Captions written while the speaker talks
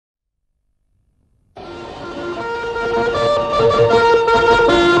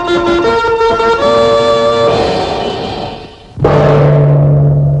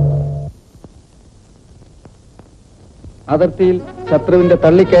അതിർത്തിയിൽ ശത്രുവിന്റെ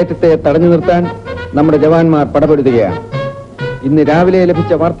തള്ളിക്കയറ്റത്തെ തടഞ്ഞു നിർത്താൻ നമ്മുടെ ജവാന്മാർ പടപൊരുതുകയാണ്. ഇന്ന് രാവിലെ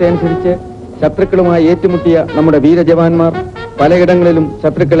ലഭിച്ച വാർത്തയനുസരിച്ച് ശത്രുക്കളുമായി ഏറ്റുമുട്ടിയ നമ്മുടെ വീരജവാന്മാർ പലയിടങ്ങളിലും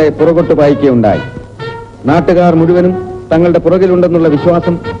ശത്രുക്കളെ പുറകോട്ട് പായിക്കുകയുണ്ടായി. നാട്ടുകാർ മുഴുവനും തങ്ങളുടെ പുറകിലുണ്ടെന്നുള്ള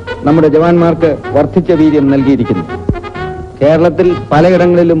വിശ്വാസം നമ്മുടെ ജവാന്മാർക്ക് വർദ്ധിച്ച വീര്യം നൽകിയിരിക്കുന്നു. കേരളത്തിൽ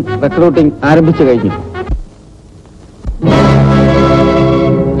പലയിടങ്ങളിലും റിക്രൂട്ടിംഗ് ആരംഭിച്ചു കഴിഞ്ഞു.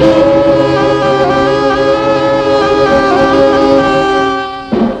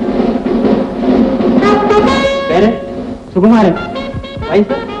 സുകുമാരൻ,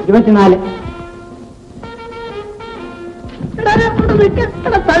 വയസ്സ് 24.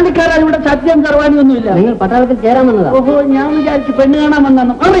 തള്ളിക്കാരാൻ ഇവിടെ സത്യം തറവാനിയൊന്നുമില്ല. നിങ്ങൾ പട്ടാളത്തിൽ ചേരാമെന്നതാ? ഓഹോ, ഞാൻ വിചാരിച്ചു പെണ്ണ്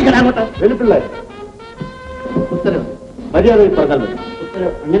കാണാമെന്നാണ്. ഉത്തരവ് മര്യാദയിൽ പറഞ്ഞാൽ മതി.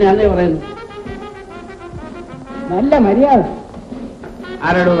 ഉത്തരവ് അങ്ങനെയല്ലേ പറയുന്നു? നല്ല മര്യാദ.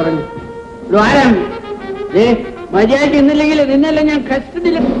 ആരോട് പറഞ്ഞു? ആരാണ്? മര്യാദ ഇന്നില്ലെങ്കിൽ നിന്നല്ല ഞാൻ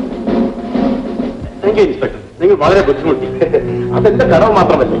കസ്റ്റഡിയിൽ. ഇൻസ്പെക്ടർ, നിങ്ങൾ വളരെ ബുദ്ധിമുട്ടി. അതെന്റെ കടവ്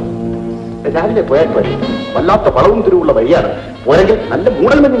മാത്രമല്ലേ. രാവിലെ പോയാൽ പോലെ വല്ലാത്ത വളവും തിരിവുള്ള വഴിയാണ്. പോരെങ്കിൽ നല്ല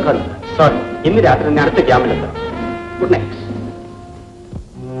മൂടൽമഞ്ഞും കാണും. സോറി, ഇന്ന് രാത്രി ഞാൻ അടുത്ത ക്യാമ്പിലെത്താം. Good night.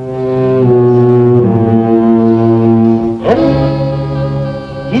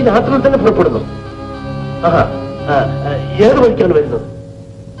 ഈ രാത്രി തന്നെ പുറപ്പെടുന്നു. ഏത് വഴിക്കാണ് വരുന്നത്?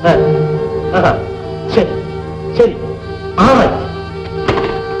 ശരി ശരി.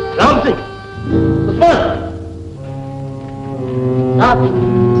 രാം സിംഗ്,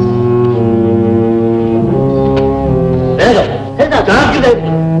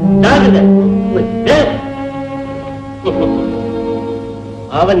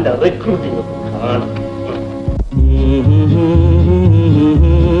 അവന്റെ റിക്രൂട്ടിംഗ് കാണും.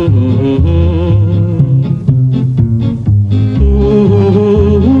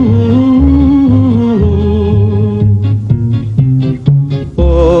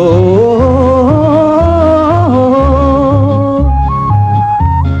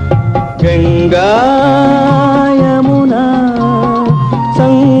 ഗംഗായമുനാ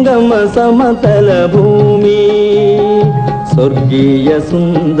സംഗമ സമതല ഭൂമി സ്വർഗീയ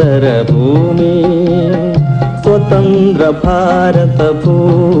സുന്ദര ഭൂമി സ്വതന്ത്ര ഭാരത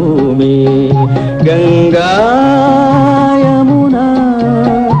ഭൂമി. ഗംഗായമുനാ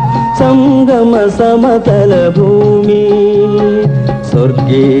സംഗമ സമതല ഭൂമി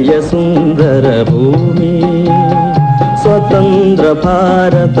സ്വർഗീയ സുന്ദര ഭൂമി സ്വതന്ത്ര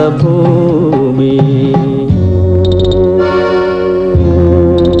ഭാരത ഭൂമി.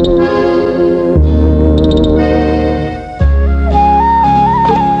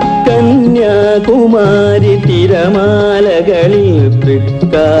 കന്യാകുമാരി തിരമാലകളിൽ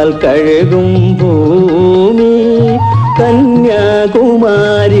തൃക്കാൽ കഴുകും ഭൂമി.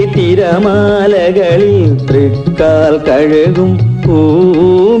 കന്യാകുമാരി തിരമാലകളിൽ തൃക്കാൽ കഴുകും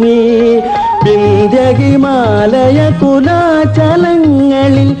ഭൂമി. വിന്ധ്യഹിമാലയ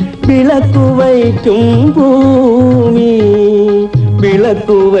കുലാചലങ്ങളിൽ വിളക്കുവയ്ക്കും ഭൂമി.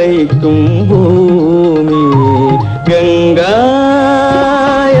 വിളക്കുവയ്ക്കും ഭൂമി. ഗംഗായമുന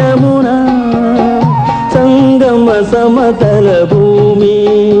സംഗമ സമതല ഭൂമി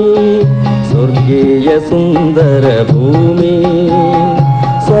സ്വർഗീയ സുന്ദര ഭൂമി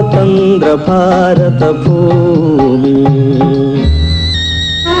സ്വതന്ത്ര ഭാരത ഭൂമി.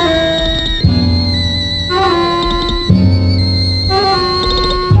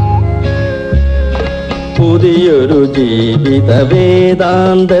 പുതിയൊരു ജീവിത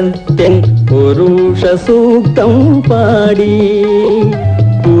വേദാന്തത്തിൻ പുരുഷ സൂക്തം പാടി.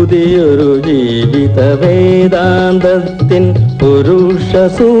 പുതിയൊരു ജീവിത വേദാന്തത്തിൻ പുരുഷ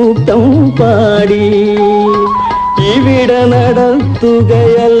സൂക്തം പാടി. ഇവിടെ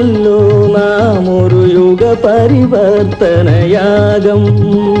നടത്തുകയല്ലോ നാം ഒരു യുഗ പരിവർത്തനയാഗം.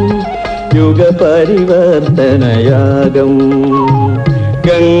 യുഗ പരിവർത്തനയാഗം.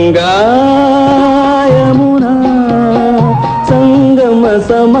 ഗംഗായമുന സംഗമ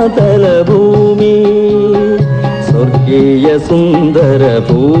സമതല ഭൂമി സ്വർഗീയ സുന്ദര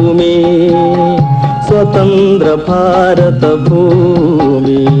ഭൂമി സ്വതന്ത്ര ഭാരത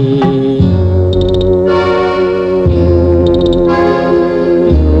ഭൂമി.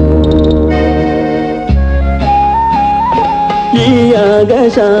 ഈ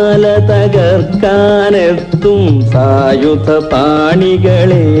യാഗശാല തകർക്കാനെത്തും സായുധ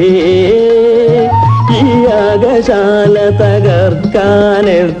പാണികളെ. ഈ യാഗശാല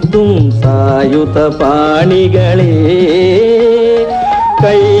തകർക്കാനെത്തും സായുധ പാണികളെ.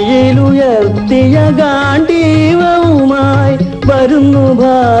 കയ്യിലുയർത്തിയ ഗാണ്ഡീവവുമായി വരുന്നു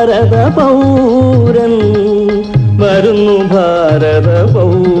ഭാരത പൗരൻ, വരുന്നു ഭാരത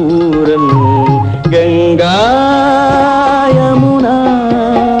പൗരൻ. ഗംഗാ യമുന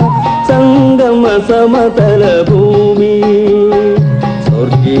സംഗമ സമതല ഭൂമി,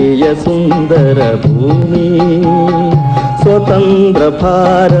 സ്വർഗീയ സുന്ദര ഭൂമി, സ്വതന്ത്ര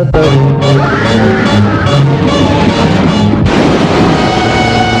ഭാരതം.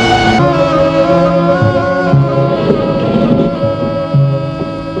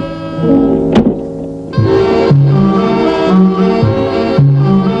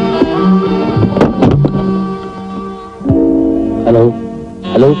 Hello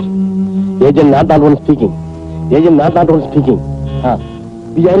hello, agent നാട്ടാണ് speaking. Agent നാട്ടാണ് speaking. ആ,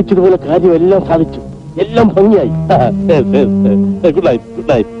 വിചാരിച്ചതുപോലെ കാര്യം എല്ലാം സാധിച്ചു, എല്ലാം ഭംഗിയായി. Good night, good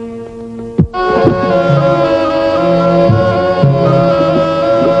night.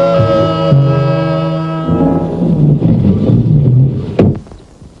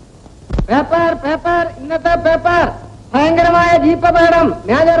 Paper paper, ഇന്നത്തെ പേപ്പർ. ഭയങ്കരമായ ജീപ്പ് അപകടം,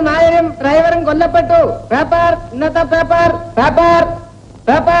 മേജർ നായരും ഡ്രൈവറും കൊല്ലപ്പെട്ടു. പേപ്പർ, ഇന്നത്തെ പേപ്പർ. Paper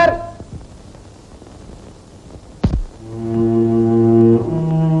paper.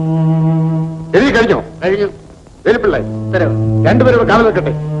 എഴുതി കഴിഞ്ഞോ? കഴിഞ്ഞു. വേലിപ്പിള്ളേ, ഉത്തരവ്. രണ്ടുപേരും കാവൽ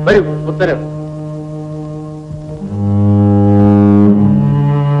വെക്കട്ടെ. വരൂ. ഉത്തരവ്.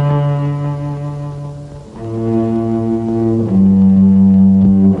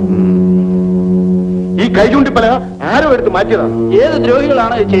 ഈ കൈചൂണ്ടിപ്പല ആരോ എടുത്ത് മാറ്റിയതാണ്. ഏത്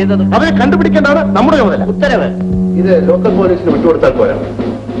ദ്രോഹികളാണ് ചെയ്തത്? അവരെ കണ്ടുപിടിക്കേണ്ടതാണ് നമ്മുടെ ചുമതല. ഉത്തരവ്. ഇത് ലോക്കൽ പോലീസിന് വിട്ടുകൊടുത്താൽ പോരാ.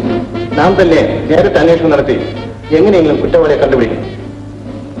 നാം തന്നെ നേരിട്ട് അന്വേഷണം നടത്തി എങ്ങനെയെങ്കിലും കുറ്റവാളിയെ കണ്ടുപിടിക്കണം.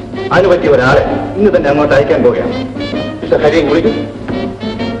 അതിനു പറ്റിയ ഒരാളെ ഇന്ന് തന്നെ അങ്ങോട്ട് അയക്കാൻ പോവുകയാണ്. മിസ്റ്റർ ഹരിയും വിളിക്കും.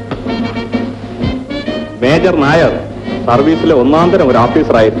 മേജർ നായർ സർവീസിലെ ഒന്നാന്തരം ഒരു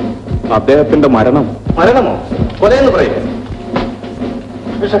ഓഫീസറായിരുന്നു. അദ്ദേഹത്തിന്റെ മരണമോ കൊലയെന്ന് പറയും.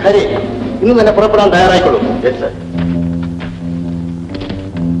 മിസ്റ്റർ ഹരി, ഇന്ന് തന്നെ പുറപ്പെടാൻ തയ്യാറായിക്കൊള്ളൂ.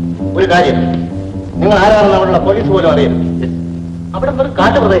 ഒരു കാര്യം, നിങ്ങൾ ആരാണെന്ന് അവിടെയുള്ള പോലീസ് പോലും അറിയരുത്. അവിടെ ഒരു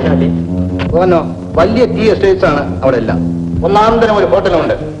കാട്ടുപ്രദേശമല്ലേ? ഓനോ, വലിയ ടീ എസ്റ്റേറ്റ്സ് ആണ് അവിടെ എല്ലാം. ഒന്നാന്തരം ഒരു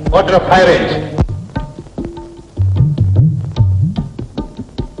ഹോട്ടലുണ്ട്, ഹോട്ടൽ ഓഫ് ഹൈ റേഞ്ച്.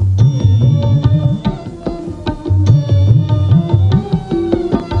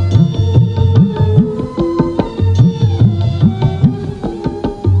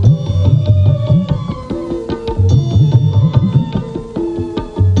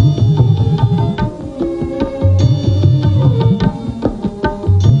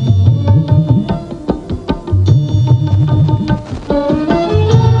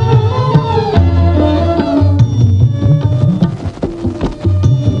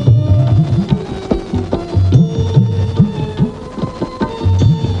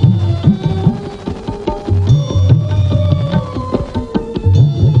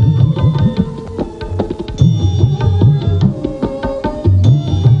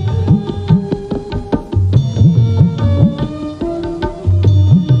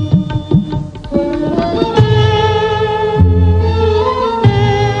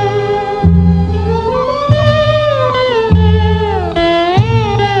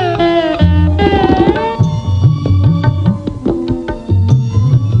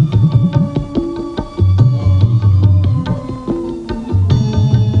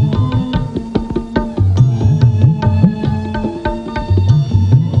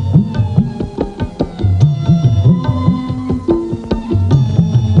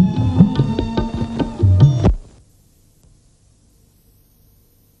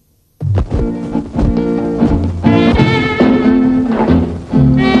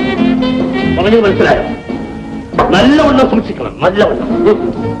 മനസ്സിലായോ? നല്ലവണ്ണം സൂക്ഷിക്കണം, നല്ലവണ്ണം.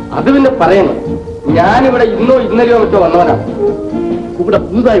 അത് പിന്നെ പറയണം. ഞാനിവിടെ ഇന്നോ ഇന്നലെയോ മറ്റോ വന്നവനാണ്. ഇവിടെ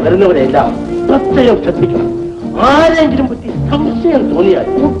പുതുതായി വരുന്നവരെല്ലാം പ്രത്യേകം ശ്രദ്ധിക്കണം. ആരെങ്കിലും പറ്റി സംശയം തോന്നിയാൽ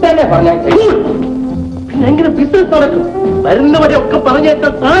ഉടനെ പറഞ്ഞാൽ പിന്നെ എങ്ങനെ ബിസിനസ് നടക്കും? വരുന്നവരെ ഒക്കെ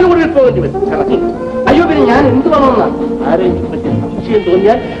പറഞ്ഞേക്കാൻ താൻ കൂടി പോകേണ്ടി വരും. അയ്യോ, പിന്നെ ഞാൻ എന്ത് വന്നതാണ്? ആരെങ്കിലും പറ്റി സംശയം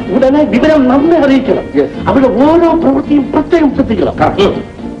തോന്നിയാൽ ഉടനെ വിവരം നമ്മെ അറിയിക്കണം. അവിടെ ഓരോ പ്രവൃത്തിയും പ്രത്യേകം ശ്രദ്ധിക്കണം.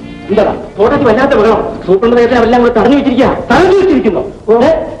 എന്താ തോട്ടത്തിൽ വല്ലാത്ത വെള്ളം സൂപ്രണ്ട് എല്ലാം കൂടെ തടഞ്ഞു വെച്ചിരിക്കുന്നു.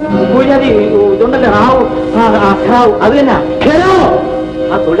 ഇതുണ്ടല്ലോ ഖരാവോ, അത് തന്നെ ഖരാവോ.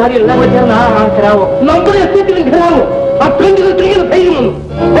 ആ തൊഴിലാളി എല്ലാം കൂടെ ചേർന്ന് ആ ഖരാവോ നമ്മുടെ എത്തിയിട്ടിലും ഖരാവോ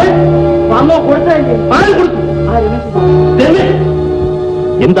വന്നോ കൊടുത്തല്ലേ? ആര് കൊടുത്തു?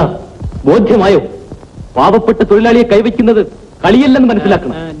 എന്താ ബോധ്യമായോ? പാവപ്പെട്ട തൊഴിലാളിയെ കൈവയ്ക്കുന്നത് കളിയല്ലെന്ന്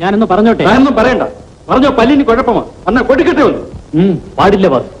മനസ്സിലാക്കണം. ഞാനൊന്ന് പറഞ്ഞോട്ടെ. ഞാനൊന്നും പറയണ്ട. പറഞ്ഞോ, പല്ലിന് കുഴപ്പമാ. എന്നാ കൊടുക്കട്ടെ ഒന്ന്. പാടില്ല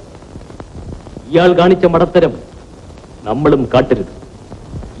വാസ്. ഇയാൾ കാണിച്ച മടത്തരം നമ്മളും കാട്ടരുത്.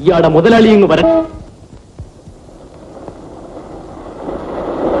 ഇയാളുടെ മുതലാളി ഇങ്ങ് വരട്ടെ.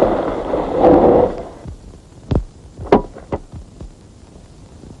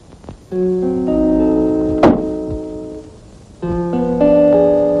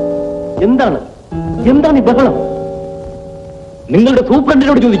 എന്താണ് എന്താണ് ഈ ബഹളം? നിങ്ങളുടെ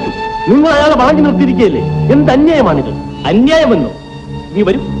സൂപ്രണ്ടിനോട് ചോദിക്കൂ. നിങ്ങൾ അയാളെ വളഞ്ഞു നിർത്തിയിരിക്കുകയല്ലേ? എന്ത് അന്യായമാണിത്? അന്യായമെന്നോ? നീ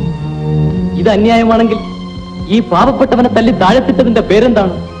വരും. ഇത് അന്യായമാണെങ്കിൽ ഈ പാവപ്പെട്ടവനെ തല്ലി താഴത്തിട്ടതിന്റെ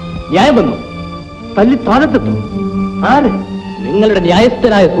പേരെന്താണ്? ന്യായമെന്നോ? തല്ലി താഴത്തിട്ടു? ആര്? നിങ്ങളുടെ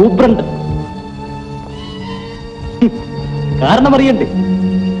ന്യായസ്ഥനായ സൂപ്രണ്ട്. കാരണമറിയണ്ടേ?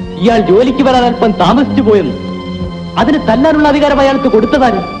 ഇയാൾ ജോലിക്ക് വരാൻ അല്പം താമസിച്ചു പോയെന്ന്. അതിന് തല്ലാനുള്ള അധികാരം അയാൾക്ക്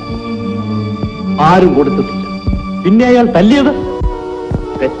കൊടുത്തതാരും? ആരും കൊടുത്തിട്ടില്ല. പിന്നെ അയാൾ തല്ലിയത്?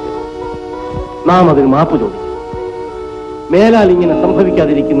 നാം അതിന് മാപ്പ് ചോദിക്കും. മേലാൽ ഇങ്ങനെ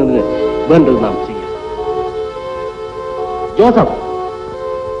സംഭവിക്കാതിരിക്കുന്നതിന് വേണ്ടത് നാം ചെയ്യാം. ജോസഫ്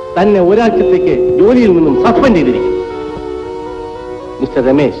തന്നെ ഒരാഴ്ചത്തേക്ക് ജോലിയിൽ നിന്നും സസ്പെൻഡ് ചെയ്തിരിക്കുന്നു. മിസ്റ്റർ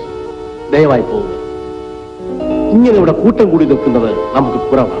രമേശ്, ദയവായി പോവുക. ഇങ്ങനെ ഇവിടെ കൂട്ടം കൂടി നിൽക്കുന്നത് നമുക്ക്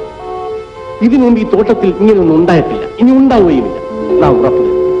കുറവാണ്. ഇതിനു മുമ്പ് ഈ തോട്ടത്തിൽ ഇങ്ങനെയൊന്നും ഉണ്ടായിട്ടില്ല, ഇനി ഉണ്ടാവുകയുമില്ല. നാം ഉറപ്പു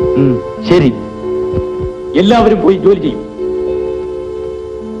തരും. ശരി, എല്ലാവരും പോയി ജോലി ചെയ്യും.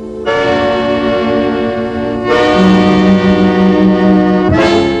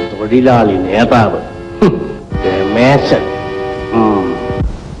 തൊഴിലാളി നേതാവ് രമേശൻ.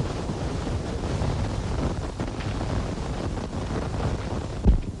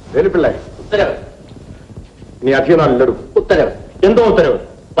 വേലുപ്പിള്ളേ, ഉത്തരവ്. നീ അധികം നാളില്ലടും. ഉത്തരവ്. എന്തോ ഉത്തരവ്?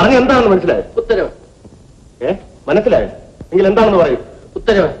 പറഞ്ഞ എന്താണെന്ന് മനസ്സിലായോ? ഉത്തരവ്. മനസ്സിലായോ? എങ്കിൽ എന്താണെന്ന് പറയൂ.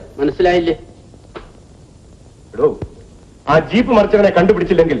 ഉത്തരവ് മനസ്സിലായില്ലേ? എടോ, ആ ജീപ്പ് മറിച്ചവനെ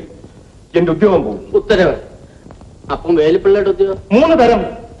കണ്ടുപിടിച്ചില്ലെങ്കിൽ എന്റെ ഉദ്യോഗം പോകും. ഉത്തരവ്. അപ്പം വേലുപ്പിള്ളയുടെ ഉദ്യോഗം? 3 തരം.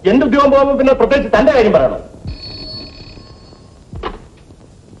 എന്റെ ഉദ്യോഗം പോകുമ്പോൾ പിന്നെ പ്രത്യേകിച്ച് തന്റെ കാര്യം പറയണം.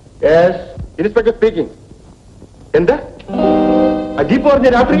 Inspector speaking. എന്താ? ആ ജീപ്പ് പറഞ്ഞ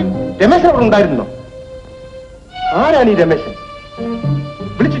രാത്രി രമേശൻ അവിടെ ഉണ്ടായിരുന്നോ? ആരാണ് ഈ രമേശൻ?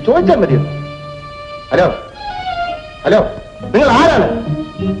 വിളിച്ചു ചോദിച്ചാൽ മതിയോ? ഹലോ ഹലോ, നിങ്ങൾ ആരാണ്?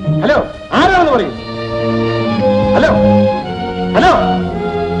 ഹലോ, ആരാണെന്ന് പറയൂ. Hello hello.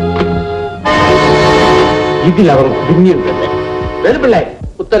 ഇതിലവർ പിന്നീട് തന്നെ. വേലുപ്പിള്ളേ,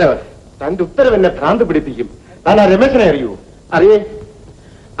 ഉത്തരവ്. തന്റെ ഉത്തരവ് എന്നെ ഭ്രാന്ത് പിടിപ്പിക്കും. താൻ ആ രമേശനെ അറിയൂ? അറിയേ?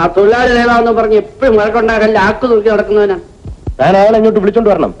 ആ തൊഴിലാളി നേതാവെന്ന് പറഞ്ഞ് എപ്പോഴും വഴക്കുണ്ടാകല്ല, ആക്കു നോക്കി നടക്കുന്നവനാ. താൻ അയാളെ ഇങ്ങോട്ട് വിളിച്ചോണ്ട്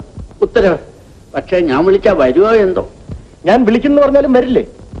വരണം. ഉത്തരവ്. പക്ഷെ ഞാൻ വിളിച്ചാ വരുമോ എന്തോ? ഞാൻ വിളിക്കുന്നു പറഞ്ഞാലും വരില്ലേ?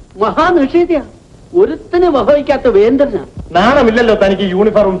 മഹാനിഷേധിയാ. ഒരുത്തനെ വഹിക്കാത്ത വേന്ദ്രനാ. നാണമില്ലല്ലോ തനിക്ക്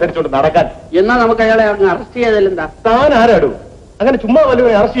യൂണിഫോം ധരിച്ചോണ്ട് നടക്കാൻ. എന്നാ നമുക്ക് അയാളെ അങ്ങ് അറസ്റ്റ് ചെയ്താലെന്താ? താൻ ആരാടൂ? അങ്ങനെ ചുമ്മാ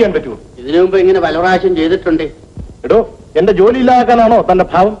വല്ലവനെ അറസ്റ്റ് ചെയ്യാൻ പറ്റുമോ? ഇതിനു മുമ്പ് ഇങ്ങനെ പല പ്രാവശ്യം ചെയ്തിട്ടുണ്ട്. എടോ, എന്റെ ജോലി ഇല്ലാതാക്കാനാണോ തന്റെ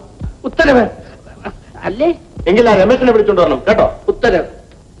ഭാവം? ഉത്തരവ്. അല്ലേ? എങ്കിൽ ആ രമേശനെ വിളിച്ചോണ്ട് വരണം കേട്ടോ. ഉത്തരവ്.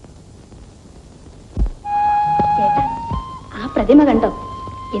 ചേട്ടാ, ആ പ്രതിമ കണ്ടോ?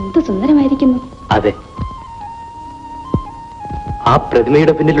 എന്തു സുന്ദരമായിരിക്കുന്നു. അതെ. ആ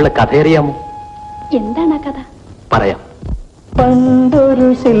പ്രതിമയുടെ പിന്നിലുള്ള കഥയറിയാമോ? എന്താണ് ആ കഥ? പറയാം. പണ്ടൊരു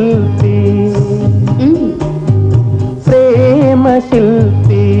ശില്പി,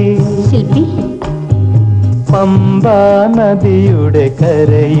 പ്രേമശില്പി, ശില്പി പമ്പാ നദിയുടെ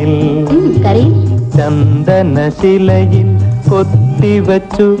കരയിൽ കരയിൽ ചന്ദനശിലയിൽ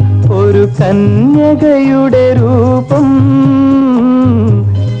കൊത്തിവച്ചു ഒരു കന്യകയുടെ രൂപം.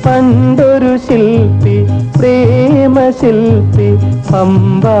 പണ്ടൊരു ശില്പി, പ്രേമശില്പി,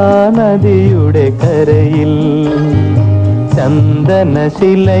 പമ്പാ നദിയുടെ കരയിൽ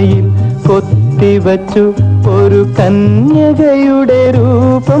ചന്ദനശിലയിൽ കൊത്തിവച്ചു ഒരു കന്യകയുടെ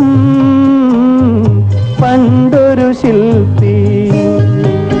രൂപം. പണ്ടൊരു ശില്പി.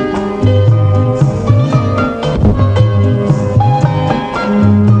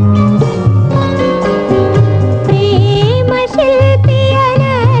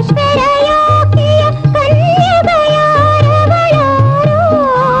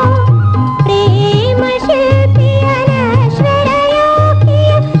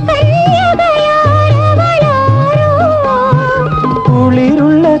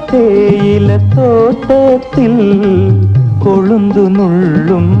 തേയിലത്തോട്ടത്തിൽ കൊളുന്തു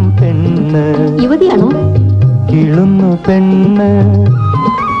നുള്ളും പെണ്ണ്. യുവതിയാണോ? കിളുന്നു പെണ്ണ്.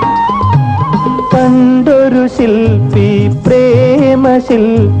 പണ്ടൊരു ശില്പി,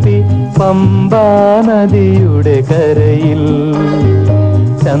 പ്രേമശില്പി, പമ്പാ നദിയുടെ കരയിൽ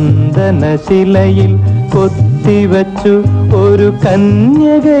ചന്ദനശിലയിൽ കൊത്തിവച്ചു ഒരു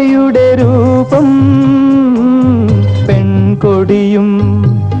കന്യകയുടെ രൂപം. പെൺകൊടിയും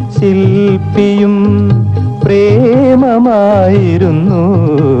ശില്പിയും പ്രേമമായിരുന്നു.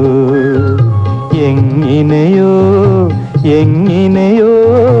 എങ്ങിനെയോ എങ്ങിനെയോ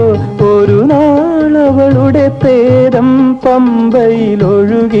ഒരു നാളവളുടെ പ്രേതം പമ്പയിൽ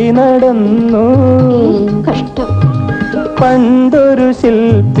ഒഴുകി നടന്നു. കഷ്ടം. പണ്ടൊരു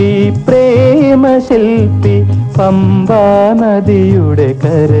ശില്പി, പ്രേമശില്പി, പമ്പാ നദിയുടെ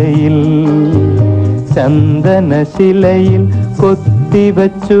കരയിൽ ചന്ദനശിലയിൽ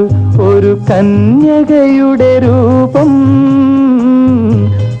കൊത്തിവച്ചു ഒരു കന്യകയുടെ രൂപം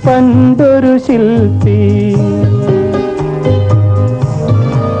പണ്ടൊരു ശില്പി.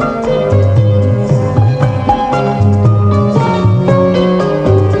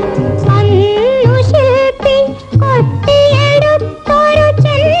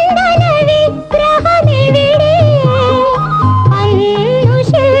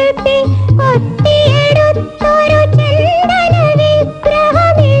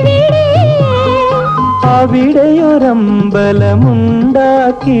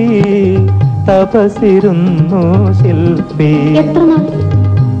 അവിടെയൊരമ്പലമുണ്ടാക്കി തപസിരുന്നു ശില്പി.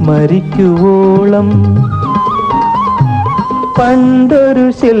 മരിക്കുവോളം പണ്ടൊരു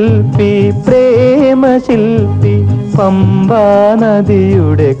ശില്പി, പ്രേമശില്പി, പമ്പാ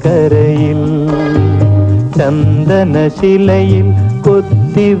നദിയുടെ കരയിൽ ചന്ദനശിലയിൽ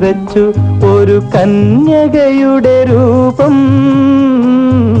കൊത്തിവച്ചു ഒരു കന്യകയുടെ രൂപം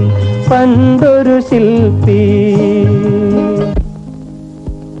പണ്ടൊരു ശില്പി.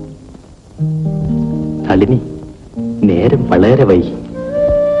 നളിനി, നേരം വളരെ വൈകി.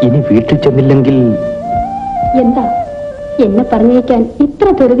 ഇനി വീട്ടിൽ ചെന്നില്ലെങ്കിൽ എന്താ എന്നെ പറഞ്ഞേക്കാൻ ഇത്ര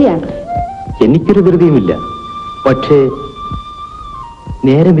ധൃതിയാണ്? എനിക്കൊരു ധൃതിയുമില്ല. പക്ഷേ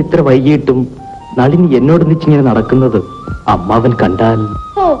നേരം ഇത്ര വൈകിയിട്ടും നളിനി എന്നോടൊന്നിച്ചിങ്ങനെ നടക്കുന്നത് അമ്മാവൻ കണ്ടാൽ?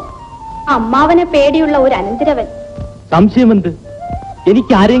 ഓ, അമ്മാവനെ പേടിയുള്ള ഒരു അനന്തരവൻ. സംശയമെന്ത്?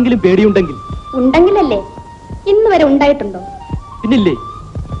 എനിക്ക് ആരെങ്കിലും പേടിയുണ്ടെങ്കിൽ? ഉണ്ടെങ്കിലല്ലേ ഇന്ന് വരെ ഉണ്ടായിട്ടുണ്ടോ? പിന്നില്ലേ,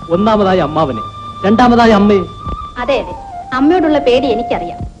 ഒന്നാമതായ അമ്മാവനെ, രണ്ടാമതായ അമ്മയെ. അതെ അതെ, അമ്മയോടുള്ള പേടി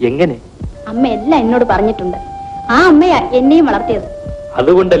എനിക്കറിയാം. എങ്ങനെ? അമ്മ എല്ലാം എന്നോട് പറഞ്ഞിട്ടുണ്ട്. ആ അമ്മയാ എന്നെയും വളർത്തിയത്.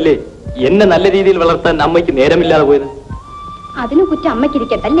 അതുകൊണ്ടല്ലേ എന്നെ നല്ല രീതിയിൽ വളർത്താൻ അമ്മയ്ക്ക് നേരമില്ലാതെ പോയത്? അതിനു കുറ്റം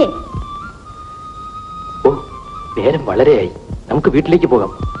അമ്മയ്ക്കിരിക്കട്ടല്ലേ? ഓ, നേരം വളരെയായി. നമുക്ക് വീട്ടിലേക്ക്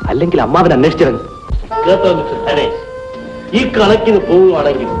പോകാം, അല്ലെങ്കിൽ അമ്മാവൻ അന്വേഷിച്ചിറങ്ങി. ഈ കണക്കിന്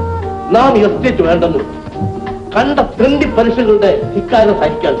പോവുകയാണെങ്കിൽ നാം എസ്റ്റേറ്റ് വേണ്ടെന്ന് കണ്ട തെണ്ടി പലിശകളുടെ ധിക്കാരം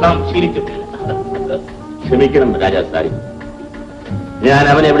സഹിക്കാൻ നാം ശീലിച്ചിട്ടില്ല. ക്ഷമിക്കണം രാജാസാഹിബ്, ഞാൻ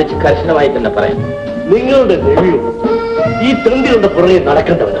അവനെ വിളിച്ച് കർശനമായി തന്നെ പറയാം. നിങ്ങളുടെ രവിയും ഈ തെണ്ടികളുടെ പുറകെ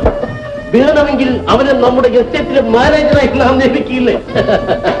നടക്കേണ്ടവനാണ്. വേണമെങ്കിൽ അവനെ നമ്മുടെ എസ്റ്റേറ്റിലെ മാനേജറായി നാം നിയമിക്കില്ലേ?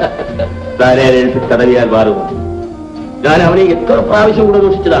 തടവിയാൽ മാറുമോ? ഞാൻ അവനെ എത്ര പ്രാവശ്യം കൂടെ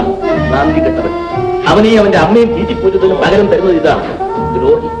ദോഷിച്ചതാണ്. നാന്തി കെട്ടവൻ. അവനെയും അവന്റെ അമ്മയും തീറ്റിപ്പോറ്റതിന് പകരം തരുന്നത് ഇതാണ്.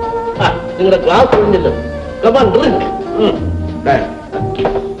 ദ്രോഹി. നിങ്ങളുടെ ക്ലാസ് ഒഴിഞ്ഞല്ലോ.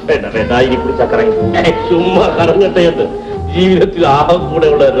 വേണ്ട വേണ്ട, ഇനി കുറിച്ചാ കറങ്ങി. ചുമ്മാ കറങ്ങട്ടെ എന്ന്. ജീവിതത്തിൽ ആകെ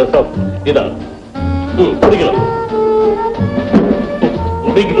കൂടെയുള്ള രസം ഇതാണ്. കുടിക്കണം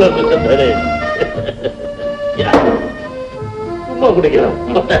കുടിക്കണം ചുമ്മാ കുടിക്കണം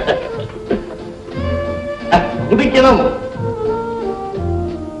കുടിക്കണം.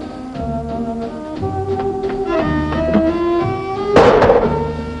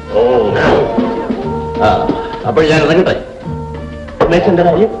 അപ്പോൾ ഞാൻ ഇറങ്ങട്ടെ. മേശന്റെ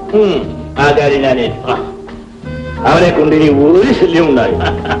കാര്യം ആ കാര്യം ഞാൻ അവനെ കൊണ്ട് ഇനി ഒരു ശല്യം ഉണ്ടായി.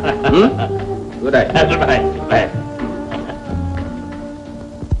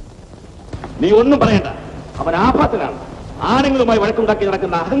 നീ ഒന്നും പറയണ്ട. അവൻ ആപത്തിലാണ്. ആണുങ്ങളുമായി വഴക്കുണ്ടാക്കി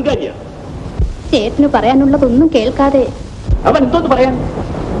നടക്കുന്ന അഹങ്കാരിയാണ്. ചേട്ടന് പറയാനുള്ളതൊന്നും കേൾക്കാതെ അവൻ എന്തോന്ന് പറയാൻ?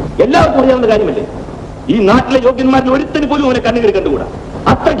 എല്ലാവർക്കും അറിയാവുന്ന കാര്യമല്ലേ. ഈ നാട്ടിലെ യോഗ്യന്മാരിൽ ഒരുത്തന് പോലും അവനെ കണ്ണുകരി കണ്ടുകൂടാ.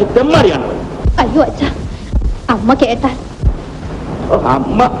 അത്രയ്ക്ക് തെമ്മാടിയാണ് അവൻ. അയ്യോ അച്ഛാ, അമ്മ കേട്ടാൽ.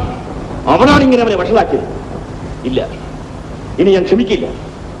 അമ്മ അവനാണ് ഇങ്ങനെ അവനെ വഷളാക്കിയത്. ഇല്ല, ഇനി ഞാൻ ക്ഷമിക്കില്ല.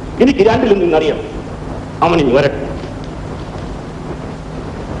 എനിക്ക് രണ്ടിലും നിന്നറിയാം. അവനിനി വരട്ടെ.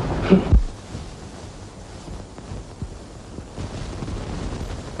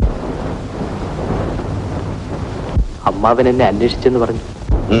 അമ്മാവൻ എന്നെ അന്വേഷിച്ചെന്ന് പറഞ്ഞു.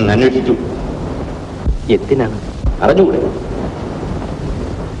 അന്വേഷിച്ചു. എന്തിനാണ്? അറിഞ്ഞുകൂടെ?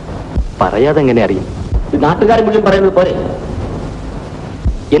 പറയാതെ എങ്ങനെ അറിയും? നാട്ടുകാരെ മുഴുവൻ പറയുന്നത് പോലെ.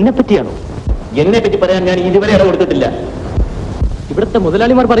 എന്നെ പറ്റിയാണോ? എന്നെ പറ്റി പറയാൻ ഞാൻ ഇതുവരെ ഇട കൊടുത്തിട്ടില്ല. ഇവിടുത്തെ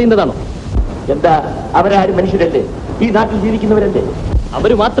മുതലാളിമാർ പറയുന്നതാണോ? എന്താ, അവരാരും മനുഷ്യരല്ലേ? ഈ നാട്ടിൽ ജീവിക്കുന്നവരല്ലേ?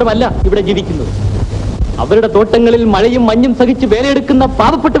 അവര് മാത്രമല്ല ഇവിടെ ജീവിക്കുന്നത്. അവരുടെ തോട്ടങ്ങളിൽ മഴയും മഞ്ഞും സഹിച്ച് വേലയെടുക്കുന്ന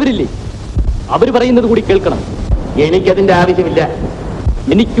പാവപ്പെട്ടവരില്ലേ? അവര് പറയുന്നത് കൂടി കേൾക്കണം. എനിക്കതിന്റെ ആവശ്യമില്ല.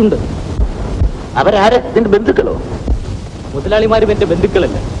 എനിക്കുണ്ട്. അവരാര്? എന്റെ ബന്ധുക്കളോ? മുതലാളിമാരും എന്റെ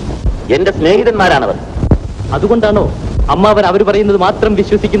ബന്ധുക്കളല്ല, എന്റെ സ്നേഹിതന്മാരാണവർ. അതുകൊണ്ടാണോ അമ്മാവൻ അവർ പറയുന്നത് മാത്രം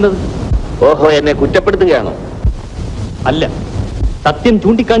വിശ്വസിക്കുന്നത്? ഓഹോ, എന്നെ കുറ്റപ്പെടുത്തുകയാണോ? അല്ല, സത്യം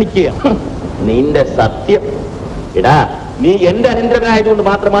ചൂണ്ടിക്കാണിക്കുകയാണ്. നിന്റെ സത്യം? എടാ, നീ എന്റെ അനന്തരനായതുകൊണ്ട്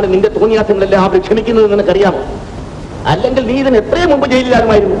മാത്രമാണ് നിന്റെ തോന്നിയാസങ്ങളെല്ലാം അവർ ക്ഷമിക്കുന്നത് നിനക്കറിയാമോ? അല്ലെങ്കിൽ നീ ഇതിന് എത്രയും മുമ്പ്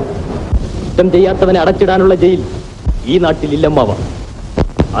ജയിലിലാകുമായിരുന്നു. കുറ്റം ചെയ്യാത്തവനെ അടച്ചിടാനുള്ള ജയിൽ ഈ നാട്ടിലില്ലമ്മാവ.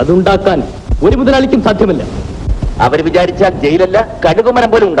 അതുണ്ടാക്കാൻ ഒരു മുതലാളിക്കും സാധ്യമല്ല. അവർ വിചാരിച്ചാൽ ജയിലല്ല കടുകുമരം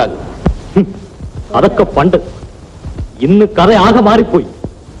പോലും ഉണ്ടാകും. അതൊക്കെ പണ്ട്. ഇന്ന് കഥ ആകെ മാറിപ്പോയി.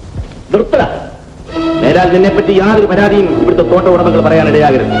 നിർത്തല. നേരാൽ നിന്നെപ്പറ്റി യാതൊരു പരാതിയും ഇവിടുത്തെ തോട്ട ഉടമകൾ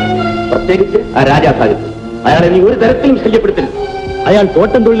പറയാനിടയാകരുത്. പ്രത്യേകിച്ച് ആ രാജാസാഹിബ്. അയാളെ നീ ഒരു തരത്തിലും ശല്യപ്പെടുത്തരുത്. അയാൾ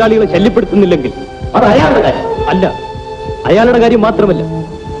തോട്ടം തൊഴിലാളികളെ ശല്യപ്പെടുത്തുന്നില്ലെങ്കിൽ അത് അയാളുടെ കാര്യം അല്ല. അയാളുടെ കാര്യം മാത്രമല്ല,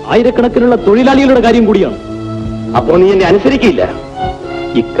 ആയിരക്കണക്കിനുള്ള തൊഴിലാളികളുടെ കാര്യം കൂടിയാണ്. അപ്പോൾ നീ എന്നെ അനുസരിക്കില്ല.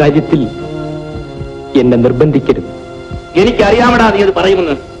 ഇക്കാര്യത്തിൽ എന്നെ നിർബന്ധിക്കരുത്. എനിക്കറിയാമടാ നീ അത്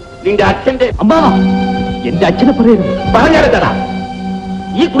പറയുമെന്ന്. നിന്റെ അച്ഛന്റെ അമ്മാ, എന്റെ അച്ഛനെ പറയരുത്. പറഞ്ഞാലെന്താടാ?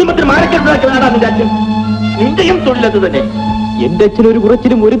 ഈ കുടുംബത്തിൽ മാരക്കെടുത്താക്കിയതാടാ നിന്റെ അച്ഛൻ. നിന്റെയും തൊഴിലത് തന്നെ. എന്റെ അച്ഛൻ ഒരു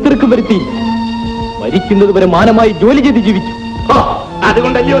കുറച്ചിലും ഒരു തിരക്കും വരുത്തി മരിക്കുന്നത് വരെ മാനമായി ജോലി ചെയ്ത് ജീവിച്ചു.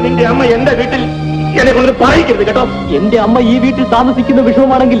 അതുകൊണ്ടല്ലയോ നിന്റെ അമ്മ എന്റെ വീട്ടിൽ എന്നെ കൊണ്ട് പറയിക്കരുത് കേട്ടോ. എന്റെ അമ്മ ഈ വീട്ടിൽ താമസിക്കുന്ന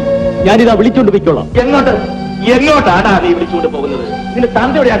വിഷയമാണെങ്കിൽ ഞാനിതാ വിളിച്ചോണ്ട് പോയിക്കോളാം. എങ്ങോട്ടാടാ നീ വിളിച്ചുകൊണ്ട് പോകുന്നത്? നിന്റെ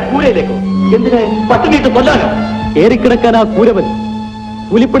തന്തയുടെ ആ കൂരയിലേക്കോ? എന്തിനാ? പട്ടിണിയിട്ട് കൊല്ലാനോ? ഏറിക്കിടക്കാൻ ആ കൂരവൻ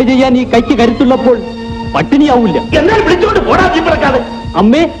കൂലിപ്പണി ചെയ്യാൻ ഈ കൈക്ക് കരുത്തുള്ളപ്പോൾ പട്ടിണിയാവൂല. എന്നാൽ വിളിച്ചുകൊണ്ട് പോടാ ജീപ്പറക്കാതെ.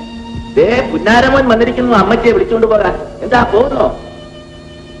 അമ്മേ, പുന്നാരമോൻ വന്നിരിക്കുന്നു. അമ്മച്ചിയെ വിളിച്ചുകൊണ്ട് പോകാൻ. എന്താ പോകുന്നോ?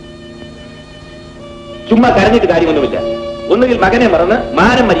 ചുമ്മാ കരഞ്ഞിട്ട് കാര്യമൊന്നുമില്ല. ഒന്നുകിൽ മകനെ മറന്ന്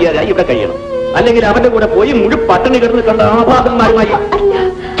മാനം മര്യാദയായി ഇവിടെ കഴിയണം, അല്ലെങ്കിൽ അവന്റെ കൂടെ പോയി മുഴു പട്ടിണി കിടന്ന് കണ്ട ആഭാസന്മാരുമായി.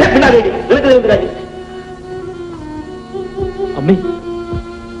 അമ്മേ,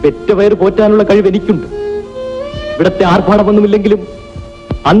 പെറ്റവയറ് പോറ്റാനുള്ള കഴിവ് എനിക്കുണ്ട്. ഇവിടത്തെ ആർഭാടമൊന്നുമില്ലെങ്കിലും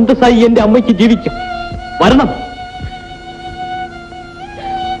അന്തസ്സായി എന്റെ അമ്മയ്ക്ക് ജീവിക്കും. വരണം.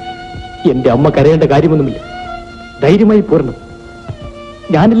 എന്റെ അമ്മ കരയേണ്ട കാര്യമൊന്നുമില്ല. ധൈര്യമായി പോരണം.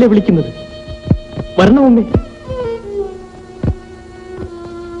 ഞാനല്ലേ വിളിക്കുന്നത്. വരണം അമ്മേ.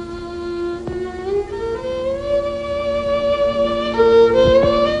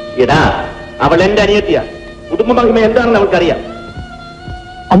 എടാ, അവൾ എന്റെ അനിയത്തിയ. കുടുംബ മഹിമ എന്താണെന്ന് അവൾക്കറിയാം.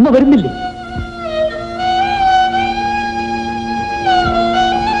 അമ്മ വരുന്നില്ലേ?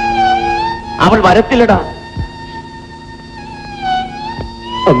 അവൾ വരത്തില്ലടാ.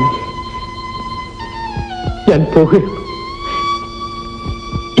 അമ്മ, ഞാൻ പോകുകയാണ്.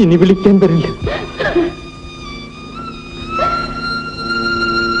 ഇനി വിളിക്കാൻ വരില്ല.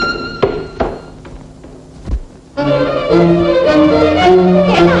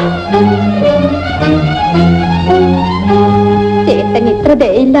 ചേട്ടൻ ഇത്ര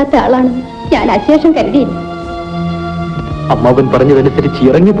ദയയില്ലാത്ത ആളാണെന്ന് ഞാൻ അശേഷം കരുതിയില്ല. അമ്മാവൻ പറഞ്ഞതനുസരിച്ച്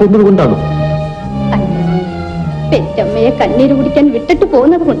ഇറങ്ങിപ്പോകുന്നത് കൊണ്ടാണോ? പെറ്റമ്മയെ കണ്ണീര് കുടിക്കാൻ വിട്ടിട്ട്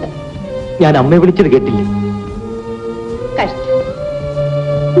പോകുന്നത് കൊണ്ട്. ഞാൻ അമ്മയെ വിളിച്ചത് കേട്ടില്ലേ? കഷ്ടം.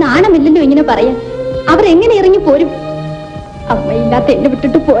 നാണമില്ലല്ലോ ഇങ്ങനെ പറയാൻ. അവർ എങ്ങനെ ഇറങ്ങി പോരും? അമ്മയില്ലാത്ത എന്നെ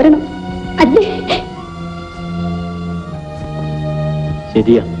വിട്ടിട്ട് പോരണം അല്ലേ?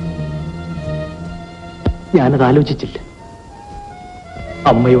 ശരിയാ, ഞാനത് ആലോചിച്ചില്ല.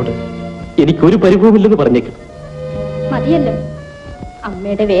 അമ്മയോട് എനിക്കൊരു പരിഭവമില്ലെന്ന് പറഞ്ഞേക്കും. മതിയല്ലോ,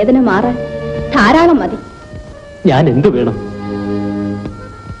 അമ്മയുടെ വേദന മാറാൻ ധാരാളം മതി. ഞാൻ എന്തു വേണം?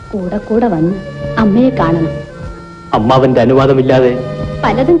 കൂടെ കൂടെ വന്ന് അമ്മയെ കാണണം. അമ്മാവന്റെ അനുവാദമില്ലാതെ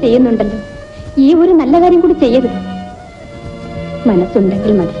പലതും ചെയ്യുന്നുണ്ടല്ലോ, ഈ ഒരു നല്ല കാര്യം കൂടി ചെയ്യരുത്.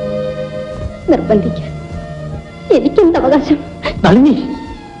 മനസ്സുണ്ടെങ്കിൽ മതി, നിർബന്ധിക്ക. എനിക്കെന്ത് അവകാശം? നളിനി,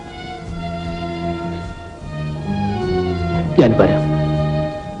 ഞാൻ വരാം.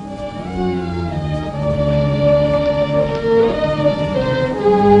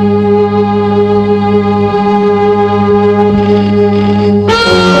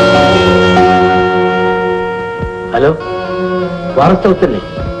 ഹലോ, വാർത്തവത്തല്ലേ?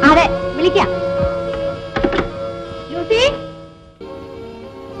 അതെ, വിളിക്കാം.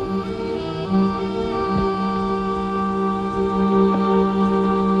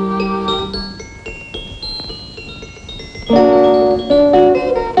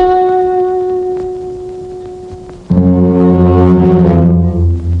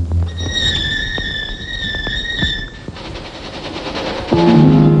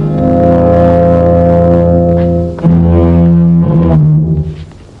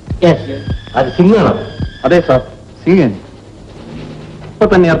 അത് സിംഗാണോ? അതെ സാർ, സിംഗൻ. ഇപ്പൊ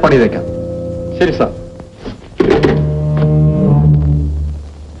തന്നെ ഏർപ്പാട് ചെയ്തേക്കാം. ശരി സാർ.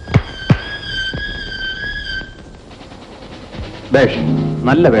 വേഷം,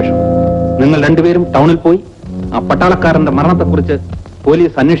 നല്ല വേഷം. നിങ്ങൾ രണ്ടുപേരും ടൗണിൽ പോയി ആ പട്ടാളക്കാരന്റെ മരണത്തെക്കുറിച്ച്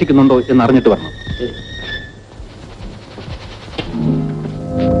പോലീസ് അന്വേഷിക്കുന്നുണ്ടോ എന്ന് അറിഞ്ഞിട്ട് വരണം.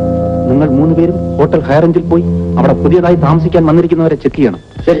 നിങ്ങൾ മൂന്നുപേരും ഹോട്ടൽ ഹൈറേഞ്ചിൽ പോയി അവിടെ പുതിയതായി താമസിക്കാൻ വന്നിരിക്കുന്നവരെ ചെക്ക് ചെയ്യണം.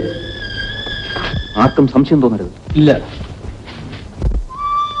 ശരി. ആർക്കും സംശയം തോന്നരുത്. ഇല്ല.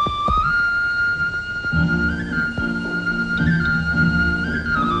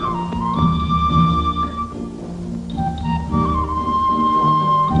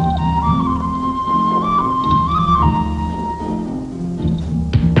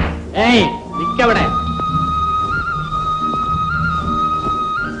 നിക്കവിടെ.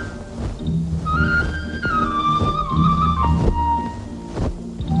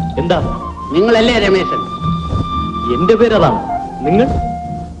 എന്താ? നിങ്ങളല്ലേ രമേശൻ? എന്റെ പേരതാണ്. നിങ്ങൾ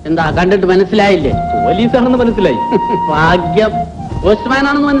എന്താ കണ്ടിട്ട് മനസ്സിലായില്ലേ? പോലീസാണെന്ന് മനസ്സിലായി. ഭാഗ്യം. പോസ്റ്റ്മാൻ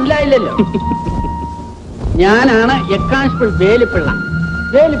ആണെന്ന് മനസ്സിലായില്ലല്ലോ. ഞാനാണ് എക്കാൺസ്പിൾ വേലിപ്പിള്ള.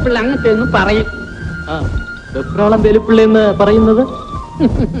 വേലിപ്പിള്ള അങ്ങനത്തെ ഒന്നും പറയും. വെപ്രാളം വേലിപ്പിള്ള എന്ന് പറയുന്നത്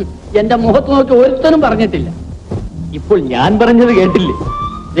എന്റെ മുഖത്ത് നോക്കി ഒരുത്തനും പറഞ്ഞിട്ടില്ല. ഇപ്പോൾ ഞാൻ പറഞ്ഞത് കേട്ടില്ലേ?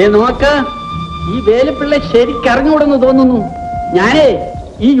 ദേ നോക്ക്, ഈ വേലിപ്പിള്ള ശരിക്കറിഞ്ഞൂടെന്ന് തോന്നുന്നു. ഞാനേ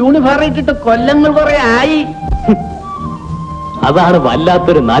ഈ യൂണിഫോം ഇട്ടിട്ട് കൊല്ലങ്ങൾ കുറെ ആയി. അതാണ്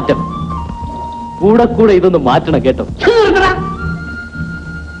വല്ലാത്തൊരു നാറ്റം. കൂടെ കൂടെ ഇതൊന്ന് മാറ്റണം കേട്ടോ.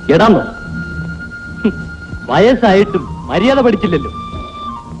 എടാന്നോ, വയസ്സായിട്ടും മര്യാദ പഠിച്ചില്ലല്ലോ.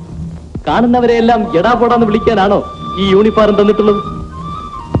 കാണുന്നവരെയെല്ലാം എടാ പോടാന്ന് വിളിക്കാനാണോ ഈ യൂണിഫോം തന്നിട്ടുള്ളത്?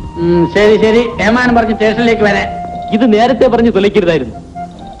 ശരി ശരി, ഏമാനം പറഞ്ഞ് സ്റ്റേഷനിലേക്ക് വരാൻ. ഇത് നേരത്തെ പറഞ്ഞ് തുലയ്ക്കരുതായിരുന്നു.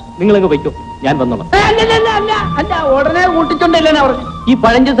 നിങ്ങളങ്ങ് വയ്ക്കോ, ഞാൻ വന്നോളാം. അല്ല, ഉടനെ കൂട്ടിച്ചോണ്ടില്ല പറഞ്ഞു. ഈ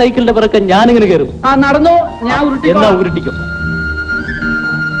പഴഞ്ച സൈക്കിളിന്റെ പിറക്കെ ഞാനിങ്ങനെ കയറും. നടന്നു, ഞാൻ എന്നാ ഉരുട്ടിക്കോ.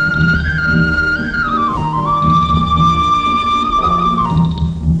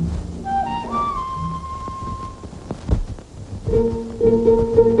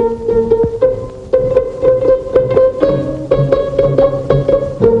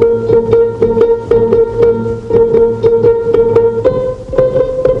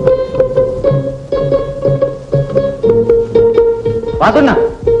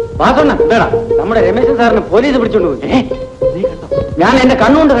 നമ്മുടെ രമേശൻ സാറിന് പോലീസ് പിടിച്ചോണ്ട് പോയി. ഞാൻ എന്റെ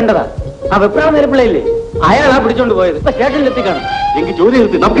കണ്ണുകൊണ്ട് കണ്ടതാ. ആ വെപ്രാളം നേരപ്പിള്ളയില്ലേ, അയാളാ പിടിച്ചോണ്ട് പോയത്. ഇപ്പൊ സ്റ്റേഷനിലെത്തി കാണും. എനിക്ക് ജോലി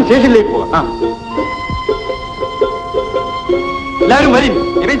നിർത്തി നമുക്ക് സ്റ്റേഷനിലേക്ക് പോകാം. എല്ലാവരും വരും.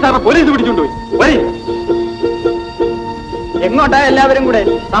 രമേശ് സാറിനെ പോലീസ് പിടിച്ചോണ്ട് പോയി. വരും. എങ്ങോട്ടാ എല്ലാവരും കൂടെ?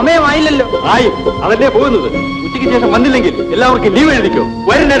 സമയമായില്ലല്ലോ. ആയി, അതല്ലേ പോകുന്നത്. ഉച്ചയ്ക്ക് ശേഷം വന്നില്ലെങ്കിൽ എല്ലാവർക്കും ലീവ് എഴുതിക്കോ.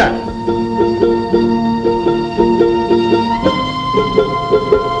 വരണ്ടേടാ.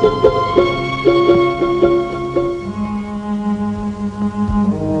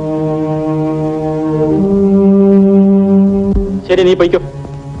 ശരി, നീ പോയിക്കോ.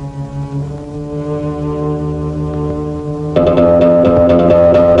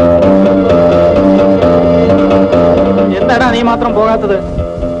 എന്താടാ നീ മാത്രം പോകാത്തത്?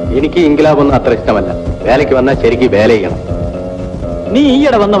 എനിക്ക് ഇൻകിലാബൊന്നും അത്ര ഇഷ്ടമല്ല. വേലയ്ക്ക് വന്നാൽ ശരിക്ക് വേല ചെയ്യണം. നീ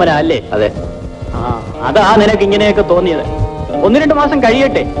ഈയിടെ വന്നവനാ അല്ലേ? അതെ. അതാ നിനക്ക് ഇങ്ങനെയൊക്കെ തോന്നിയത്. 1-2 മാസം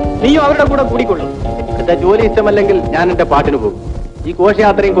കഴിയട്ടെ, നീയും അവരുടെ കൂടെ കൂടിക്കൊള്ളു. എന്റെ ജോലി ഇഷ്ടമല്ലെങ്കിൽ ഞാൻ എന്റെ പാട്ടിന് പോകും. ഈ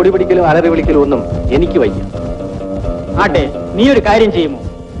ഘോഷയാത്രയും കൊടി പിടിക്കലും അലറി വിളിക്കലും ഒന്നും എനിക്ക് വയ്യ. ആട്ടെ, നീ ഒരു കാര്യം ചെയ്യുമോ?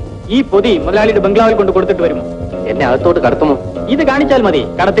 ഈ പൊതി മുതലാളിയുടെ ബംഗ്ലാവിൽ കൊണ്ട് കൊടുത്തിട്ട് വരുമോ? എന്നെ അകത്തോട്ട് കടത്തുമോ? ഇത് കാണിച്ചാൽ മതി,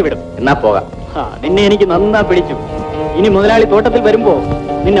 കടത്തിവിടും. എന്നാ പോകാം. നിന്നെ എനിക്ക് നന്നാ പിടിച്ചു. ഇനി മുതലാളി തോട്ടത്തിൽ വരുമ്പോ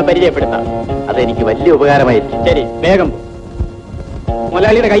നിന്നെ പരിചയപ്പെടുത്താം. അതെനിക്ക് വലിയ ഉപകാരമായിരിക്കും. ശരി, വേഗം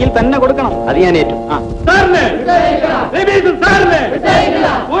മുതലാളിയുടെ കയ്യിൽ തന്നെ കൊടുക്കണം. അത് ഞാൻ ഏറ്റു.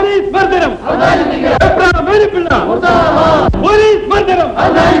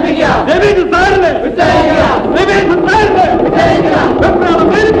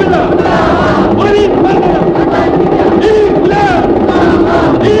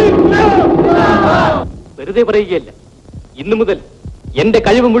 വെറുതെ പറയുകയല്ല. ഇന്നു മുതൽ എന്റെ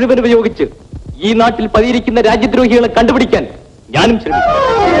കഴിവ് മുഴുവൻ ഉപയോഗിച്ച് ഈ നാട്ടിൽ പതിയിരിക്കുന്ന രാജ്യദ്രോഹികളെ കണ്ടുപിടിക്കാൻ ഞാനും ശ്രമിക്കും.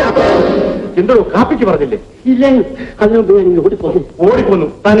 എന്തോ കാപ്പിക്ക് പറഞ്ഞില്ലേ? ഇല്ല, അതിനുമ്പ് ഞാൻ ഓടിപ്പോന്നു. ഓടിപ്പോന്നു.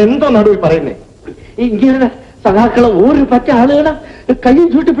 താൻ എന്തോ നടുവിൽ പറയുന്നേ? ഇങ്ങനെ സഖാക്കളെ ഒരു പറ്റ ആളുകളെ കയ്യും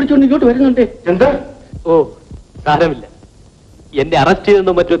ചൂട്ടി പിടിച്ചോണ്ട് ഇങ്ങോട്ട് വരുന്നുണ്ട്. എന്താ? ഓ, സാരമില്ല. എന്നെ അറസ്റ്റ്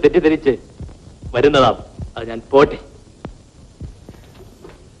ചെയ്തെന്നോ മറ്റോ തെറ്റിദ്ധരിച്ച് വരുന്നതാവും. അത് ഞാൻ പോട്ടെ.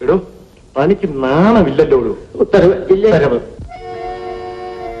 എടോ, തനിക്ക് നാണമില്ലല്ലോ. ഉത്തരവ് ഇല്ലേ? ഉത്തരവ്.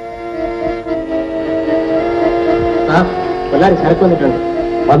 സരക്ക് വന്നിട്ടുണ്ട്.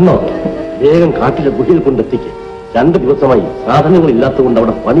 വന്നോ? വേഗം കാട്ടിലെ ഗുഹയിൽ കൊണ്ടെത്തിക്ക്. 2 ദിവസമായി സാധനങ്ങൾ ഇല്ലാത്തതുകൊണ്ട്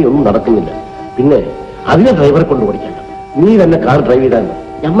അവിടെ പണിയൊന്നും നടക്കുന്നില്ല. പിന്നെ അതിനെ ഡ്രൈവറെ കൊണ്ട് ഓടിക്കണ്ട. നീ തന്നെ കാർ ഡ്രൈവ് ചെയ്താൽ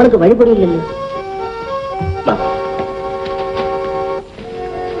നമ്മൾക്ക് വഴിപെടില്ലല്ലോ.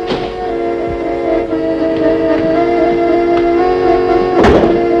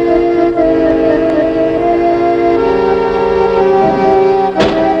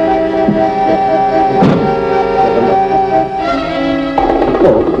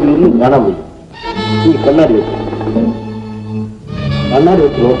 ഒന്നും കാണാൻ വയ്യ. ഈ കണ്ണാടി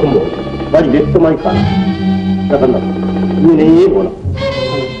വെച്ച് നോക്കുമ്പോൾ വഴി വ്യക്തമായി കാണാം. ഇങ്ങനെ പോണം.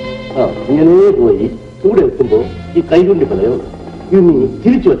 ഇങ്ങനെ പോയി കൂടെ എത്തുമ്പോൾ ഈ കൈകൊണ്ടി പിളയോ ഇനി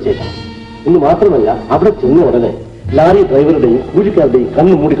തിരിച്ചു വച്ചേക്കാം. ഇന്ന് മാത്രമല്ല, അവിടെ ചെന്ന ഉടനെ ലാറി ഡ്രൈവറുടെയും കൂലിക്കാരുടെയും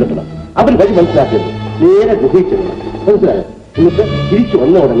കണ്ണ് മൂടിക്കെട്ടണം. അവർ വഴി മനസ്സിലാക്കരുത്. നേരെ ഗുഹയിൽ ചെല്ലണം. മനസ്സിലായോ? എന്നിട്ട് തിരിച്ചു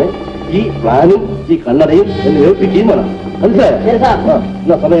വന്ന ഉടനെ ഈ പ്ലാനും ഈ കണ്ണടയും എന്ന് ഏൽപ്പിക്കുകയും വേണം. മനസ്സിലായോ?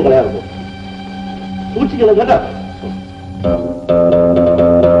 എന്നാ സമയം കളയാറുണ്ട്. സൂക്ഷിക്കണം കേട്ടോ.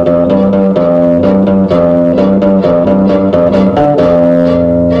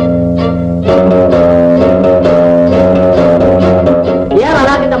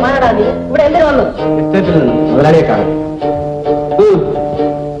 ഇവിടെ എന്തിനു വന്നു? എസ്റ്റേറ്റിൽ നിന്ന് മുതലാളിയെ കാണാൻ.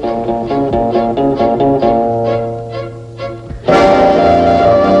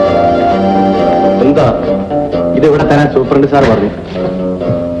 എന്താ ഇതിവിടെ തരാൻ സൂപ്രണ്ട് സാർ പറഞ്ഞു.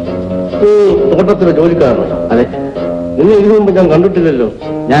 തോട്ടത്തിലെ ജോലിക്കാരനോ? അതെ. നിങ്ങൾ ഇതിനു മുമ്പ് ഞാൻ കണ്ടിട്ടില്ലല്ലോ.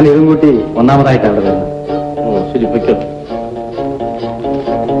 ഞാൻ ഇതും കൂട്ടി ഒന്നാമതായിട്ടാണ് അവിടെ വരുന്നത്. ശരി, വയ്ക്കാം.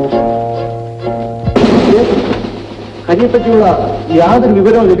 കരിയെപ്പറ്റിയുള്ള യാതൊരു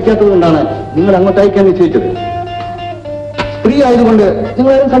വിവരവും ലഭിക്കാത്തത് കൊണ്ടാണ് നിങ്ങൾ അങ്ങോട്ട് അയക്കാൻ നിശ്ചയിച്ചത്. സ്ത്രീ ആയതുകൊണ്ട്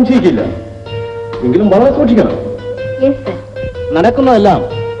നിങ്ങളാരും സംശയിക്കില്ല. എങ്കിലും വളരെ സൂക്ഷിക്കണം. നടക്കുന്നതെല്ലാം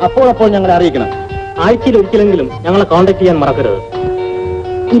അപ്പോൾ ഞങ്ങളെ അറിയിക്കണം. ആഴ്ചയിൽ ഒരിക്കലെങ്കിലും ഞങ്ങളെ കോൺടാക്ട് ചെയ്യാൻ മറക്കരുത്.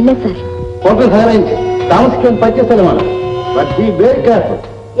 ഇല്ല സർ. കോൺഫറൻസ് അറേഞ്ച് താമസിക്കാൻ പറ്റിയ സ്ഥലമാണ്. But be very careful.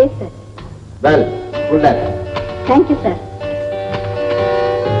 Yes sir. Well, good luck. Thank you sir.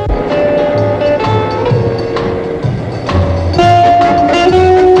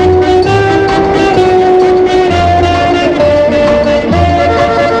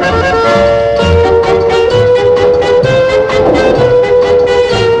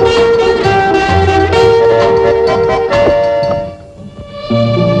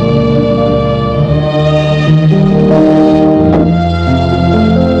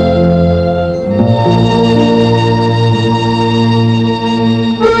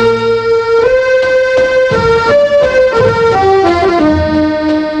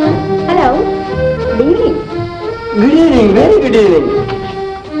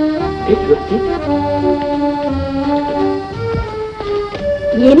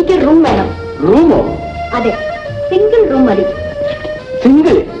 എനിക്ക് റൂം വേണം. റൂമോ? അതെ, സിംഗിൾ റൂം മതി.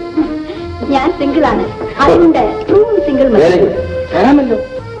 സിംഗിൾ? ഞാൻ സിംഗിൾ ആണ്, അതുകൊണ്ട് റൂം സിംഗിൾ മതി. വേണമല്ലോ,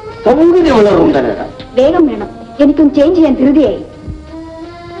 സൗകര്യമുള്ള റൂം തന്നെ. വേഗം വേണം, എനിക്കും ചേഞ്ച് ചെയ്യാൻ ധൃതിയായി.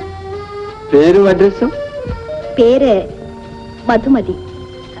 പേരും അഡ്രസ്സും? പേര് മധുമതി.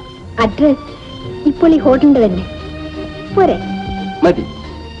 അഡ്രസ് ഇപ്പോൾ ഈ ഹോട്ടലിന്റെ തന്നെ. പോരെ? മതി.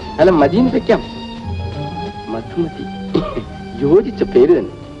 അല്ല, മതിന്ന് വെക്കാം. മധുമതി യോജിച്ച പേര്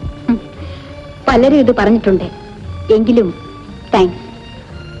തന്നെ. പലരും ഇത് പറഞ്ഞിട്ടുണ്ട്, എങ്കിലും താങ്ക്സ്.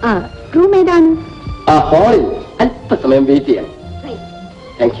 ആ റൂം ഏതാണ്? ആ ഹാളിൽ അല്പസമയം വെയിറ്റ് ചെയ്യാം.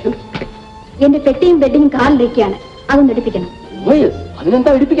 Thank you. എന്റെ പെട്ടിയും ബെഡിനും കാറിലിരിക്കുകയാണ്, അതൊന്ന് എടുപ്പിക്കണം.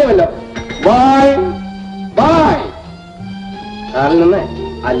 അതിനെന്താ എടുപ്പിക്കാമല്ലോ. Bye bye. കാറിൽ നിന്ന്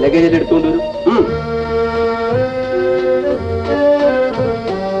ആ ലഗേജ് എടുത്തുകൊണ്ട് വരും.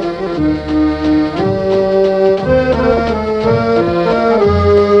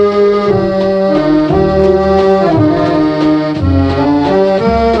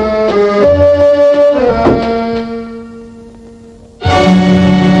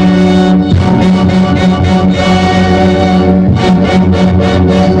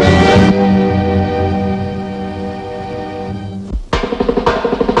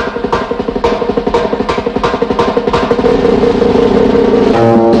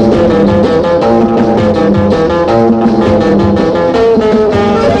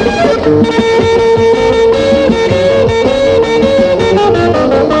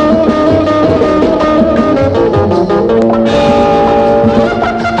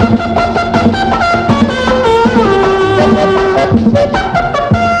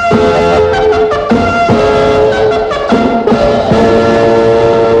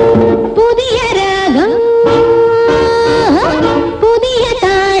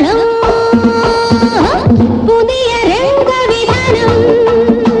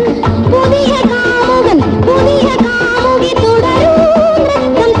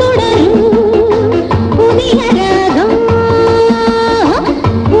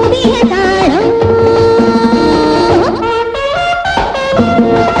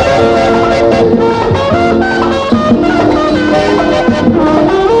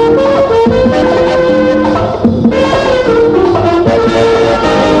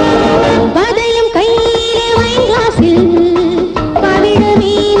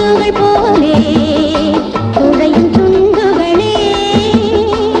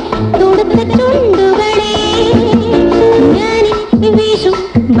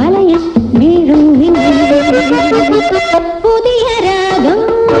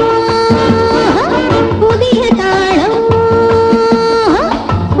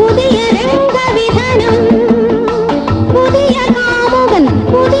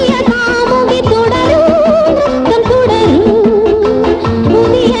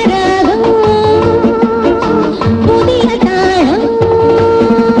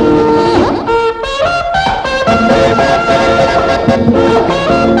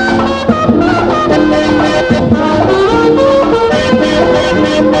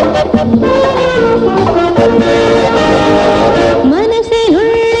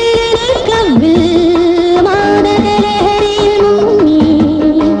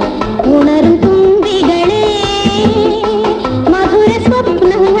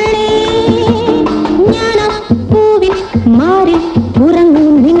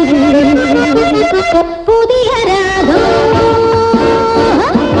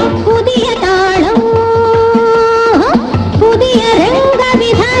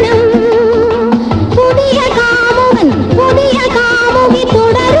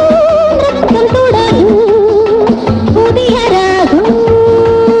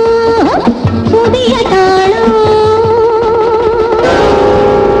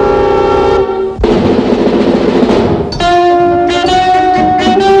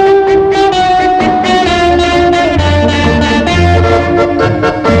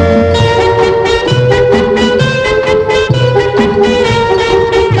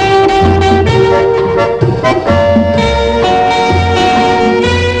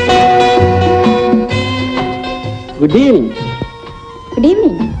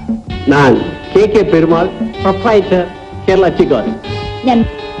 நான் KK Perumal, proprietor, Kerala Chicken. ഞാൻ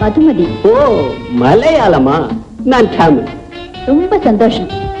മധുമതി. ஓ மலையாளமா? நான் தமிழ். ரொம்ப சந்தோஷம்.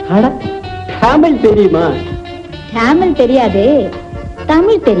 அட தமிழ் தெரியுமா? தமிழ் தெரியாதே,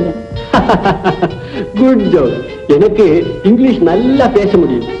 தமிழ் தெரியும். Good joke. எனக்கு இங்கிலீஷ் நல்லா பேச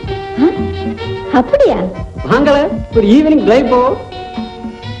முடியும். அப்படியா? வாங்கள ஒரு ஈவினிங் டிரைவ் போ.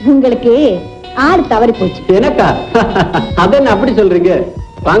 உங்களுக்கு ஆள் தவறி போச்சு. எனக்கா? அதென்ன அப்படி சொல்றீங்க?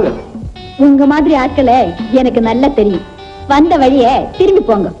 வாங்க. உங்க மாதிரி ஆட்களை எனக்கு நல்லா தெரியும். வந்த வழிய திரும்பி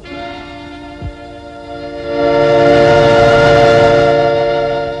போங்க.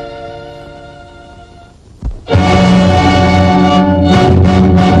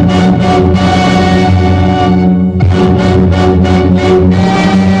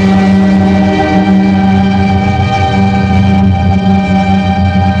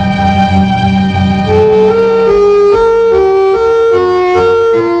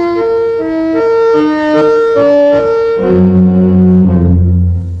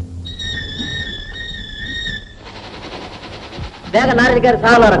 வேக நாளைக்கு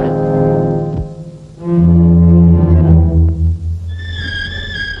சாலா இருக்கு.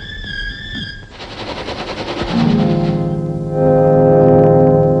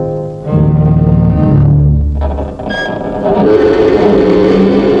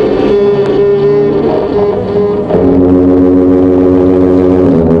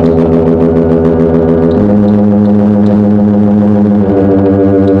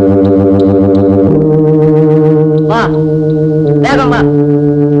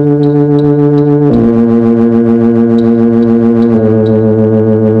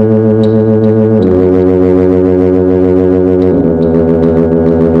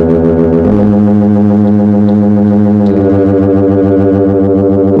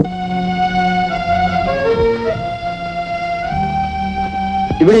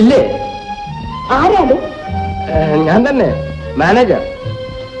 ഞാൻ തന്നെ മാനേജർ.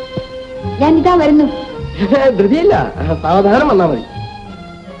 ഞാൻ ഇതാ വരുന്നു. ധൃതിയില്ല, സാവധാനം വന്നാ മതി.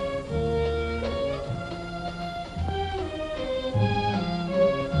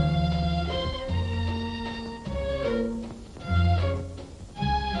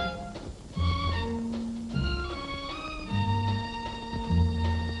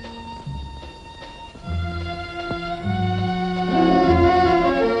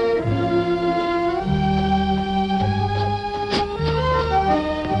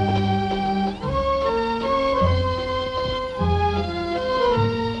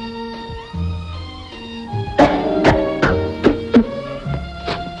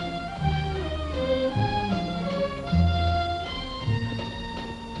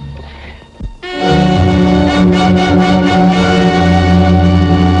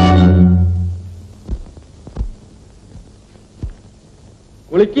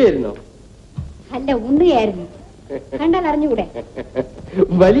 കുളിക്കായിരുന്നോ? അല്ല, ഉണ്ണുകയായിരുന്നു. കണ്ടാൽ അറിഞ്ഞുകൂടെ?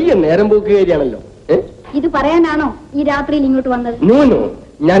 വലിയ നേരം പോക്കുകാരിയാണല്ലോ. ഇത് പറയാനാണോ ഈ രാത്രിയിൽ ഇങ്ങോട്ട് വന്നത്? നോ,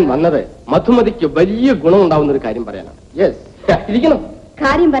 ഞാൻ വന്നത് മധുമതിക്ക് വലിയ ഗുണമുണ്ടാവുന്ന ഒരു കാര്യം പറയാനാണ്. ഇരിക്കണം.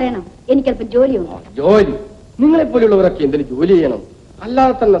 കാര്യം പറയണം, എനിക്കല്പം ജോലിയുണ്ട്. ജോലി? നിങ്ങളെ പോലെയുള്ളവരൊക്കെ എന്തിനു ജോലി ചെയ്യണം?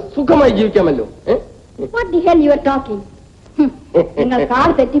 അല്ലാതെ തന്നെ സുഖമായി ജീവിക്കാമല്ലോ. What the hell you are talking? നിങ്ങൾ കാർ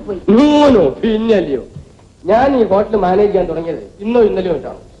തെറ്റിപ്പോയി. നോ, പിന്നല്ലയോ. ഞാൻ ഈ ഹോട്ടൽ മാനേജ് ചെയ്യാൻ തുടങ്ങിയത് ഇന്നോ ഇന്നലെയോ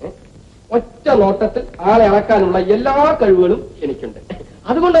ആയിട്ടാണ്. ഒറ്റ നോട്ടത്തിൽ ആളെ അളക്കാനുള്ള എല്ലാ കഴിവുകളും എനിക്കുണ്ട്.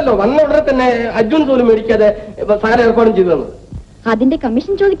 അതുകൊണ്ടല്ലോ വന്ന ഉടനെ തന്നെ അഡ്വാൻസ് പോലും മേടിക്കാതെ സാര ഏർപ്പാടും ചെയ്തു തന്നത്. അതിന്റെ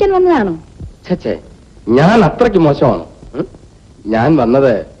കമ്മീഷൻ ചോദിക്കാൻ വന്നതാണോ? ഛേ, ഞാൻ അത്രയ്ക്ക് മോശമാണ്. ഞാൻ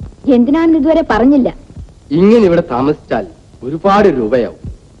വന്നത് എന്തിനാണെന്ന് ഇതുവരെ പറഞ്ഞില്ല. ഇങ്ങനെ ഇവിടെ താമസിച്ചാൽ ഒരുപാട് രൂപയാവും.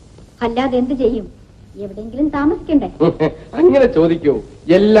 അല്ലാതെ എന്ത് ചെയ്യും? എവിടെയെങ്കിലും താമസിക്കണ്ടേ? അങ്ങനെ ചോദിക്കൂ,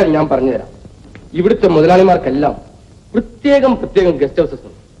 എല്ലാം ഞാൻ പറഞ്ഞുതരാം. ഇവിടുത്തെ മുതലാളിമാർക്കെല്ലാം പ്രത്യേകം ഗസ്റ്റ് ഹൗസസ്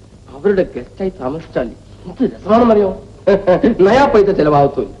ഉണ്ട്. അവരുടെ ഗസ്റ്റായി താമസിച്ചാൽ എന്ത് രസമാണെന്നറിയോ? നയാ പൈസ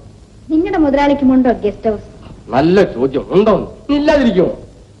ചെലവാകത്തുമില്ല. നിങ്ങളുടെ മുതലാളിക്കുമുണ്ടോ ഗസ്റ്റ് ഹൗസ്? നല്ല ചോദ്യം. ഉണ്ടോ? ഇല്ലാതിരിക്കുമോ?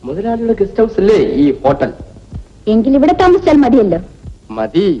 മുതലാളിയുടെ ഗസ്റ്റ് ഹൗസ് അല്ലേ ഈ ഹോട്ടൽ? എങ്കിൽ ഇവിടെ താമസിച്ചാൽ മതിയല്ലോ.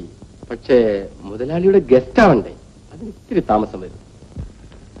 മതി, പക്ഷേ മുതലാളിയുടെ ഗസ്റ്റ് ആവണ്ടേ? അതിന് ഇത്തിരി താമസം വരും.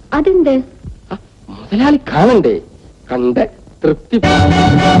 അതെന്ത്? മുതലാളി കാണണ്ടേ? കണ്ട് തൃപ്തി.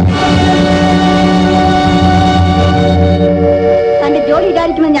 തന്റെ ജോലി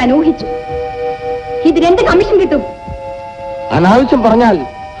വിചാരിക്കുമെന്ന് ഞാൻ ഊഹിച്ചു. ഇതിന് എന്ത് കമ്മീഷൻ കിട്ടും? അനാവശ്യം പറഞ്ഞാൽ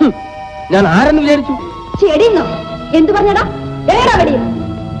ഞാൻ ആരെന്ന് വിചാരിച്ചു? ചെടിയുന്നോ? എന്തു പറഞ്ഞടാ? ഏടാ വെടി.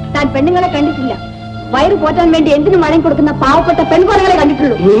 താൻ പെണ്ണുങ്ങളെ കണ്ടിട്ടില്ല. വയറ് പോറ്റാൻ വേണ്ടി എന്തിനു മഴയും കൊടുക്കുന്ന പാവപ്പെട്ട പെൺകോളകളെ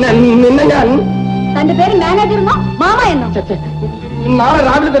കണ്ടിട്ടുള്ളൂ. നിന്നെ ഞാൻ. തന്റെ പേര് മാനേജർ എന്നോ മാമ എന്നോ? നാളെ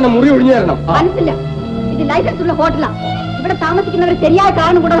രാവിലെ തന്നെ മുറി ഒഴിഞ്ഞു തരണം. മനസ്സില്ല, ഇത് ലൈസൻസ് ഉള്ള ഹോട്ടലാ. ഇവിടെ താമസിക്കുന്നവരെ ശരിയായ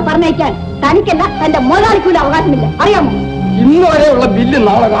കാരണം കൂടാതെ പറഞ്ഞയക്കാൻ തനിക്കല്ല തന്റെ മുതലാളിക്കൂല അവകാശമില്ല, അറിയാമോ? ഇന്ന് വരെയുള്ള ബില്ല്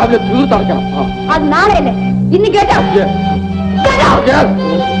നാളെ രാവിലെ തീർത്തടയ്ക്കണം. അത് നാളെയല്ലേ, ഇന്ന് കേട്ടോ.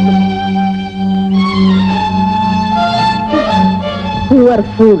 Poor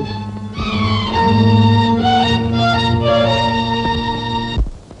fool.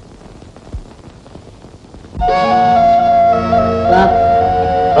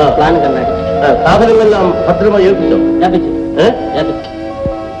 പ്ലാൻ കണ്ടാടി. സാധനങ്ങളെല്ലാം ഭദ്രമായി ഏൽപ്പിച്ചോ?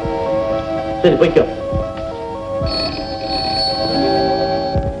 ശരി, പൊയ്ക്കോ.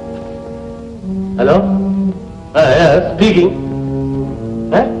 Hello, speaking.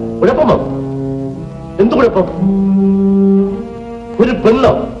 കുഴപ്പമോ? എന്ത് കുഴപ്പം? ഒരു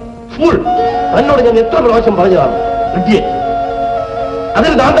പെണ്ണോ? ഫുൾ. തന്നോട് ഞാൻ എത്ര പ്രാവശ്യം പറഞ്ഞതാണ് വിദ്യയെ.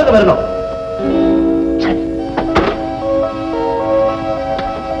 അതിന് താണ്ടൊക്കെ വരണോ?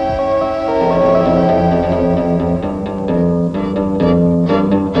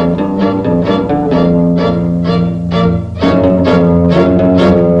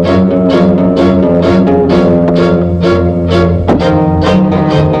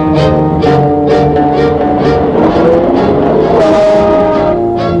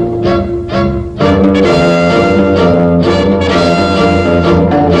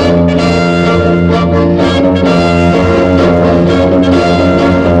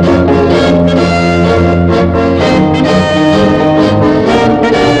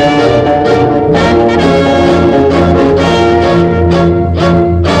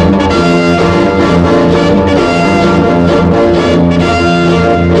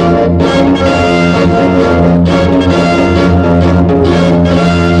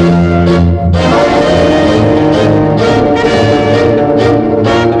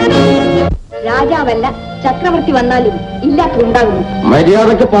 ചക്രവർത്തി വന്നാലും ഇല്ലാത്തതുണ്ടാകുമോ?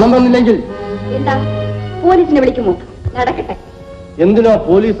 മര്യാദക്ക് പണം തന്നില്ലെങ്കിൽ എന്താ, പോലീസിനെ വിളിക്കുമോ? നടക്കട്ടെ. എന്തിനാ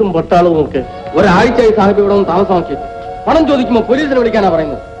പോലീസും പട്ടാളവും ഒക്കെ? ഒരാഴ്ചയായി സാഹിബ് ഇവിടെ ഒന്ന് താമസമാക്കിയിട്ട് പണം ചോദിക്കുമ്പോ പോലീസിനെ വിളിക്കാനാ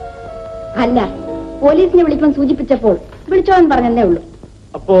പറയുന്നത്. അല്ല, പോലീസിനെ വിളിക്കുവാൻ സൂചിപ്പിച്ചപ്പോൾ വിളിച്ചോന്ന് പറഞ്ഞതേ ഉള്ളൂ.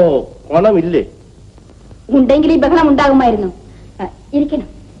 അപ്പോ പണമില്ലേ? ഉണ്ടെങ്കിൽ ഈ ബഹളം ഉണ്ടാകുമായിരുന്നു. ഇരിക്കണം.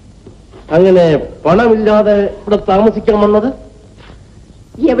 അങ്ങനെ പണമില്ലാതെ ഇവിടെ താമസിക്കാൻ വന്നത്?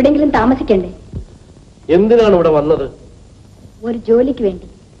 എവിടെങ്കിലും താമസിക്കണ്ടേ? എന്തിനാണ് ഇവിടെ വന്നത്? ഒരു ജോലിക്ക് വേണ്ടി.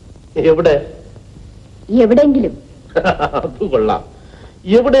 എവിടെ? എവിടെയെങ്കിലും. അത് കൊള്ളാം.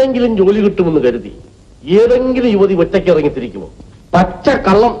 എവിടെയെങ്കിലും ജോലി കിട്ടുമെന്ന് കരുതി ഏതെങ്കിലും യുവതി ഒറ്റയ്ക്ക് ഇറങ്ങിത്തിരിക്കുമോ? പച്ച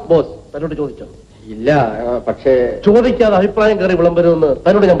കള്ളം. ബോസ് തന്നോട് ചോദിച്ചോ? ഇല്ല, പക്ഷേ ചോദിക്കാതെ അഭിപ്രായം കയറി വിളമ്പരുമെന്ന്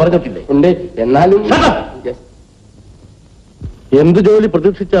തന്നോട് ഞാൻ പറഞ്ഞിട്ടില്ലേ? ഉണ്ട്. എന്നാലും എന്ത് ജോലി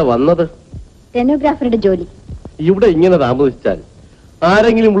പ്രതീക്ഷിച്ചാ വന്നത്? സ്റ്റെനോഗ്രാഫറുടെ ജോലി. ഇവിടെ ഇങ്ങനെ താമസിച്ചാൽ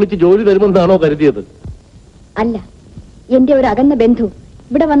ആരെങ്കിലും വിളിച്ച് ജോലി തരുമെന്നാണോ കരുതിയത്? അല്ല, എന്റെ ഒരു അകന്ന ബന്ധു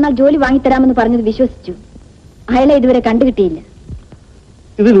ഇവിടെ വന്നാൽ ജോലി വാങ്ങിത്തരാമെന്ന് പറഞ്ഞത് വിശ്വസിച്ചു. അയാളെ ഇതുവരെ കണ്ടുകിട്ടിയില്ല.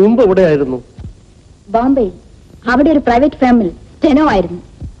 ഇതിനു മുമ്പ് എവിടെയായിരുന്നു? ബോംബെയിൽ. അവിടെ ഒരു പ്രൈവറ്റ് ഫാമിൽ സ്റ്റെനോ ആയിരുന്നു.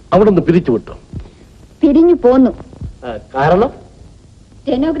 അവിടെ നിന്ന് പിരിച്ചുവിട്ടോ? പിരിഞ്ഞു പോന്നു. കാരണം?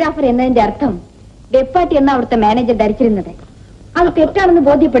 സ്റ്റെനോഗ്രാഫർ എന്നതിന്റെ അർത്ഥം ഡെപ്പാട്ടി എന്ന അവിടുത്തെ മാനേജർ ധരിച്ചിരുന്നത്. അത് തെറ്റാണെന്ന്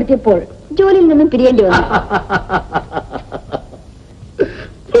ബോധ്യപ്പെടുത്തിയപ്പോൾ ജോലിയിൽ നിന്നും പിരിയേണ്ടി വന്നു.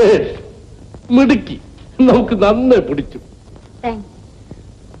 മിടുക്കി, നമുക്ക് നന്നായി പിടിച്ചു.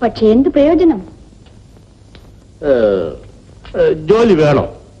 പക്ഷെ എന്ത് പ്രയോജനം? ജോലി വേണോ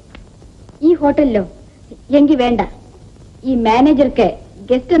ഈ ഹോട്ടലിലോ? എങ്കിൽ വേണ്ട. ഈ മാനേജർക്ക്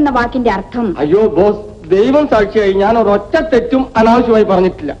ഗസ്റ്റ് എന്ന വാക്കിന്റെ അർത്ഥം. അയ്യോ ബോസ്, ദൈവം സാക്ഷിയായി ഞാൻ ഒരൊറ്റ തെറ്റും അനാവശ്യമായി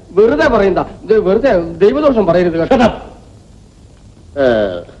പറഞ്ഞിട്ടില്ല. വെറുതെ പറയുന്ന വെറുതെ ദൈവദോഷം പറയരുത് കേട്ടോ.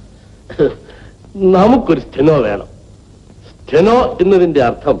 നമുക്കൊരു സ്റ്റെനോ വേണം. സ്റ്റെനോ എന്നതിന്റെ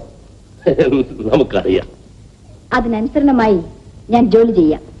അർത്ഥം നമുക്കറിയാം. അതിനനുസരണമായി ഞാൻ ജോലി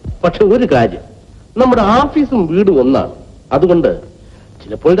ചെയ്യാം. പക്ഷെ ഒരു കാര്യം, നമ്മുടെ ഓഫീസും വീടും ഒന്നാണ്. അതുകൊണ്ട്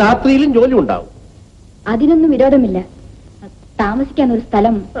ചിലപ്പോൾ രാത്രിയിലും ജോലി ഉണ്ടാവും. അതിനൊന്നും വിരോധമില്ല. താമസിക്കാൻ ഒരു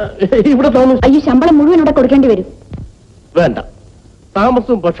സ്ഥലം ഇവിടെ താമസം. അയ്യോ, ശമ്പളം മുഴുവൻ ഇവിടെ കൊടുക്കേണ്ടി വരും. വേണ്ട,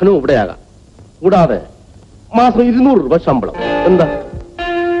 താമസവും ഭക്ഷണവും ഇവിടെയാകാം. കൂടാതെ മാസം 200 രൂപ ശമ്പളം. എന്താ?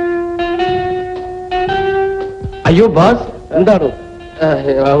 അയ്യോ ബോസ്, എന്താണ്?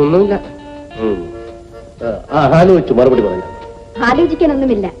 ഒന്നുമില്ല. ആലോചിച്ചു മറുപടി പറഞ്ഞു.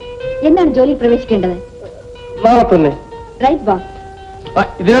 ആലോചിക്കാനൊന്നുമില്ല. എന്നാണ് ജോലിയിൽ പ്രവേശിക്കേണ്ടത്? നാളെ തന്നെ. Right boss.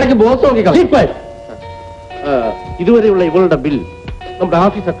 ഇതിനിടയ്ക്ക് ബോസ് നോക്കിക്കളാം. ഇതുവരെയുള്ള ഇവളുടെ ബിൽ നമ്മുടെ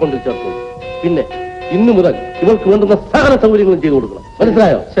ഓഫീസ് അക്കൗണ്ടിൽ ചേർത്തു. പിന്നെ ഇന്നു മുതൽ ഇവൾക്ക് വേണ്ടുന്ന സകല സൗകര്യങ്ങളും ചെയ്തു കൊടുക്കണം.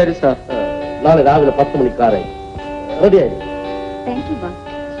 മനസ്സിലായോ? ശരി സാർ. നാളെ രാവിലെ 10 മണിക്കാരായി റെഡിയായി. Thank you boss.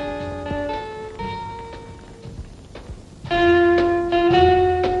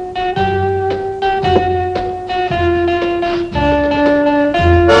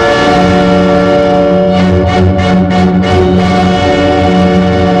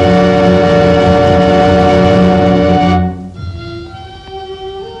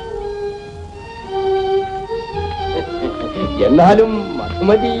 എന്നാലും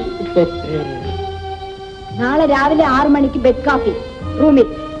മധുമതി. നാളെ രാവിലെ 6 മണിക്ക് ബെഡ് കോഫി റൂമിൽ.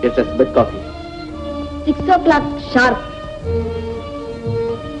 Bed coffee 6 o'clock sharp.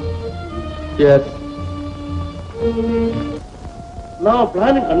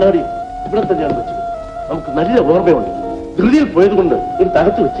 പ്ലാനും കണ്ണാടിയും ഇവിടെ തന്നെയാണ് വെച്ചത്. നമുക്ക് നല്ല ഓർമ്മയുണ്ട്. ധൃതിയിൽ പോയതുകൊണ്ട് ഇത്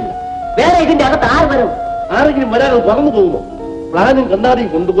തകർത്ത് വെച്ചില്ല. വേറെ ഇതിന്റെ അകത്ത് ആര് വരും? ആരെങ്കിലും വരാൻ പറന്നു പോകുമോ? പ്ലാനും കണ്ണാടിയും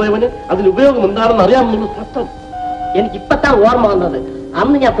കൊണ്ടുപോയവന് അതിന് ഉപയോഗം എന്താണെന്ന് അറിയാമെന്നുള്ള സത്യം എനിക്ക് ഇപ്പത്താ ഓർമ്മ വന്നത്.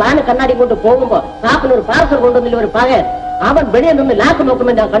 അന്ന് ഞാൻ പ്ലാന് കണ്ണാടി കൊണ്ട് പോകുമ്പോ സാപ്പിന് ഒരു പാർസൽ കൊണ്ടുവന്നില്ല ഒരു പകൻ. അവൻ വെളിയിൽ നിന്ന് ലാക്ക്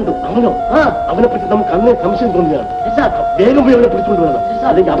നോക്കുമ്പോൾ ഞാൻ കണ്ടു. അവനോ? അവനെ പറ്റി നമുക്ക് അന്നേ സംശയം തോന്നിയാണ്. വേഗം പോയി അവനെ പിടിച്ചുകൊണ്ട് വരണം.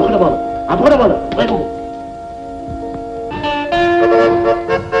 അല്ലെങ്കിൽ അപകടമാണ്, അപകടമാണ്. വേഗം പോ.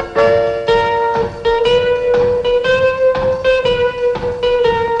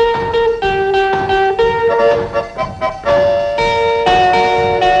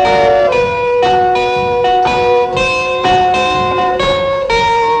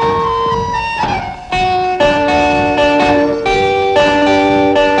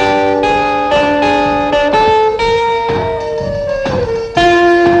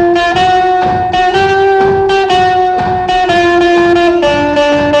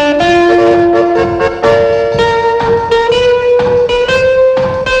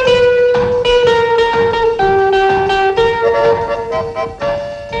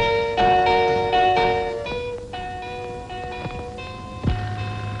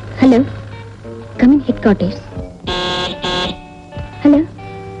 Headquarters. Hello.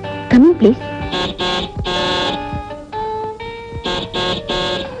 Come in, please.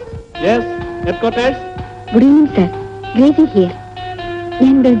 Yes, headquarters. Good evening, sir. Gracie here.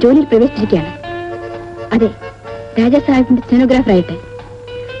 ഞാൻ ഇവിടെ ജോലിയിൽ പ്രവേശിച്ചിരിക്കുകയാണ്. അതെ, രാജാസാഹിബിന്റെ സ്റ്റെനോഗ്രാഫർ ആയിട്ട്.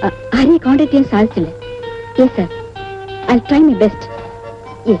 ആരെയും കോൺടാക്ട് ചെയ്യാൻ സാധിച്ചില്ല. Yes sir, I try my best.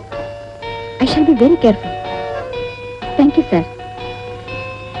 Yes, I shall be very careful. Thank you sir.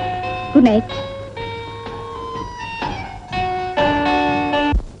 Good night.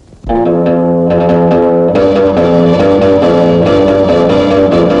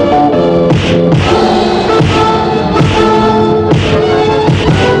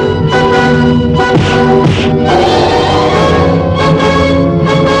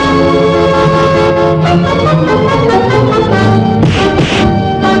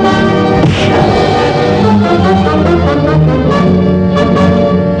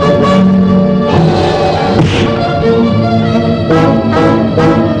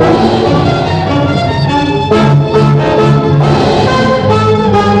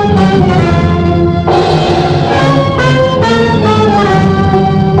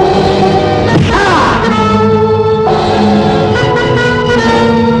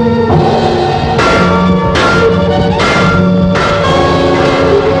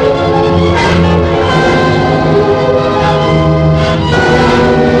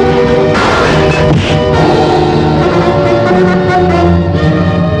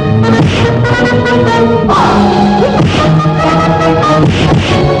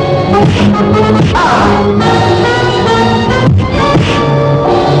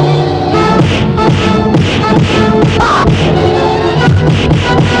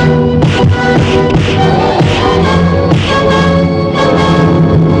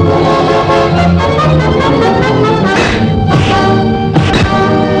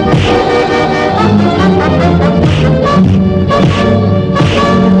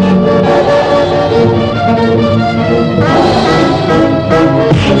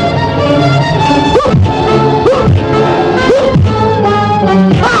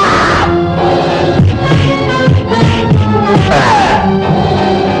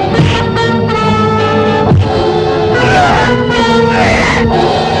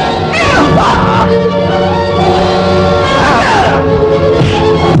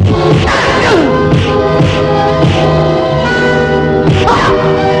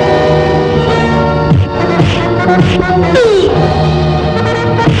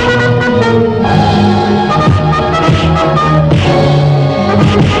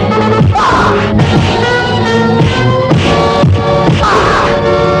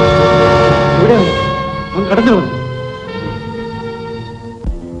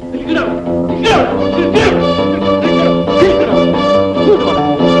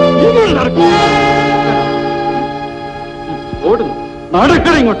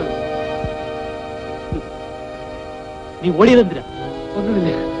 നീ ഓടിയതെന്തിനാ? ഒന്നുമില്ല.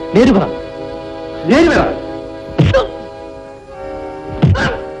 നേര് പറ, നേര് പറ.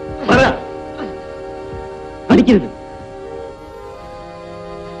 പഠിക്കരുത്.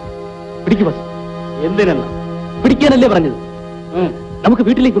 പിടിക്കു ബസ്. എന്തിനാ? പിടിക്കാനല്ലേ പറഞ്ഞത്? നമുക്ക്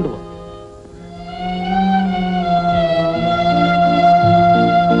വീട്ടിലേക്ക് കൊണ്ടുപോകാം.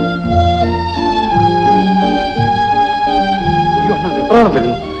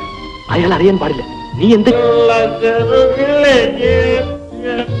 അയാൾ അറിയാൻ പാടില്ല. നീ എന്ത്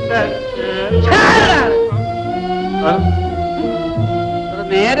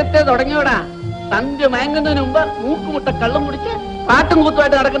നേരത്തെ തുടങ്ങിയോടാ. സന്ധ്യ മയങ്ങുന്നതിന് മുമ്പ് മൂക്കുമുട്ട കള്ളും കുടിച്ച് പാട്ടും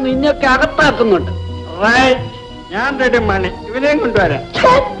കൂത്തുമായിട്ട് നടക്കുന്ന ഇനിയൊക്കെ അകത്താക്കുന്നുണ്ട്. ഞാൻ റെഡിമാണ്, ഇവനെയും കൊണ്ടുവരാം.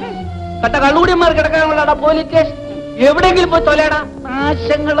 കട്ട കള്ളുകൂടിയന്മാർ കിടക്കാനുള്ളടാ പോലീസ് സ്റ്റേഷൻ. എവിടെയെങ്കിലും പോയി തൊലയടാ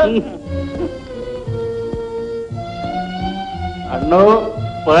നാശങ്ങള്. അണ്ണോ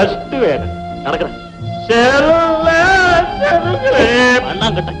ഫസ്റ്റ് വേണം നടക്കണം.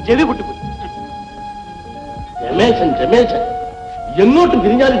 അണ്ണാൻ കേട്ട ചെവി പൊട്ടിപ്പോയി. രമേശൻ രമേശൻ എങ്ങോട്ട്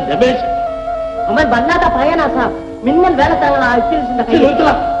തിരിഞ്ഞാലും രമേശൻ. അവൻ വല്ലാത്ത പയ്യനാ സാർ. മിന്നൽ വേലത്തങ്ങളാ അക്യൂസിന്റെ കയ്യിൽ.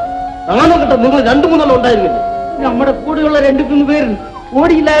 കാണാൻ കേട്ടോ, നിങ്ങൾ 2-3 ഉണ്ടായിരുന്നില്ല. നമ്മുടെ കൂടെയുള്ള 2-3 പേരും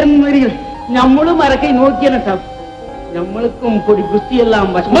ഓടിയില്ലായിരുന്നു വരികൾ. നമ്മളും മരക്കൈ നോക്കിയാണ് സാർ. നമ്മൾക്കും പൊടി ഗുസ്തിയെല്ലാം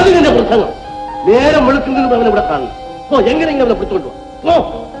വശം. മതിലിന്റെ പ്രസംഗം നേരം വെളുക്കുന്നതിന് അവനെ ഇവിടെ കാണണം. ഓ എങ്ങനെയെങ്കിലും അവനെ പിടിച്ചോണ്ടോ.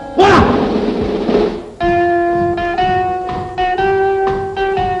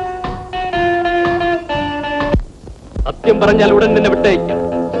 സത്യം പറഞ്ഞാൽ ഉടൻ നിന്നെ വിട്ടയക്കാം.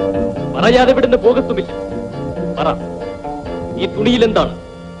 പറയാതെ വിടുന്ന പോകത്തുമില്ല. പറ, ഈ തുണിയിൽ എന്താണ്?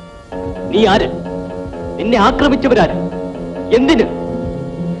 നീ ആര്? നിന്നെ ആക്രമിച്ചവരാര്? എന്തിന്?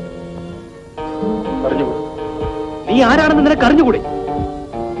 പറഞ്ഞുകൂടെ. നീ ആരാണെന്ന് നിനക്ക് അറിഞ്ഞുകൂടെ?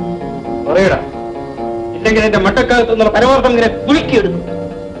 പറയടാ, ഇല്ലെങ്കിൽ എന്റെ മട്ടക്കാലത്ത് നിന്നുള്ള പരമാർത്ഥം ഇങ്ങനെ കുലുക്കിയെടുക്കും.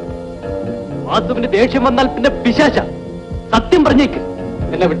 വാസുവിന് ദേഷ്യം വന്നാൽ പിന്നെ പിശാച. സത്യം പറഞ്ഞേക്ക്.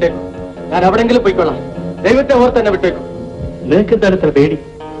 എന്നെ വിട്ടേക്കും. ഞാൻ എവിടെങ്കിലും പോയിക്കൊള്ളാം. ദൈവത്തെ ഓർത്ത് എന്നെ വിട്ടേക്കും. നിനക്ക് എന്താണ് ഇത്ര പേടി?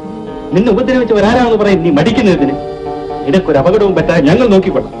 നിന്നെ ഉപദ്രവിച്ച് വരാനാണെന്ന് പറയും നീ മടിക്കുന്നതിന്. നിനക്കൊരു അപകടവും പറ്റാതെ ഞങ്ങൾ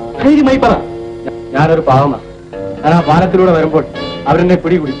നോക്കിക്കൊള്ളാം. ധൈര്യമായി പറ. ഞാനൊരു പാവമാണ്. ഞാൻ ആ പാലത്തിലൂടെ വരുമ്പോൾ അവരെന്നെ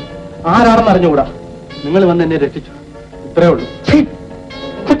പിടികൂടി. ആരാണെന്ന് അറിഞ്ഞുകൂടാ. നിങ്ങൾ വന്ന് എന്നെ രക്ഷിച്ചു. ഇത്രേ ഉള്ളൂ.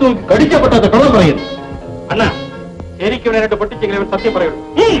 കടിക്കപ്പെട്ടാത്ത കള്ളം പറയുന്നു. അണ്ണാ, ശരിക്കും നേരിട്ട് പൊട്ടിച്ചെങ്കിലും ഇവൻ സത്യം പറയുള്ളൂ.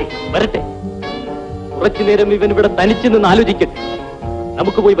 വരട്ടെ. കുറച്ചു നേരം ഇവൻ ഇവിടെ തനിച്ചു നിന്ന് ആലോചിക്കട്ടെ.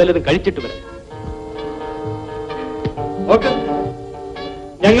 നമുക്ക് പോയി വല്ലതും കഴിച്ചിട്ട് വരാം. ഓക്കെ,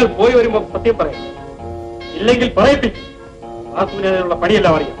 ഞങ്ങൾ പോയി വരുമ്പോ സത്യം പറയാം. ഇല്ലെങ്കിൽ പറയിപ്പിക്കും. വാസുവിനുള്ള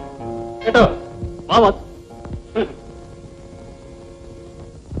പണിയെല്ലാം അറിയാം കേട്ടോ. വാ വാ.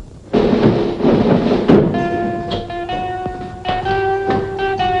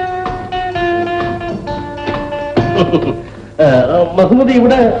 മഹമ്മദ്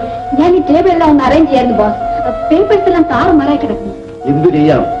ഇവിടെ. ഞാൻ ഈ ടേബിളെല്ലാം ഒന്ന് അറേഞ്ച് ചെയ്യായിരുന്നു ബോസ്. പേപ്പേഴ്സ് എല്ലാം താറുമാറായി കിടക്കുന്നു. എന്തു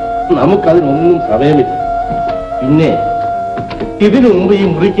ചെയ്യാം, നമുക്കതിനൊന്നും സമയമില്ല. പിന്നെ ഇതിനു മുമ്പ് ഈ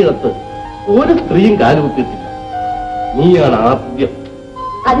മുറിക്കകത്ത് ഒരു സ്ത്രീയും കാലുകുത്തിയിട്ടില്ല. നീയാണ് ആദ്യം.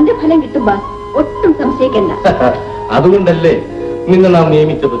 അതിന്റെ ഫലം കിട്ടും ബോസ്, ഒട്ടും സംശയിക്കണ്ട. അതുകൊണ്ടല്ലേ നിന്നെ നാം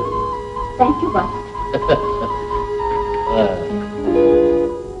നിയമിച്ചത്. Thank you boss.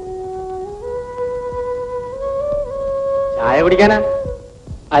 ചായ കുടിക്കാനാ?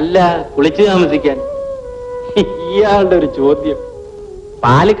 അല്ല, കുളിച്ച് താമസിക്കാൻ. ഇയാളുടെ ഒരു ചോദ്യം.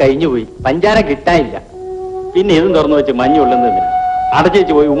 പാല് കഴിഞ്ഞുപോയി, പഞ്ചാര കിട്ടാനില്ല. പിന്നെ ഇതും തുറന്നു വെച്ച് മഞ്ഞുള്ളതിന്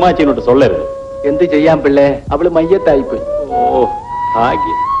അടച്ചേച്ച് പോയി ഉമ്മാച്ചിനോട്ട് സൊള്ളരുത്. എന്ത് ചെയ്യാൻ പിള്ളേ, അവള് മയ്യത്തായിപ്പോയി. ഓ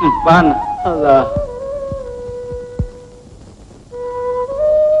ഭാഗ്യം. അതാ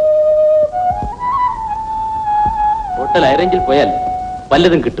ഹോട്ടൽ ഹൈറേഞ്ചിൽ പോയാൽ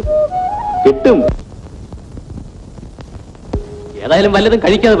വല്ലതും കിട്ടും. കിട്ടും. ഏതായാലും വല്ലതും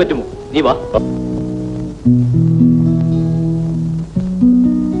കഴിക്കാതെ പറ്റുമോ? നീ വാ.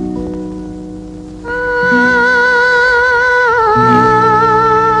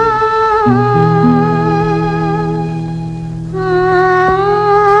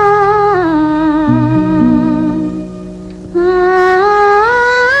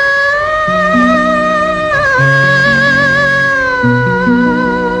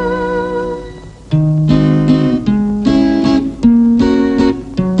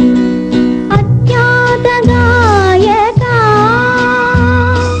 अज्ञातगा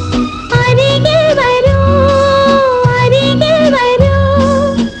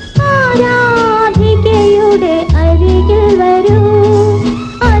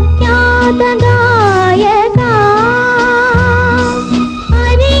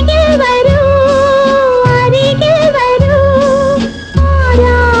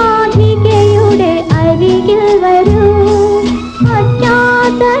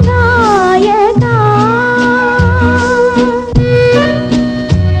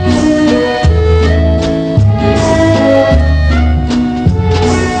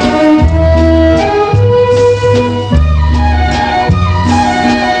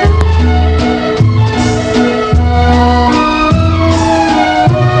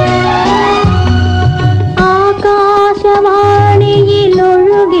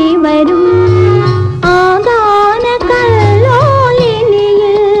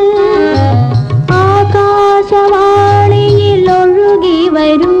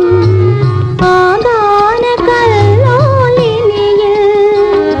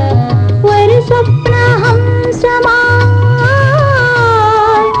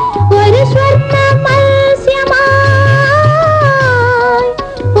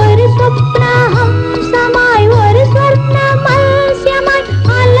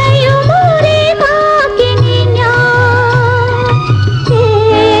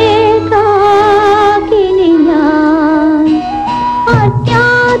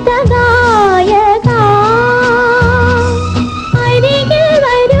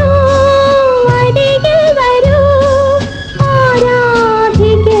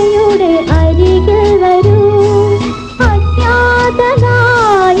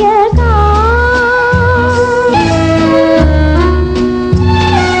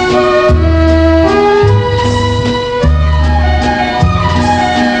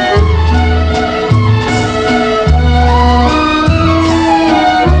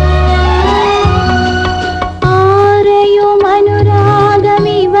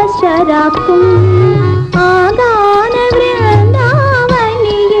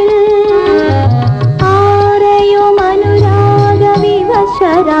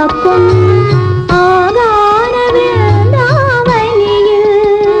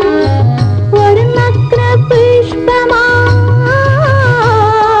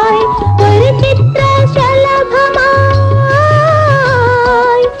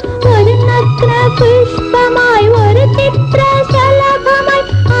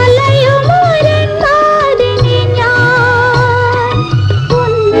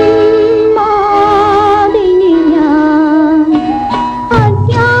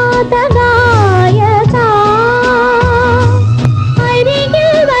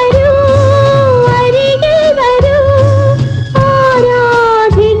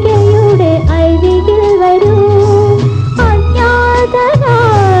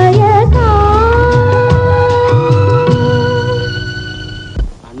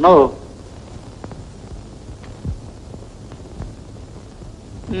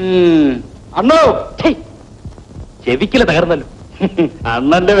അണ്ണോ ചെവിക്കല തകർന്നല്ലോ.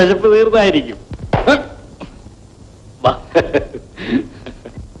 അണ്ണന്റെ വിശപ്പ് തീർന്നായിരിക്കും.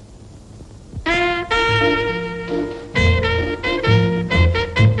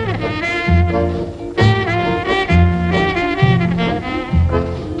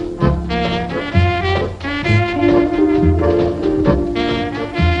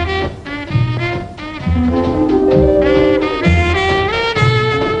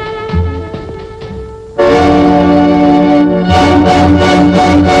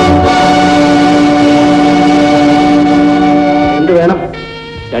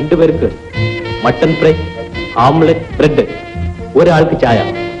 രണ്ടുപേർക്ക് മട്ടൺ ഫ്രൈ, ആംലെറ്റ്, ബ്രെഡ്, ഒരാൾക്ക് ചായ,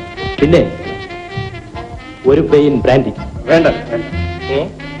 പിന്നെ ഒരു പെയിൻ ബ്രാൻഡി. വേണ്ട,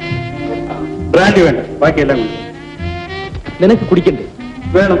 ബ്രാൻഡി വേണ്ട, ബാക്കിയെല്ലാം നിനക്ക് കുടിക്കണ്ടേ?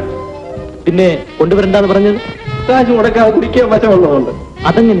 വേണം. പിന്നെ കൊണ്ടുവരണ്ടെന്ന് പറഞ്ഞത്? കാശ് മുടക്കാതെ കുടിക്കാൻ വശമുള്ളതുകൊണ്ട്.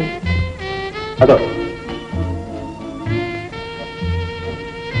 അതെങ്ങനെ? അതോ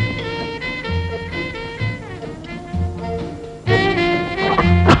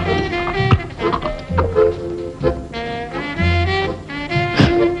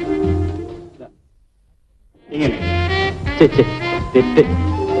തെറ്റ്.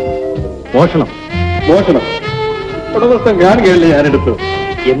 മോഷണം. മോഷണം ഉടമസ്ഥൻ കാണുകയല്ലേ ഞാനെടുത്തു.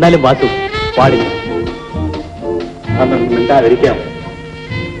 എന്നാലും വാസു പാടില്ല. അതൊന്നും മിണ്ടാതിരിക്കാം.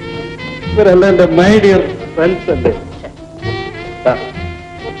 ഇവരല്ല എന്റെ മൈ ഡിയർ ഫ്രണ്ട്സ് അല്ലേ.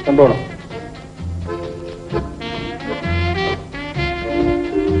 കൊണ്ടുപോകണം.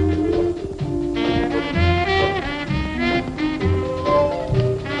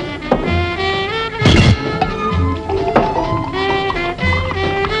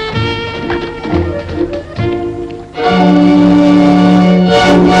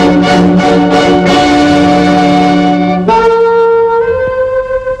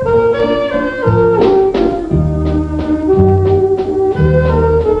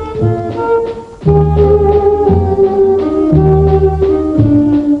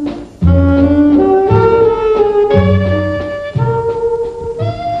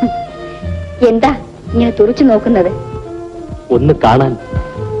 എന്താ ഇങ്ങനെ തുറച്ചു നോക്കുന്നത്? ഒന്ന് കാണാൻ.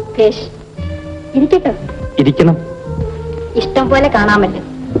 ഇരിക്കട്ടോ? ഇരിക്കണം. ഇഷ്ടം പോലെ കാണാമല്ലോ.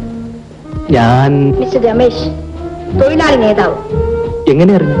 ഞാൻ മിസ്റ്റർ രമേശ്, തൊഴിലാളി നേതാവ്.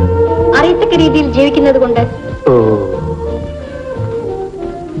 എങ്ങനെ അറിഞ്ഞു? അറിയത്തക്ക രീതിയിൽ ജീവിക്കുന്നത് കൊണ്ട്. ഓ,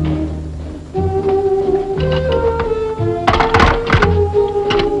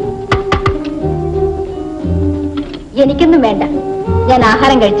 എനിക്കൊന്നും വേണ്ട, ഞാൻ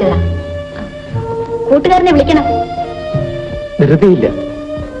ആഹാരം കഴിച്ചതാ. കൂട്ടുകാരനെ വിളിക്കണം. ധൃതിയില്ല.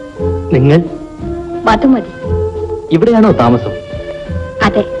 നിങ്ങൾ? മധുമതി. ഇവിടെയാണോ താമസം?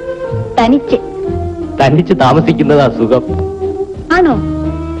 അതെ, തനിച്ച്. തനിച്ച് താമസിക്കുന്നതാ സുഖം. ആണോ?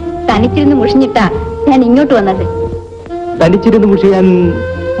 തനിച്ചിരുന്ന് മുഷിഞ്ഞിട്ടാ ഞാൻ ഇങ്ങോട്ട് വന്നത്. തനിച്ചിരുന്ന് മുഷിയാൻ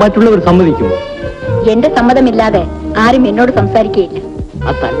മറ്റുള്ളവർ സമ്മതിക്കുമോ? എന്റെ സമ്മതമില്ലാതെ ആരും എന്നോട് സംസാരിക്കുകയില്ല.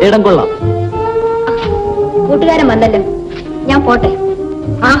 ആ തന്റെ ഇടം കൊള്ളാം. കൂട്ടുകാരൻ വന്നല്ലോ, ഞാൻ പോട്ടെ.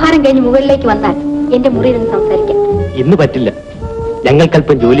 ആഹാരം കഴിഞ്ഞ് മുകളിലേക്ക് വന്നാൽ എന്റെ മുറിയിൽ നിന്ന് സംസാരിക്കാം. ഇന്ന് പറ്റില്ല,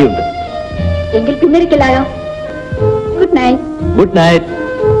 ഞങ്ങൾക്കല്പം ജോലിയുണ്ട്. എങ്കിൽ പിന്നൊരിക്കലായോ? Good night. Good night.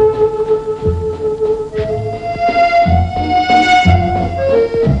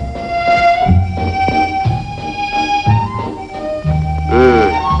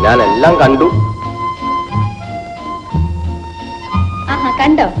 ഞാനെല്ലാം കണ്ടു. ആഹാ,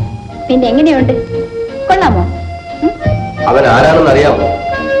 കണ്ടോ? പിന്നെ എങ്ങനെയുണ്ട്? കൊള്ളാമോ? അവൻ ആരാണെന്ന് അറിയാമോ?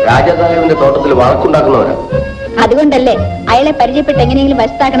 രാജസാഹിബിന്റെ തോട്ടത്തിൽ വഴക്കുണ്ടാക്കുന്നവരാ. അതുകൊണ്ടല്ലേ അയാളെ പരിചയപ്പെട്ട് എങ്ങനെയെങ്കിലും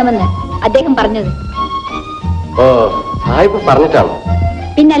വശത്താക്കണമെന്ന് അദ്ദേഹം പറഞ്ഞത്. ഓ, സാഹിബ് പറഞ്ഞിട്ടാണോ?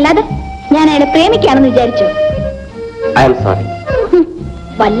 പിന്നല്ലാതെ ഞാൻ അയാളെ പ്രേമിക്കുകയാണെന്ന് വിചാരിച്ചു. I am sorry.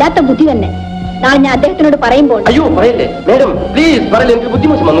 വല്ലാത്ത ബുദ്ധി തന്നെ. നാളെ ഞാൻ അദ്ദേഹത്തിനോട് പറയുമ്പോൾ. അയ്യോ പറയല്ലേ മേഡം, പ്ലീസ് പറയല്ലേ, എനിക്ക്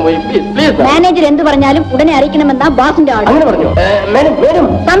ബുദ്ധിമുട്ട് വന്നുപോയി. Please please. മാനേജർ എന്ത് പറഞ്ഞാലും ഉടനെ അറിയിക്കണമെന്നാ ബോസിന്റെ ആൾ. അങ്ങനെ പറഞ്ഞു? മേഡം മേഡം,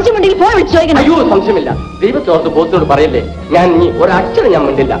 സംശയമുണ്ടെങ്കിൽ ഫോൺ വിളിച്ചു ചോദിക്കണം. അയ്യോ സംശയമില്ല. ദൈവത്തോർത്ത് ബോസിനോട് പറയല്ലേ, ഞാൻ ഇനി ഒരക്ഷരം ഞാൻ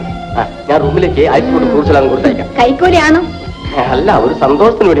മിണ്ടില്ല. ഞാൻ റൂമിലേക്ക് ഐസ്ക്രീം ഫ്രൂട്ട്സ് കൊടുത്തയക്കാം. കൈക്കൂലിയാണോ? അല്ല, ഒരു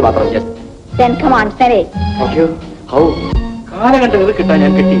സന്തോഷത്തിന് വേണ്ടി മാത്രം. കാലഘട്ടം ഇത് കിട്ടാൻ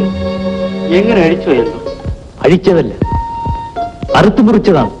ഞാൻ കിട്ടിയത് എങ്ങനെ അഴിച്ചുവരുന്നു? അഴിച്ചതല്ല, അറുത്തു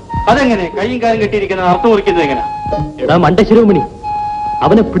മുറിച്ചതാണ്. അതെങ്ങനെ? കൈയും കാലും കെട്ടിയിരിക്കുന്നത് അറുത്തു മുറിക്കുന്നത് എങ്ങനെ? എടാ മണ്ടശിരോമണി,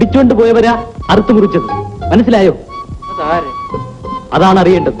 അവനെ പിടിച്ചോണ്ട് പോയവരാ അറുത്തു മുറിച്ചത്. മനസ്സിലായോ? അതാണ്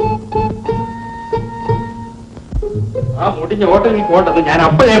അറിയേണ്ടത്. ആ മുടിഞ്ഞ ഹോട്ടലിൽ പോകേണ്ടത് ഞാൻ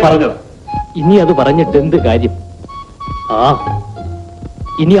അപ്പോഴേ പറഞ്ഞത്. ഇനി അത് പറഞ്ഞിട്ട് എന്ത് കാര്യം?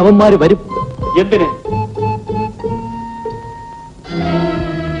 ഇനി അവന്മാര് വരും. എന്തിന്?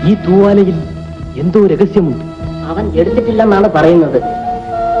 ഈ തൂവാലയിൽ എന്തോ രഹസ്യമുണ്ട്. അവൻ എടുത്തിട്ടില്ലെന്നാണ് പറയുന്നത്.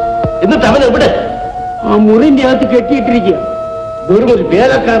 എന്നിട്ട് അവൻ എവിടെ? ആ മുറിന്റെ അകത്ത് കെട്ടിയിട്ടിരിക്കുക. വെറും ഒരു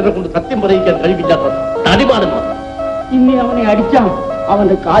വേലക്കാരനെ കൊണ്ട് സത്യം പറയിക്കാൻ കഴിവില്ലാത്ത തടിമാണെന്ന്. ഇനി അവനെ അടിച്ചാൽ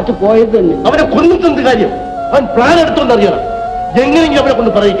അവന്റെ കാറ്റ് പോയത് തന്നെ. അവനെ കൊന്നിട്ടെന്ത് കാര്യം? അവൻ പ്ലാൻ എടുത്തോണ്ടറിയണം. എങ്ങനെയെങ്കിലും അവനെ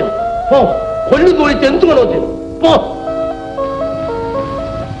കൊണ്ട് പറയിക്കണം. പോ, കൊല്ലു തോളിച്ച് എന്ത് വേണോ ചെയ്യും. പോ.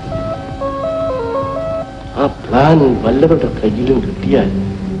 ആ പ്ലാൻ വല്ലവരുടെ കയ്യിലും കിട്ടിയാൽ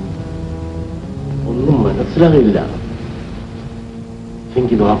ഒന്നും മനസ്സിലാകില്ല.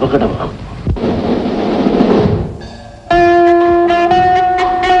 എങ്കിലും അപകടമാണ്.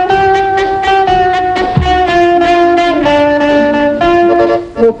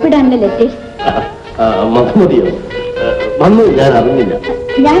 ഒപ്പിടാനുള്ള ലെറ്റേഴ്സ് മതിയോ? വന്നു ഞാൻ അറിഞ്ഞില്ല.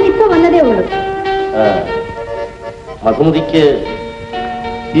 ഞാനിപ്പോ വന്നതേ ഉള്ളൂ. മധുമതിക്ക്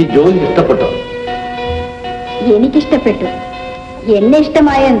ഈ ജോലി ഇഷ്ടപ്പെട്ടോ? എനിക്കിഷ്ടപ്പെട്ടു. എന്നെ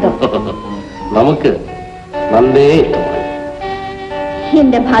ഇഷ്ടമായ എന്തോ. നമുക്ക് നന്നേ ഇഷ്ടമായി.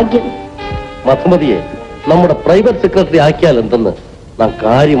 എന്റെ ഭാഗ്യം. മധുമതിയെ നമ്മുടെ പ്രൈവറ്റ് സെക്രട്ടറി ആക്കിയാൽ എന്തെന്ന് നാം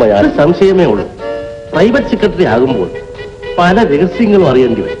കാര്യമായ സംശയമേ ഉള്ളൂ. പ്രൈവറ്റ് സെക്രട്ടറി ആകുമ്പോൾ പല രഹസ്യങ്ങളും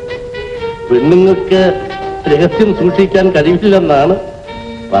അറിയേണ്ടി വരും. പെണ്ണുങ്ങൾക്ക് രഹസ്യം സൂക്ഷിക്കാൻ കഴിവില്ലെന്നാണ്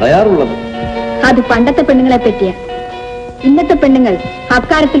പറയാറുള്ളത്. അത് പണ്ടത്തെ പെണ്ണുങ്ങളെ പറ്റിയ. ഇന്നത്തെ പെണ്ണുങ്ങൾ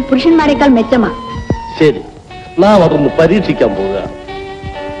അക്കാര്യത്തിൽ പുരുഷന്മാരെക്കാൾ മെച്ചമാ. ശരി, നാം അതൊന്ന് പരീക്ഷിക്കാൻ പോവുകയാണ്.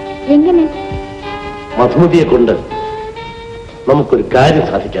 എങ്ങനെ? മധുമതിയെ കൊണ്ട് നമുക്കൊരു കാര്യം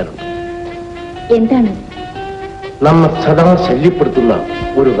സാധിക്കാനുണ്ട്. എന്താണ്? നമ്മെ സദാ ശല്യപ്പെടുത്തുന്ന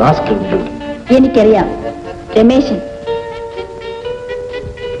ഒരു റാസ്കലുണ്ട്. എനിക്കറിയാം, രമേശൻ.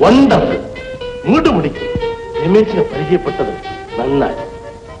 വണ്ടർഫുൾ. ഇങ്ങോട്ട് പിടിക്കും. രമേശിനെ പരിചയപ്പെട്ടത് നന്നായി.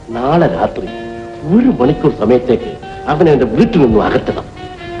 നാളെ രാത്രി 1 മണിക്കൂർ സമയത്തേക്ക് അവനെ അവന്റെ വീട്ടിൽ നിന്നും അകറ്റണം.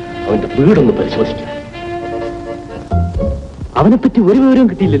 അവന്റെ വീടൊന്ന് പരിശോധിക്കണം. അവനെപ്പറ്റി ഒരു വിവരവും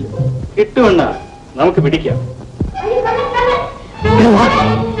കിട്ടിയില്ലല്ലോ. കിട്ടുമെന്നാ നമുക്ക് പിടിക്കാം.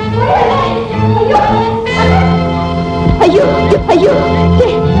 അയ്യോ അയ്യോ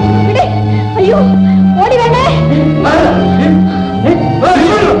അയ്യോ, ഓടി വേണേ.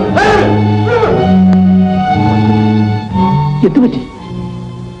 എന്തുപറ്റി?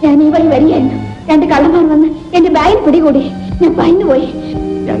 ഞാൻ ഈ വഴി വരികയായിരുന്നു. 2 കള്ളന്മാർ വന്ന് എന്റെ ബാഗിൽ പിടികൂടി. ഞാൻ ഭയന്നു പോയി.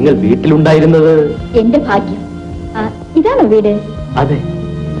 ഞങ്ങൾ വീട്ടിലുണ്ടായിരുന്നത്. എന്റെ ഭാഗ്യം. ഇതാണോ വീട്? അതെ.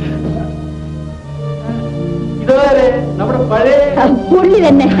 ഇതുവരെ നമ്മുടെ പഴയ പുള്ളി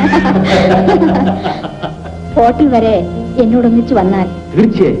തന്നെ. ഹോട്ടൽ വരെ എന്നോടൊന്നിച്ച് വന്നാൽ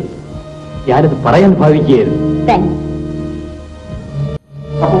തീർച്ചയായും ഞാനത് പറയാൻ ഭാവിക്കുകയായിരുന്നു. താങ്ക്സ്.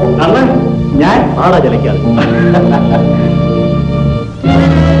 അണ്ണൻ, ഞാൻ ആടാ ചലക്കാതെ.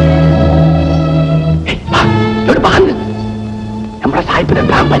 നമ്മുടെ സാഹിബിനെ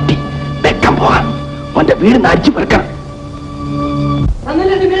താൻ പറ്റി വെക്കാൻ പോകാം. അവന്റെ വീട് അടിച്ചു പെറുക്കണം.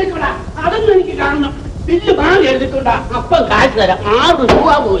 അതൊന്നും എനിക്ക് കാണണം. ബില്ല് വാങ്ങി എഴുതിട്ടുണ്ടാ. അപ്പം കാശ് തരാം. 6 രൂപ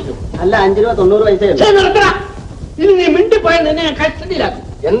പോലും. അല്ല, 5 രൂപ 90 പൈസ. ഇനി നീ മിണ്ടിപ്പോയാൽ നിന്നെ ഞാൻ കസ്റ്റഡിയിലാക്കും.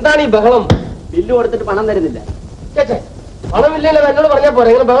 എന്താണ് ഈ ബഹളം? ബില്ല് കൊടുത്തിട്ട് പണം തരുന്നില്ല. പണമില്ലല്ലോ എന്നോട് പറഞ്ഞാൽ പോരെ.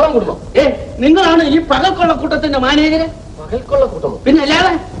 ഇങ്ങനെ ബഹളം കൂടണം. നിങ്ങളാണ് ഈ പകൽക്കൊള്ള കൂട്ടത്തിന്റെ മാനേജര്. പകൽക്കൊള്ള കൂട്ടമോ? പിന്നെ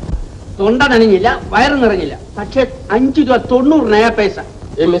അല്ലാതെ തൊണ്ട നനഞ്ഞില്ല, വയറ് നിറഞ്ഞില്ല. പക്ഷെ 5 രൂപ 90 പൈസ.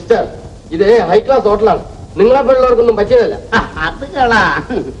 മിസ്റ്റർ, ഇത് ഹൈ ക്ലാസ് ഹോട്ടലാണ്. നിങ്ങളെ പോലുള്ളവർക്കൊന്നും പറ്റിയതല്ല. അത് കളാ.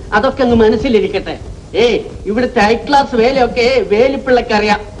 അതൊക്കെ അങ്ങ് മനസ്സിലിരിക്കട്ടെ. ഇവിടുത്തെ ഹൈ ക്ലാസ് വേലയൊക്കെ വേലിപ്പിള്ളക്ക്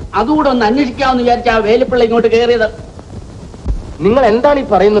അറിയാം. അതുകൂടെ ഒന്ന് അന്വേഷിക്കാമെന്ന് വിചാരിച്ച ആ വേലിപ്പിള്ള ഇങ്ങോട്ട് കയറിയത്. നിങ്ങൾ എന്താണ് ഈ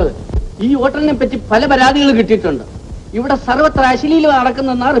പറയുന്നത്? ഈ ഹോട്ടലിനെ പറ്റി പല പരാതികൾ കിട്ടിയിട്ടുണ്ട്. ഇവിടെ സർവത്ര അശ്ലീലം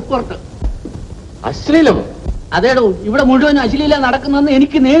നടക്കുന്നെന്നാ റിപ്പോർട്ട്. അശ്ലീലമോ? അതേടോ, ഇവിടെ മുഴുവൻ അശ്ലീലം നടക്കുന്നെന്ന്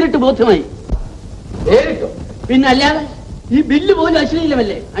എനിക്ക് നേരിട്ട് ബോധ്യമായി. നേരിട്ടോ? പിന്നെ അല്ലാതെ ഈ ബില്ല് പോലും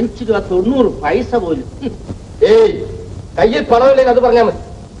അശ്ലീലമല്ലേ. 5 രൂപ 90 പൈസ പോലും. കയ്യിൽ പണമില്ലെങ്കിൽ അത് പറഞ്ഞാൽ മതി.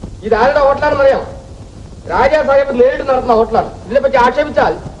 ഇത് ആരുടെ ഹോട്ടലാണെന്ന് അറിയാം? രാജാസാഹിബ് നേരിട്ട് നടത്തുന്ന ഹോട്ടലാണ്. ഇതിനെപ്പറ്റി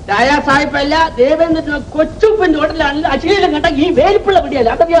ആക്ഷേപിച്ചാൽ രാജാസാഹിബ് അല്ല, ദേവേന്ദ്രന്റെ കൊച്ചുപ്പന്റെ ഹോട്ടലാണെങ്കിൽ അശ്ലീലം കണ്ട ഈ വേലിപ്പിള്ള പിടിയല്ല.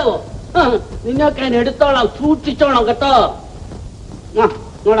 അതറിയാവോ? നിന്നൊക്കെ ഞാൻ എടുത്തോളാം, സൂക്ഷിച്ചോളാം കേട്ടോ.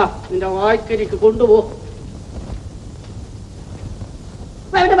 നോടാ, നിന്റെ വായ്ക്കരിക്ക് കൊണ്ടുപോ.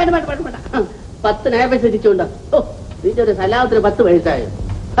 10 പൈസ തിരിച്ചുകൊണ്ട. നിന്റെ ഒരു സലാമത്തിന് 10 പൈസയോ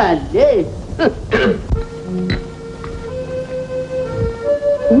അല്ലേ?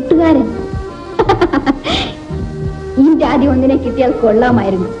 കൂട്ടുകാരൻ. ഈ ജാതി ഒന്നിനെ കിട്ടിയാൽ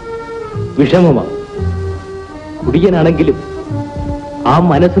കൊള്ളാമായിരുന്നു. വിഷമമാ. കുടിയനാണെങ്കിലും ആ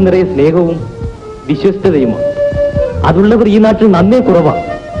മനസ്സ് നിറയെ സ്നേഹവും വിശ്വസ്തതയുമാണ്. അതുള്ളവർ ഈ നാട്ടിൽ നന്നേ കുറവാണ്.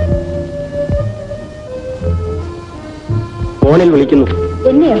 ഫോണിൽ വിളിക്കുന്നു.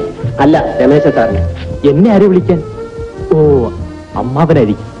 എന്നെയോ? അല്ല, രമേശ സാറിനെ. എന്നെ ആരെ വിളിക്കാൻ? ഓ,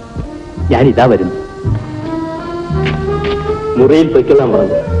 അമ്മാവനായിരിക്കും. ഞാനിതാ വരുന്നു. മുറിയിൽ പൊയ്ക്കൊള്ളാൻ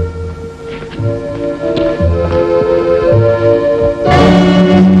പറഞ്ഞു.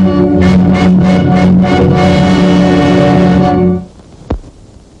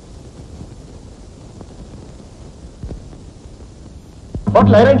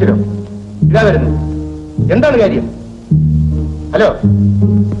 ഹോട്ടൽ അറേഞ്ച് ചെയ്തോ? ഇതാ വരുന്നു. എന്താണ് കാര്യം? ഹലോ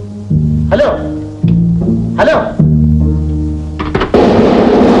ഹലോ ഹലോ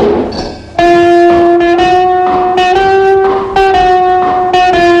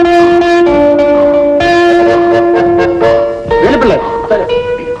വേലപ്പിള്ള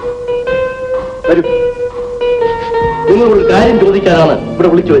വരൂ. നിങ്ങളൊരു കാര്യം ചോദിക്കാനാണ് ഇവിടെ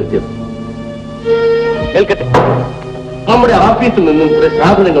വിളിച്ചു വരുത്തിയത്. കേൾക്കട്ടെ. നമ്മുടെ ഓഫീസിൽ നിന്നും കുറെ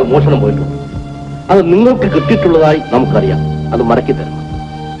സാധനങ്ങൾ മോഷണം പോയിട്ടുണ്ട്. അത് നിങ്ങൾക്ക് കിട്ടിയിട്ടുള്ളതായി നമുക്കറിയാം. അത് മടക്കി തരണം.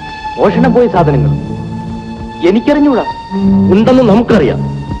 മോഷണം പോയ സാധനങ്ങൾ എനിക്കറിഞ്ഞൂടാ. ഉണ്ടെന്ന് നമുക്കറിയാം.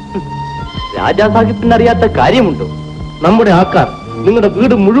 രാജാസാഹിബിനറിയാത്ത കാര്യമുണ്ടോ? നമ്മുടെ ആൾക്കാർ നിങ്ങളുടെ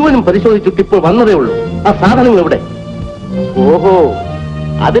വീട് മുഴുവനും പരിശോധിച്ചിട്ട് ഇപ്പോൾ വന്നതേ ഉള്ളൂ. ആ സാധനങ്ങൾ എവിടെ? ഓഹോ,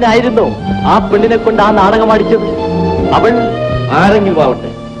 അതിനായിരുന്നോ ആ പെണ്ണിനെ കൊണ്ട് ആ നാടകം അടിച്ചത്? അവൾ ആരെങ്കിലും ആവട്ടെ,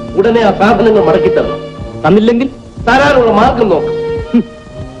 ഉടനെ ആ സാധനങ്ങൾ മടക്കി തരണം. തന്നില്ലെങ്കിൽ തരാനുള്ള മാർഗം നോക്കാം.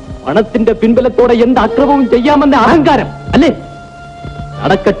 പണത്തിന്റെ പിൻബലത്തോടെ എന്ത് അക്രമവും ചെയ്യാമെന്ന അഹങ്കാരം അല്ലേ?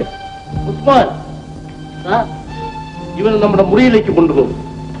 നടക്കട്ടെ. ഉസ്മാൻ, ഇവന് നമ്മുടെ മുറിയിലേക്ക് കൊണ്ടുപോകും.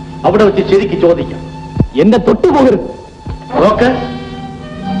 അവിടെ വെച്ച് ശരിക്ക് ചോദിക്കാം. എന്നെ തൊട്ടുപോകരുത്. നോക്ക്,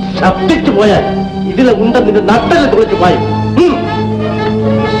 ശബ്ദിച്ചു പോയാൽ ഇതിലെ ഉണ്ട നിന്റെ നട്ടല് തുളച്ചു പായും.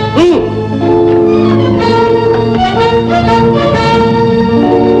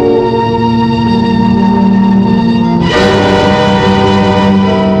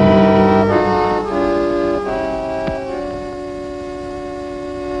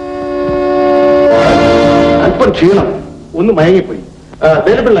 അല്പം ക്ഷീണം, ഒന്ന് മയങ്ങിപ്പോയി.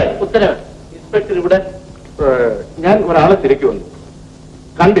 വേലപ്പിള്ളേ, ഉത്തരവ്. ഇൻസ്പെക്ടർ ഇവിടെ. ഞാൻ ഒരാളെ തിരക്കി വന്നു,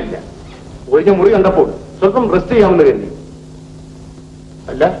 കണ്ടില്ല. ഒഴിഞ്ഞ മുറി കണ്ടപ്പോൾ സ്വല്പം റെസ്റ്റ് ചെയ്യാമെന്ന് കരുതി.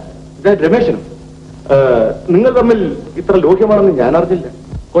 അല്ല, ഇതാ രമേശനും. നിങ്ങൾ തമ്മിൽ ഇത്ര ലോഹ്യമാണെന്ന് ഞാൻ അറിഞ്ഞില്ല.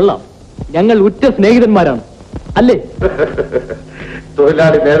 കൊള്ളാം, ഞങ്ങൾ ഉറ്റ സ്നേഹിതന്മാരാണ് അല്ലേ?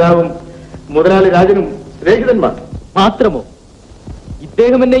 തൊഴിലാളി നേതാവും മുതലാളി രാജനും സ്നേഹിതന്മാർ മാത്രമോ?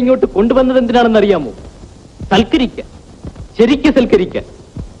 ഇദ്ദേഹം എന്നെ ഇങ്ങോട്ട് കൊണ്ടുവന്നത് എന്തിനാണെന്ന് അറിയാമോ? സൽക്കരിക്കാൻ, ശരിക്ക് സൽക്കരിക്കാൻ.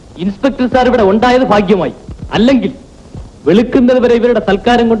 ഇൻസ്പെക്ടർ സാർ ഇവിടെ ഉണ്ടായത് ഭാഗ്യമായി. അല്ലെങ്കിൽ വെളുക്കുന്നത് വരെ ഇവരുടെ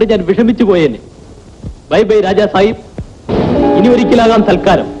സൽക്കാരം കൊണ്ട് ഞാൻ വിഷമിച്ചു പോയേനെ. ബൈ ബൈ രാജാ സാഹിബ്, ഇനി ഒരിക്കലാകാം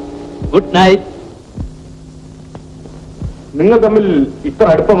സൽക്കാരം. Good night. നിങ്ങൾ തമ്മിൽ ഇത്ര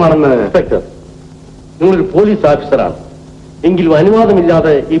അടുപ്പമാണെന്ന്. ഇൻസ്പെക്ടർ, നിങ്ങളൊരു പോലീസ് ഓഫീസറാണ്. എങ്കിലും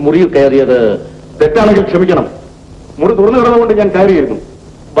അനുവാദമില്ലാതെ ഈ മുറിയിൽ കയറിയത് തെറ്റാണെങ്കിൽ ക്ഷമിക്കണം. മുറി തുറന്നു കിടന്നുകൊണ്ട് ഞാൻ കയറിയിരുന്നു.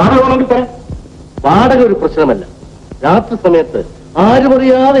 വാടക വേണമെങ്കിൽ തരാം. വാടക ഒരു പ്രശ്നമല്ല. രാത്രി സമയത്ത് ആരും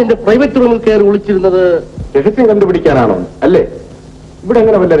അറിയാതെ എന്റെ പ്രൈവറ്റ് റൂമിൽ കയറി ഒളിച്ചിരുന്നത് രഹസ്യം കണ്ടുപിടിക്കാനാണോ? അല്ലേ? ഇവിടെ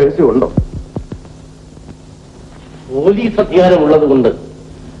അങ്ങനെ വല്ല രഹസ്യമുണ്ടോ? പോലീസ് അധികാരമുള്ളത് കൊണ്ട്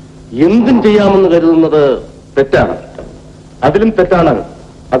എന്തും ചെയ്യാമെന്ന് കരുതുന്നത് തെറ്റാണ്. അതിലും തെറ്റാണ്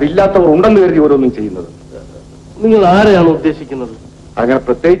അതില്ലാത്തവർ ഉണ്ടെന്ന് കരുതി ഓരോന്നും ചെയ്യുന്നത്. നിങ്ങൾ ആരെയാണ് ഉദ്ദേശിക്കുന്നത്? അങ്ങനെ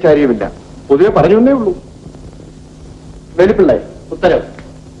പ്രത്യേകിച്ച് ആരെയുമില്ല, പൊതുവെ പറഞ്ഞേ ഉള്ളൂ. വേലിപ്പിള്ളേ, ഉത്തരവ്.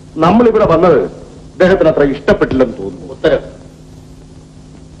 നമ്മളിവിടെ വന്നത് അദ്ദേഹത്തിന് അത്ര ഇഷ്ടപ്പെട്ടില്ലെന്ന് തോന്നുന്നു. ഉത്തരവ്.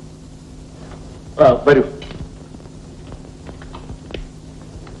 വരൂ.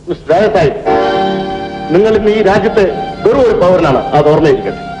 രാജസാഹിബ്, നിങ്ങൾ ഇന്ന് ഈ രാജ്യത്തെ വെറും ഒരു പൗരനാണ്, അത്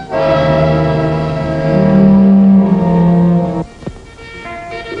ഓർമ്മയിരിക്കട്ടെ.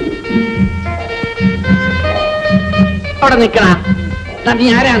 അവിടെ നിക്കണ. നീ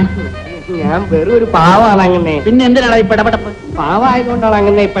ആരാണ്? ഞാൻ വെറും ഒരു പാവാണ്. അങ്ങനെ പിന്നെ എന്തിനാണ് ഈ പെടപെടപ്പ്? പാവായതുകൊണ്ടാണ്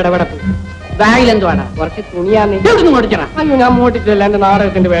അങ്ങനെ പെടപെടപ്പ്. ബാഗിൽ എന്തുവാണ്? കുറച്ച് തുണിയാന്ന്. എവിടുന്ന് മോടിച്ചണ? അയ്യോ, ഞാൻ മോട്ടിച്ചല്ല, എന്റെ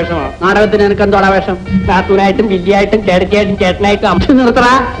നാടകത്തിന്റെ വേഷമാണ്. നാടകത്തിന് എനിക്ക് എന്തോടാ വേഷം? നാത്തൂനായിട്ടും വില്ലിയായിട്ടും ചേട്ടത്തിയായിട്ടും ചേട്ടനായിട്ടും.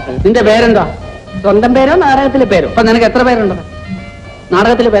 നിർത്തടാ. നിന്റെ പേരെന്താ? സ്വന്തം പേരോ നാടകത്തിലെ പേരോ? അപ്പൊ നിനക്ക് എത്ര പേരുണ്ടോ?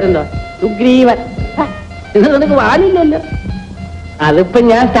 നാടകത്തിലെ പേരെന്താ? സുഗ്രീവൻ. ഇത് നിനക്ക് വാലില്ലല്ലോ. അതിപ്പോ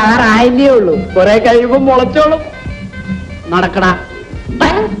ഞാൻ സ്റ്റാർ ആയില്ലേ ഉള്ളൂ, കുറെ കഴിയുമ്പോ മുളച്ചോളും. നടക്കടാ.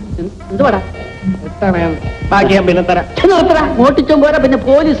 എന്തുവാടാ? ബാക്കി ഞാൻ പിന്നെ തരാം. നിർത്തടാ. മോട്ടിച്ചും പോരാ, പിന്നെ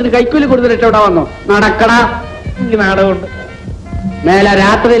പോലീസിന് കൈക്കൂലി കൊടുത്തിട്ട് ഇവിടെ വന്നു. നടക്കടാ. എനിക്ക് നാടകമുണ്ട്. മേലെ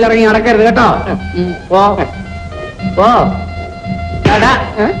രാത്രിയിൽ ഇറങ്ങി നടക്കരുത് കേട്ടോ. പോ പോ.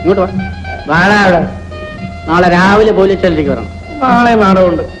 ഇങ്ങോട്ട് വാടാ. അവിടെ നാളെ രാവിലെ പോലീസ് സ്റ്റേഷനിലേക്ക് വരണം. നാളെ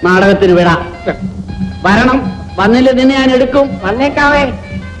നാടകമുണ്ട്. നാടകത്തിന് വിടാ. വരണം. വന്നില്ല നിന്നെ ഞാൻ എടുക്കും. വന്നേക്കാവേ.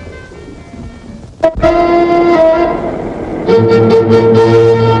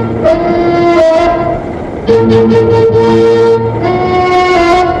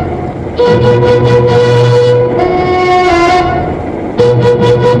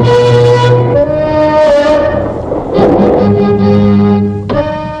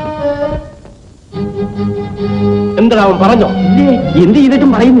 എന്താ അവൻ പറഞ്ഞോ? എന്ത് ചെയ്തിട്ടും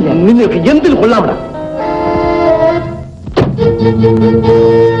പറയുന്നില്ല. നിങ്ങൾക്ക് എന്തിൽ കൊള്ളാവിട?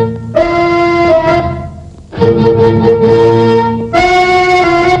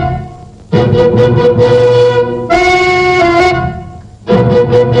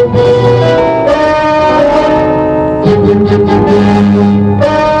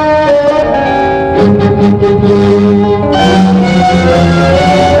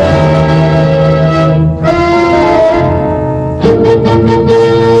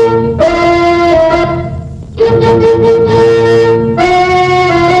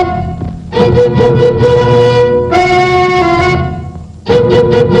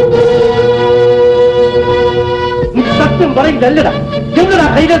 കയ്യിലല്ലടാ. എവിടെടാ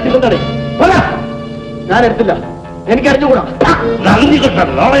കൈലാസി കൊണ്ടാണ്? ഞാൻ എടുത്തില്ല, എനിക്കറിഞ്ഞുകൂടാ. നന്ദി കെട്ട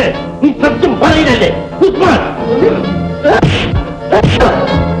നാളെ നീ സത്യം പറയില്ലല്ലേ ഉസ്മാൻ?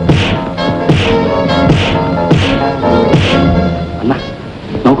 അണ്ണാ,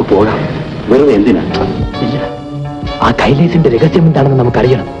 നമുക്ക് പോകാം. വെറുതെ എന്തിനാ? ഇല്ല, ആ കൈലേസിന്റെ രഹസ്യം എന്താണെന്ന്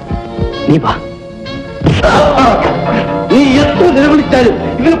നമുക്കറിയണം. നീ വാ. നീ എത്ര നിലവിളിച്ചാലും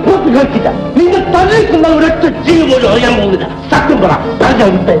ഇവനെ പുറത്ത് കേൾക്കില്ല. നിന്റെ തലയ്ക്കുള്ള ഒരൊറ്റ ജീവൻ പോലും അറിയാൻ പോകുന്നില്ല. സത്യം പറ.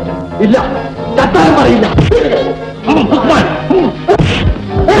 ഇല്ല, ചത്താലും പറയില്ല.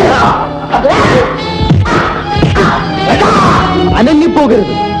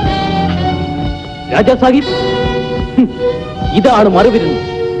 അനങ്ങിപ്പോകരുത് രാജാസാഹിബ്. ഇതാണ് മറുവിരുന്ന്.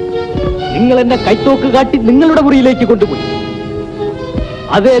 നിങ്ങൾ എന്നെ കൈത്തോക്ക് കാട്ടി നിങ്ങളുടെ മുറിയിലേക്ക് കൊണ്ടുപോയി.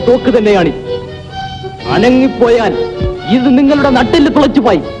 അതേ തോക്ക് തന്നെയാണ്. അനങ്ങിപ്പോയാൽ ഇത് നിങ്ങളുടെ നട്ടിൽ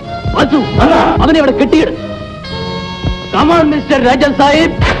തുളച്ചുപോയി. അവനെ അവിടെ കെട്ടിയിടും. Come on mister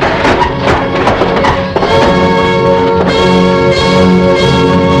രാജാസാഹിബ്.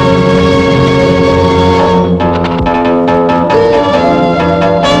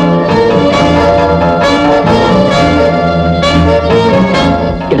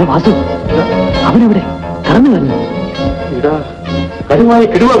 എടാ വാസു, അവനെവിടെ കടന്നു വരുന്നു? ഇടാ കരുമായ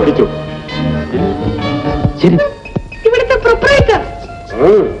കിടുവ പിടിച്ചു. ശരി, ഇവിടുത്തെ പ്രൊപ്പറേറ്റർ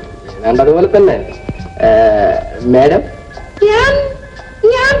അതുപോലെ തന്നെ. മാഡം,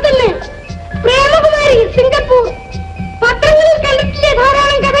 ഞാൻ തന്നെ പ്രേമകുമാരി, സിംഗപ്പൂർ. പത്രങ്ങളിൽ കണ്ടിട്ടില്ലേ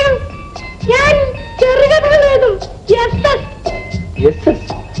ധാരാളം കഥകൾ? ഞാൻ ചെറുകഥകൾ എഴുതും.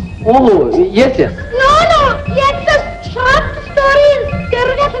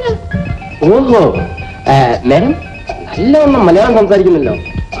 ചെറുകഥകൾ. ഓഹോ, മാഡം നല്ലവണ്ണം മലയാളം സംസാരിക്കുന്നല്ലോ.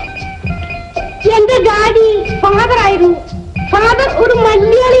 എന്റെ ഡാഡി ഫാദർ ആയിരുന്നു. ഫാദർ ഒരു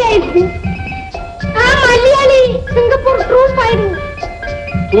മലയാളിയായിരുന്നു. ആ മലയാളി സിംഗപ്പൂർ ട്രൂപ്പായിരുന്നു.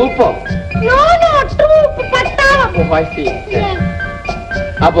 ട്രൂപ്പോ? ട്രൂപ്പ്, പട്ടാളം.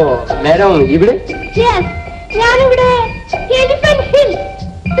 അപ്പോ മാഡം ഇവിടെ? ഞാനിവിടെ എലിഫന്റ് ഹിൽ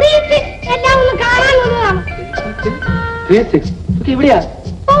 36 എല്ലാം ഒന്ന് കാണാൻ വന്നതാണ്. 36 ഇവിടെയാ?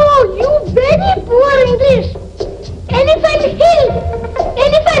 Oh, you very poor English. Elephant hill.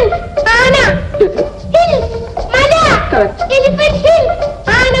 Elephant, ആന. Hill, മല. Elephant hill,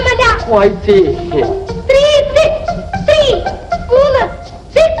 ആന മല. 36 3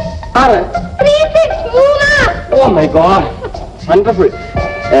 6 ഓ മൈ ഗോഡ്, വണ്ടർഫുൾ.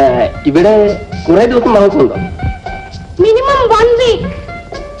 ഇവിടെ കുറെ ദിവസം താമസമുണ്ടോ? Minimum 1 week.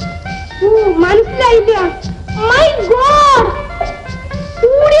 മനസ്സിലായില്ല? മൈ ഗോഡ്,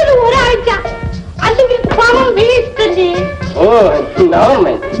 കൂടിയത് ഒരാഴ്ച. അല്ലെങ്കിൽ പണം വേസ്റ്റ് അല്ലേ? ഓ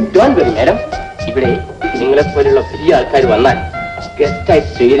ഡോണ്ട് വറി മാഡം. ഇവിടെ നിങ്ങളെ പോലുള്ള വലിയ ആൾക്കാർ വന്നാൽ ഗസ്റ്റായി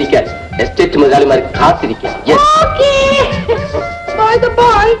സ്വീകരിക്കാൻ എസ്റ്റേറ്റ് മുതലാളിമാർ കാത്തിരിക്കാം.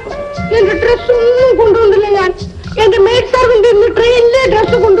 എന്റെ ഡ്രസ് ഒന്നും കൊണ്ടുവന്നില്ല. ഞാൻ എന്റെ മെയ്ഡ് സർവന്റ് ഇന്ന് ട്രെയിനിലെ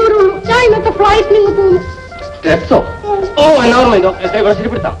ഡ്രസ് കൊണ്ടുവരുള്ളൂ. ഞാൻ ഇന്നത്തെ ഫ്ലൈറ്റ് നിന്ന് പോകുന്നു. ഡ്രസ്സോ? ഓ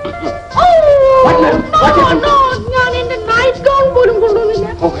ശരിപ്പെടുത്താം. ഞാൻ എന്റെ നൈറ്റ് ഗൗൺ പോലും കൊണ്ടുവന്നില്ല.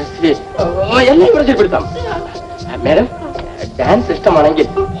 എല്ലാം ഇവിടെ ശരിപ്പെടുത്താം. മാഡം, ഡാൻസ് ഇഷ്ടമാണെങ്കിൽ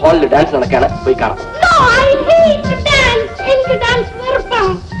ഹാളിൽ ഡാൻസ് നടക്കാണ്, പോയി കാണാം. എനിക്ക് ഡാൻസ്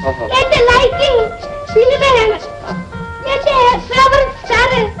വെറുപ്പാണ്. എന്റെ ലൈക്കിംഗ് സിനിമയാണ്. എന്റെ favourite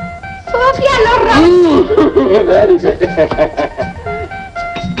star Sophia Lauren. Very good.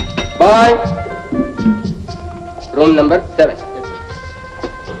 By. Room number 7.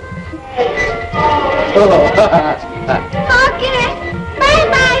 Okay, bye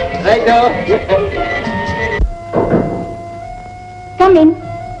bye. Right. Come in.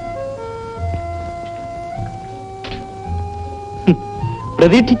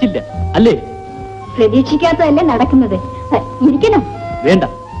 പ്രതീക്ഷിച്ചില്ല അല്ലേ? പ്രതീക്ഷിക്കാത്തതല്ലേ നടക്കുന്നത്. ഇരിക്കണം. വേണ്ട,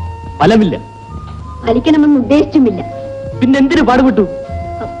 ഫലമില്ല. വലിക്കണമെന്ന് ഉദ്ദേശിച്ചുമില്ല. പിന്നെന്തിനു പാടുപെട്ടു?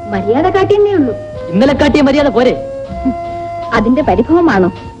 മര്യാദ കാട്ടിയെന്നേ ഉള്ളൂ. ഇന്നലെ കാട്ടിയ മര്യാദ പോരെ? അതിന്റെ പരിഭവമാണോ?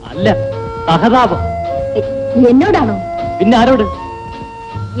 അല്ല, സഹതാപം. എന്നോടാണോ? പിന്നെ ആരോട്?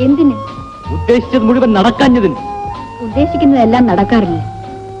 എന്തിന്? ഉദ്ദേശിച്ചത് മുഴുവൻ നടക്കാഞ്ഞതിന്. ഉദ്ദേശിക്കുന്നതെല്ലാം നടക്കാറില്ല,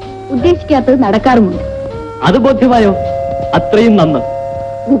 ഉദ്ദേശിക്കാത്തത് നടക്കാറുമുണ്ട്. അത് ബോധ്യമായോ? അത്രയും നന്ന്.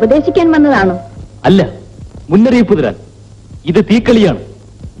 ഉപദേശിക്കാൻ വന്നതാണോ? അല്ല, മുന്നറിയിപ്പ് തരാൻ. ഇത് തീക്കളിയാണ്.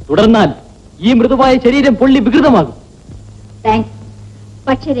 തുടർന്നാൽ ഈ മൃദുവായ ശരീരം പൊള്ളി വികൃതമാകും. താങ്ക്സ്.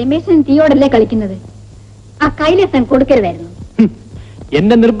 പക്ഷെ രമേശൻ തീയോടല്ലേ കളിക്കുന്നത്? ആ കൈലേസൻ കൊടുക്കരുതായിരുന്നു.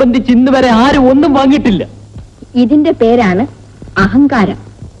 എന്നെ നിർബന്ധിച്ച് ഇന്ന് വരെ ആരും ഒന്നും വാങ്ങിയിട്ടില്ല. ഇതിന്റെ പേരാണ് അഹങ്കാരം.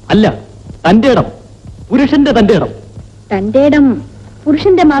 അല്ല, തന്റെ ഇടം. പുരുഷന്റെ തന്റെ ഇടം. തന്റെ ഇടം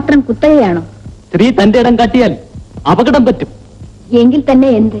പുരുഷന്റെ മാത്രം കുത്തകയാണോ? സ്ത്രീ തന്റെ ഇടം കാട്ടിയാൽ അപകടം പറ്റും. എങ്കിൽ തന്നെ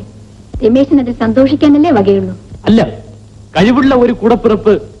എന്ത്? രമേശൻ അതിൽ സന്തോഷിക്കാനല്ലേ വകയുള്ളൂ. അല്ല, കഴിവുള്ള ഒരു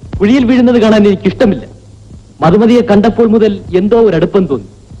കൂടപ്പിറപ്പ് കുഴിയിൽ വീഴുന്നത് കാണാൻ എനിക്ക് ഇഷ്ടമില്ല. മധുമതിയെ കണ്ടപ്പോൾ മുതൽ എന്തോ ഒരു അടുപ്പം തോന്നി.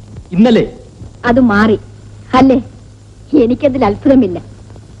 ഇന്നലെ അത് മാറി അല്ലേ? എനിക്കതിൽ അത്ഭുതമില്ല.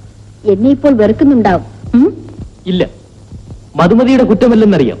 എന്നെ ഇപ്പോൾ വെറുക്കുന്നുണ്ടാവും. ഇല്ല, മധുമതിയുടെ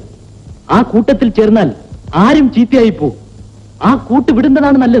കുറ്റമല്ലെന്നറിയാം. ആ കൂട്ടത്തിൽ ചേർന്നാൽ ആരും ചീത്തയായി പോവും. ആ കൂട്ട്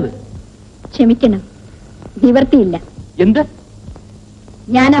വിടുന്നതാണ് നല്ലത്. ക്ഷമിക്കണം, നിവർത്തിയില്ല. എന്ത്?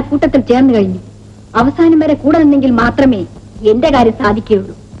 ഞാൻ ആ കൂട്ടത്തിൽ ചേർന്ന് കഴിഞ്ഞു. അവസാനം വരെ കൂടെ നിന്നെങ്കിൽ മാത്രമേ എന്റെ കാര്യം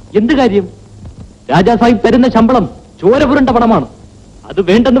സാധിക്കുകയുള്ളൂ. എന്ത് കാര്യം? രാജാസാഹിബ് തരുന്ന ശമ്പളം ചോര പുരണ്ട പണമാണ്. അത്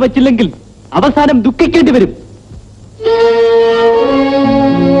വേണ്ടെന്ന് വെച്ചില്ലെങ്കിൽ അവസാനം ദുഃഖിക്കേണ്ടി വരും.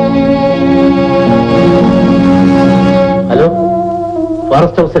 ഹലോ,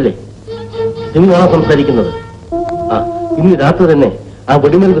 ഫോറസ്റ്റ് ഹൗസ് അല്ലേ? നിങ്ങളാണോ സംസാരിക്കുന്നത്? ആ, ഇന്ന് രാത്രി തന്നെ ആ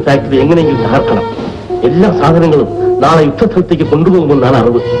വെടിമരുന്ന് ഫാക്ടറി എങ്ങനെയെങ്കിലും തകർക്കണം. എല്ലാ സാധനങ്ങളും നാളെ യുദ്ധസ്ഥലത്തേക്ക് കൊണ്ടുപോകുമെന്നാണ്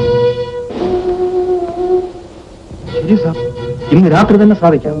അറിവ്. ശരി സാർ, ഇന്ന് രാത്രി തന്നെ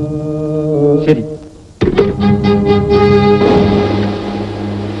സാധിക്കാം. ശരി.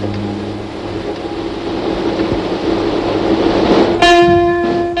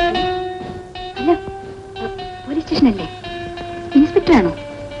 Hello, police സ്റ്റേഷനല്ലേ? ഇൻസ്പെക്ടറാണോ?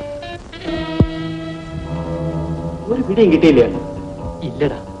 ഒരു പിടിയും കിട്ടിയില്ല.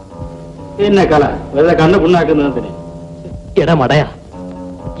 ഇല്ലടാ. എന്നെ കല വെറുതെ കണ്ണ് പുണ്ണാക്കുന്നതിന്. എടാ മടയാ,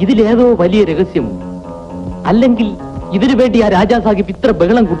 ഇതിലേതോ വലിയ രഹസ്യമുണ്ട്. അല്ലെങ്കിൽ ഇതിനു വേണ്ടി ആ രാജാസാഹിബ് ഇത്ര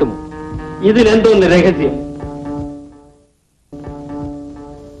ബഹളം കൂട്ടുമോ? ഇതിലെന്തോന്ന് രഹസ്യം?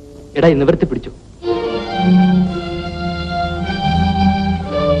 എടാ, നിവർത്തി പിടിച്ചു.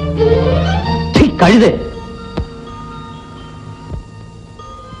 കഴുതേ,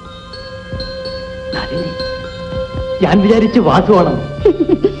 ഞാൻ വിചാരിച്ച് വാസുവാണ്.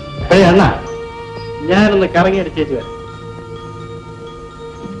 അണ്ണ, ഞാനൊന്ന് കറങ്ങി അടിച്ചേച്ചു വരാം.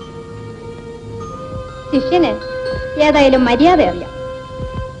 ശിഷ്യന് ഏതായാലും മര്യാദ അറിയാം.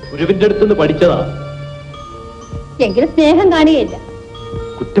 ഗുരുവിന്റെ അടുത്തുനിന്ന് പഠിച്ചതാ. എങ്കിലും സ്നേഹം കാണുകയില്ല.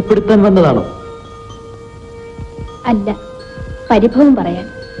 കുറ്റപ്പെടുത്താൻ വന്നതാണോ? അല്ല, പരിഭവം പറയാൻ.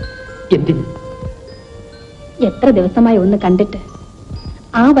 എന്തിന്? എത്ര ദിവസമായി ഒന്ന് കണ്ടിട്ട്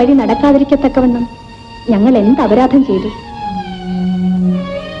ആ വഴി നടക്കാതിരിക്കത്തക്കവണ്ണം ഞങ്ങൾ എന്ത് അപരാധം ചെയ്തു?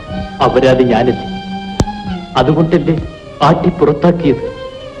 അപരാധി ഞാനല്ലേ? അതുകൊണ്ടല്ലേ ആട്ടി പുറത്താക്കിയത്?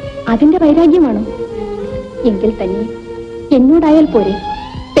 അതിന്റെ വൈരാഗ്യമാണോ? എങ്കിൽ തന്നെ എന്നോടായാൽ പോരെ.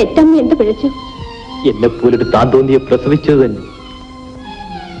 തെറ്റമ്മ എന്ത് പിഴച്ചു? എന്നെപ്പോലൊരു താൻ തോന്നിയെ പ്രസവിച്ചത് തന്നെ.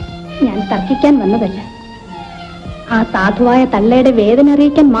 ഞാൻ തർക്കിക്കാൻ വന്നതല്ല. ആ സാധുവായ തള്ളയുടെ വേദന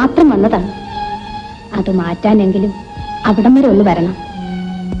അറിയിക്കാൻ മാത്രം വന്നതാണ്. അത് മാറ്റാനെങ്കിലും അവിടം വരെ ഒന്ന് വരണം.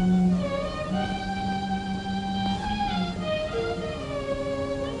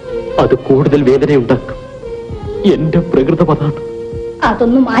 അത് കൂടുതൽ വേദനയുണ്ടാക്കും. എന്റെ പ്രകൃതം അതാണ്.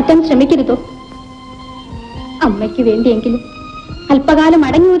 അതൊന്നും മാറ്റാൻ ശ്രമിക്കരുതോ? അമ്മയ്ക്ക് വേണ്ടിയെങ്കിലും അല്പകാലം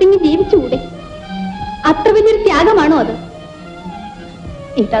അടങ്ങി ഒതുങ്ങി ജീവിച്ചുകൂടെ? അത്ര വലിയൊരു ത്യാഗമാണോ അത്?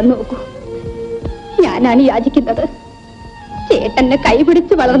 ഇതാ നോക്കൂ, ഞാനാണ് യാചിക്കുന്നത്. ചേട്ടന്റെ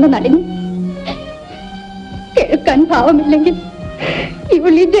കൈപിടിച്ച് വളർന്ന നളിനി. കേൾക്കാൻ ഭാവമില്ലെങ്കിൽ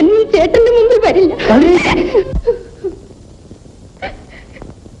ഇവൾ ഈ ജന്മം ചേട്ടന്റെ മുമ്പിൽ വരില്ല.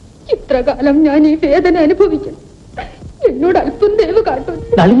 ഇത്രകാലം ഞാൻ ഈ വേദന അനുഭവിക്കും. എന്നോട് അല്പം ദയവ് കാട്ടും.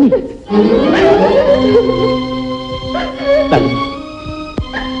 നളിനി,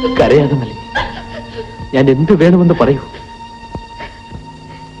 കരയാതെ നളിനി, ഞാൻ എന്ത് വേണമെന്ന് പറയൂ.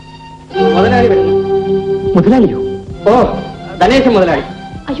 മുതലാളി വരുന്നു. മുതലാളിയോ? ഓ, ധനേശൻ മുതലാളി.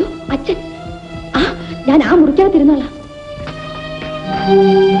 അയ്യോ അച്ഛൻ, ഞാൻ ആ മുറിക്കകത്തിരുന്നോളാം.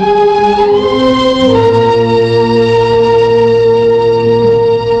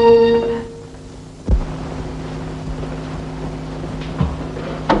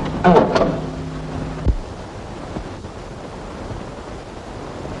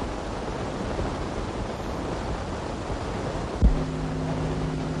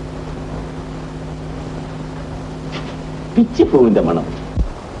 പിച്ചിപ്പൂവിന്റെ മണം.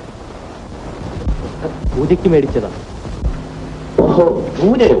 പൂജയ്ക്ക് മേടിച്ചതാ. ഓഹോ,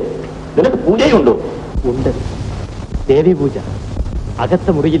 പൂജയോ? നിനക്ക് പൂജയുണ്ടോ? ഉണ്ട്, ദേവി പൂജ. അകത്ത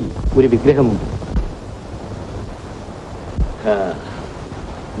മുറിയിൽ ഒരു വിഗ്രഹമുണ്ട്.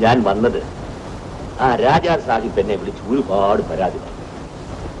 ഞാൻ വന്നത് ആ രാജാ സാഹിബ് എന്നെ വിളിച്ച് ഒരുപാട് പരാതി പറഞ്ഞു.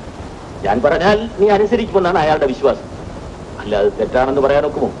 ഞാൻ പറഞ്ഞാൽ നീ അനുസരിക്കുമെന്നാണ് അയാളുടെ വിശ്വാസം. അല്ലാതെ തെറ്റാണെന്ന് പറയാൻ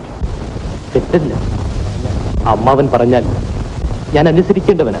ഒക്കുമോ? തെറ്റല്ല. അമ്മാവൻ പറഞ്ഞാൽ ഞാൻ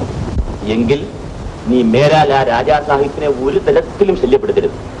അനുസരിക്കേണ്ടവനാണ്. എങ്കിൽ നീ മേലാൽ ആ രാജാ സാഹിബിനെ ഒരു തരത്തിലും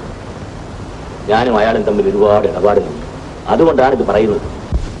ശല്യപ്പെടുത്തരുത്. ഞാനും അയാളും തമ്മിൽ ഒരുപാട് ഇടപാടുകളുണ്ട്. അതുകൊണ്ടാണ് ഇത് പറയുന്നത്.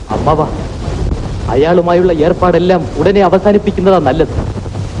 അമ്മാവ, അയാളുമായുള്ള ഏർപ്പാടെല്ലാം ഉടനെ അവസാനിപ്പിക്കുന്നതാ നല്ലത്.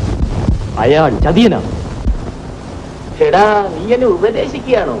 അയാൾ ചതിയനാണ്. ചേടാ, നീ എന്നെ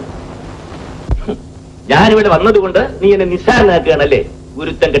ഉപദേശിക്കുകയാണോ? ഞാനിവിടെ വന്നതുകൊണ്ട് നീ എന്നെ നിസ്സാരനാക്കുകയാണല്ലേ?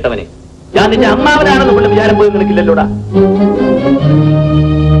 ഗുരുത്തം കെട്ടവനെ. ഞാൻ നിന്റെ അമ്മാവനാണെന്ന് കൊണ്ട് വിചാരം പോയി നിനക്കില്ലല്ലോടാ.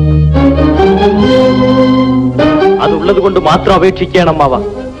 അതുള്ളത് കൊണ്ട് മാത്രം അപേക്ഷിക്കുകയാണ് അമ്മാവ.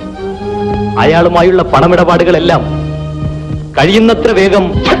 അയാളുമായുള്ള പണമിടപാടുകളെല്ലാം കഴിയുന്നത്ര വേഗം.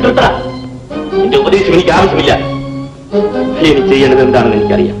 എന്റെ ഉപദേശം എനിക്ക് ആവശ്യമില്ല. ഇനി ചെയ്യേണ്ടത് എന്താണെന്ന്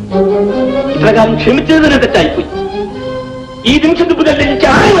എനിക്കറിയാം. ഇത്രകാലം ക്ഷമിച്ചത് തന്നെ തെറ്റായിപ്പോയി. ഈ നിമിഷത്തിൽ മുതൽ എനിക്ക്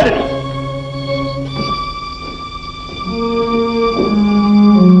ആരും വരണേ.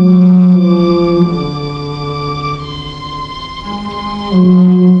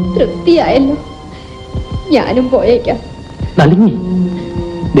 തൃപ്തിയായല്ലോ, ഞാനും പോയേക്കാം. നളിനി,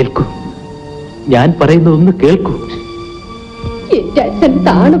 നിൽക്കൂ. ഞാൻ പറയുന്നതൊന്ന് കേൾക്കൂ. എന്റെ അച്ഛൻ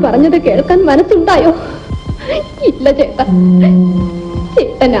താണ് പറഞ്ഞത് കേൾക്കാൻ മനസ്സുണ്ടായോ? ഇല്ല ചേട്ടാ,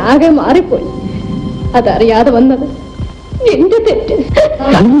 ചേട്ടൻ ആകെ മാറിപ്പോയി. അതറിയാതെ വന്നത് എന്റെ തെറ്റ്.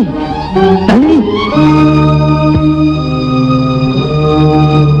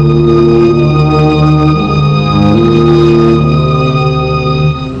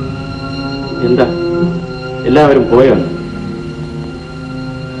 എന്താ എല്ലാവരും പോയോ?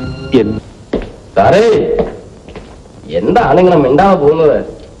 സാറേ, എന്താണ് ഇങ്ങനെ മിണ്ടാതെ പോകുന്നത്?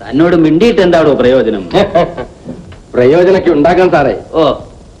 തന്നോട് മിണ്ടിയിട്ട് എന്താണോ പ്രയോജനം? പ്രയോജനൊക്കെ ഉണ്ടാക്കാൻ സാറേ. ഓ,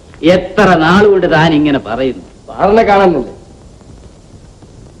 എത്ര നാളുകൊണ്ട് താൻ ഇങ്ങനെ പറയുന്നു? സാറിനെ കാണുന്നില്ലേ?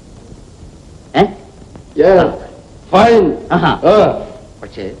 ഫൈൻ.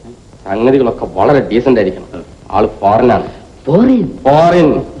 പക്ഷേ സംഗതികളൊക്കെ വളരെ ഡീസന്റ് ആയിരിക്കണം. ആള് ഫോറിനാണ്.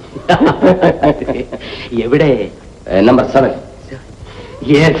 ഫോറിൻ. എവിടെ? Number 7.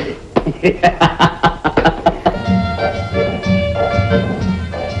 Yes.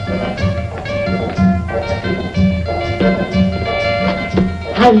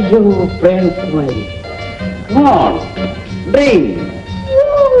 Hello, friends, my. Come on, drink.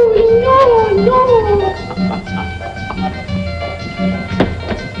 No.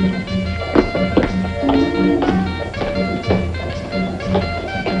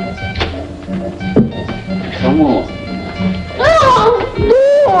 Come on.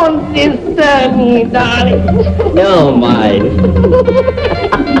 Don't disturb me, darling. No, mind.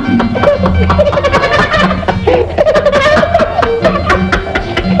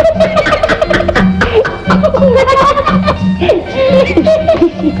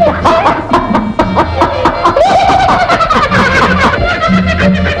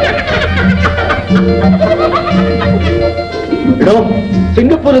 എടോ,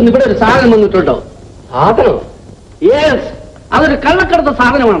 സിംഗപ്പൂരിൽ നിന്ന് ഇവിടെ ഒരു സാധനം വന്നിട്ടുണ്ടോ? സാധനം? യെസ്, അതൊരു കള്ളക്കടത്ത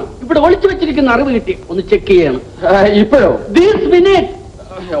സാധനമാണ്. ഇവിടെ ഒളിച്ചു വെച്ചിരിക്കുന്ന അറിവ് കിട്ടി. ഒന്ന് ചെക്ക് ചെയ്യണം. ഇപ്പോഴോ? This minute.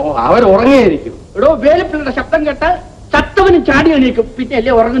 അവർ ഉറങ്ങിയായിരിക്കും. എടോ, വേലിപ്പിള്ളയുടെ ശബ്ദം കേട്ട് ചത്തവനും ചാടി എണീക്കും. പിന്നെ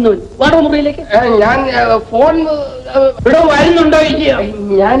അല്ലേ ഉറങ്ങുന്നവൻ. വാടോ മുറിയിലേക്ക്. ഞാൻ ഫോൺ. എടോ, വരുന്നുണ്ടോ?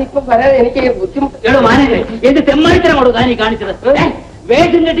 ഞാനിപ്പോ വരാൻ എനിക്ക് ബുദ്ധിമുട്ട്. എടോ മാനേ, എന്റെ തെമ്മാടിത്തരമാണോ താനീ കാണിച്ചത്?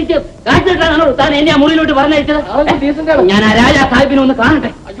 വേഷം കെട്ടിച്ച് കാറ്റിട്ടാണോ താൻ എന്നെ ആ മുറിയിലോട്ട് പറഞ്ഞയച്ചത്? ഞാൻ ആ രാജാ സാഹിബിനെ ഒന്ന് കാണട്ടെ.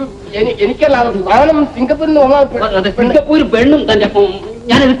 എനിക്കല്ല സാധനം സിംഗപ്പൂരിൽ നിന്ന് സിംഗപ്പൂർ പെണ്ണും തന്റെ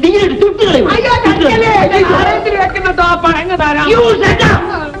ഞാനത് തീരെ ചുട്ടുകളയും.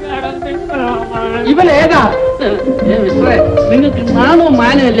 ഇവൻ ഏതാ? നിങ്ങൾക്ക് നാണോ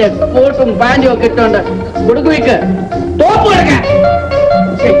മാനമല്ലേ? കോട്ടും പാന്റും ഒക്കെ ഇട്ടോണ്ട് കൊടുക്കുവയ്ക്ക് ടോപ്പ് കൊടുക്കാൻ.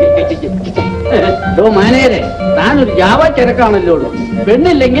 മാനേരെ, താനൊരു ജാവ ചെറുക്കാണല്ലോ ഉള്ളൂ.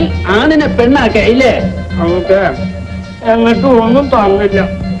 പെണ്ണില്ലെങ്കിൽ ആണിനെ പെണ്ണാക്കേ ഇല്ലേ? എന്നിട്ടും ഒന്നും തന്നില്ല.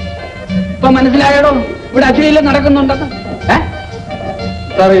 ഇപ്പൊ മനസ്സിലായടോ ഇവിടെ അശ്ലീലം നടക്കുന്നുണ്ടെന്ന്?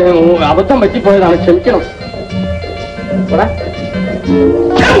 സാറേ, അബദ്ധം പറ്റിപ്പോയതാണ്, ക്ഷമിക്കണം.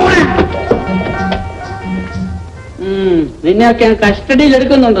 നിന്നെയൊക്കെ ഞാൻ കസ്റ്റഡിയിൽ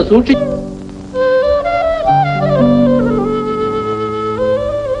എടുക്കുന്നുണ്ട്, സൂക്ഷിച്ചു.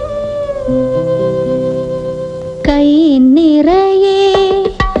 കൈ നിറയെ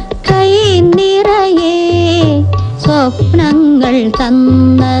സ്വപ്നങ്ങൾ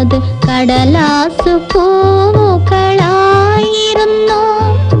തന്നത് കടലാസു പൂവുകളായിരുന്നു.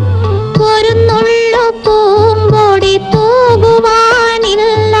 ഒരു നുള്ളു പൂമ്പൊടി തൂകുവാനില്ലാത്ത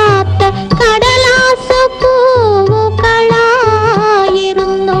കടലാസു പൂവുകളായിരുന്നു.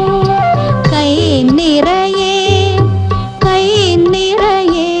 കൈ നിറയെ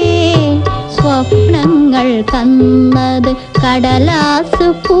സ്വപ്നങ്ങൾ തന്നത് കടലാസു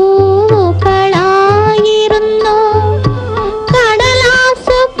പൂവുകളായിരുന്നു.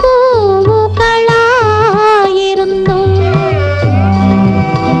 കടലാസു പൂവുകളായിരുന്നു.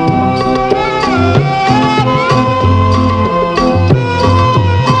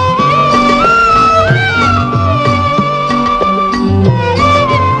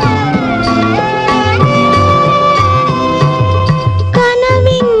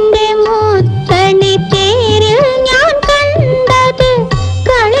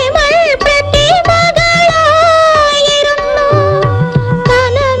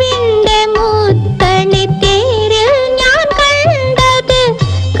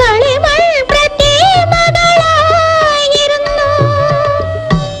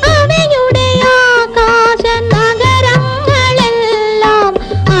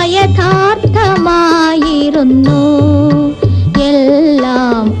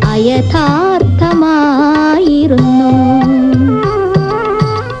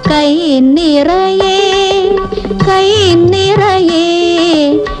 കൈ നിറയെ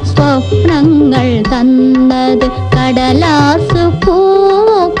സ്വപ്നങ്ങൾ തന്നത് കടലാസു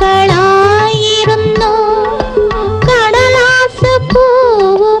പൂക്കളായിരുന്നു കടലാസു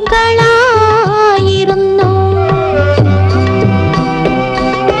പൂക്കളായിരുന്നു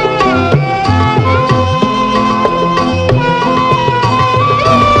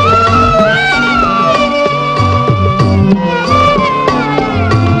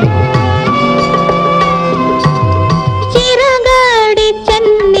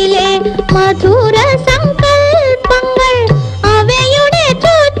മധുര സങ്കൽപ്പങ്ങൾ അവയുടെ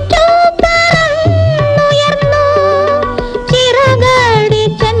ചുറ്റും പറന്നുയർന്നു ചിറകടി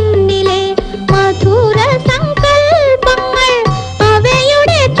ചെന്നിലെ മധുര സങ്കൽപ്പങ്ങൾ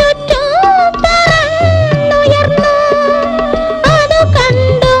അവയുടെ ചുറ്റും പറന്നുയർന്നു അത്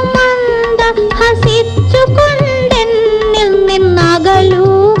കണ്ടു മന്ദ ഹസിച്ചുകൊണ്ടെന്നിൽ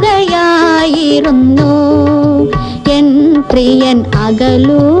നിന്നകലുകയായിരുന്നു എൻ പ്രിയൻ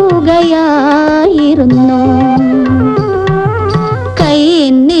അകലുകയായിരുന്നു കൈ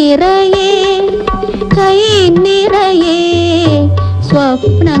നിറയെ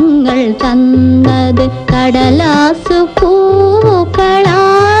സ്വപ്നങ്ങൾ തന്നത് കടലാസു പൂക്കളായിരുന്നു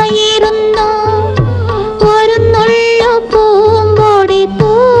ഒരു നുള്ളു പൂമ്പൊടി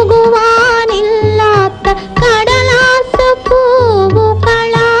തൂകുവാനില്ലാത്ത കടലാസു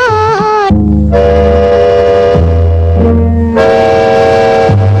പൂക്കളാ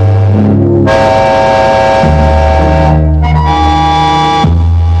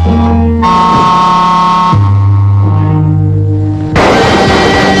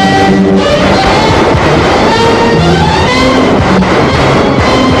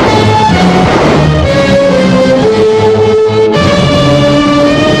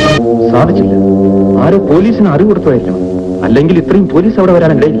സാധിച്ചില്ല. ആരോ പോലീസിന് അറിവ് കൊടുത്തതായിരിക്കണം. അല്ലെങ്കിൽ ഇത്രയും പോലീസ് അവിടെ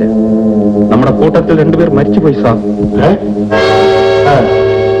വരാൻ ഇടയില്ല. നമ്മുടെ കൂട്ടത്തിൽ രണ്ടുപേർ മരിച്ചുപോയി സാർ.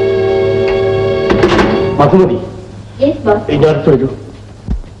 മധുമതി, അടുത്ത് വരൂ.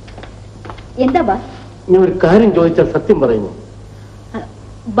 എന്താ ബാസ്? ഞാൻ ഒരു കാര്യം ചോദിച്ചാൽ സത്യം പറയുന്നു.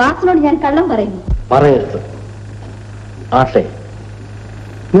 ബാസിനോട് ഞാൻ കള്ളം പറയുന്നു. പറയരുത്. ആട്ടെ,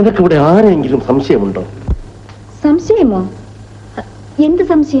 നിനക്കിവിടെ ആരെങ്കിലും സംശയമുണ്ടോ? സംശയമോ? എന്ത്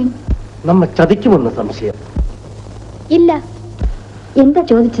സംശയം? നമ്മെ ചതിക്കുമെന്ന സംശയം. ഇല്ല. എന്താ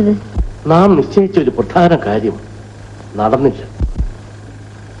ചോദിച്ചത്? നാം നിശ്ചയിച്ച ഒരു പ്രധാന കാര്യം നടന്നില്ല.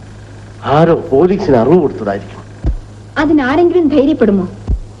 ആരോ പോലീസിന് അറിവ് കൊടുത്തതായിരിക്കും. അതിനാരെങ്കിലും ധൈര്യപ്പെടുമോ?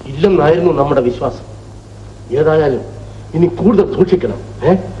 ഇല്ലെന്നായിരുന്നു നമ്മുടെ വിശ്വാസം. ഏതായാലും ഇനി കൂടുതൽ സൂക്ഷിക്കണം.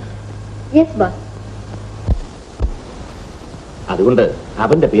 Yes bass. അതുകൊണ്ട്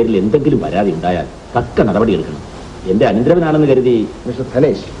അവന്റെ പേരിൽ എന്തെങ്കിലും പരാതി ഉണ്ടായാൽ തക്ക നടപടി എടുക്കണം. എന്റെ അനന്തരവനാണെന്ന് കരുതി. മിസ്റ്റർ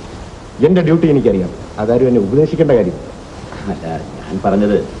ധനേഷ്, എന്റെ ഡ്യൂട്ടി എനിക്കറിയാം. അതാരും എന്നെ ഉപദേശിക്കേണ്ട കാര്യം അല്ല. ഞാൻ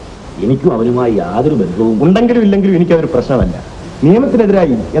പറഞ്ഞത് എനിക്കും അവനുമായി യാതൊരു ബന്ധവും ഉണ്ടെങ്കിലും ഇല്ലെങ്കിലും എനിക്കതൊരു പ്രശ്നമല്ല.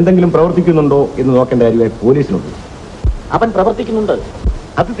 നിയമത്തിനെതിരായി എന്തെങ്കിലും പ്രവർത്തിക്കുന്നുണ്ടോ എന്ന് നോക്കേണ്ട കാര്യമായി പോലീസിനുണ്ട്. അവൻ പ്രവർത്തിക്കുന്നുണ്ട്.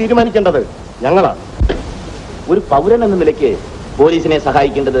 അത് തീരുമാനിക്കേണ്ടത് ഞങ്ങളാണ്. ഒരു പൗരൻ എന്ന നിലയ്ക്ക് പോലീസിനെ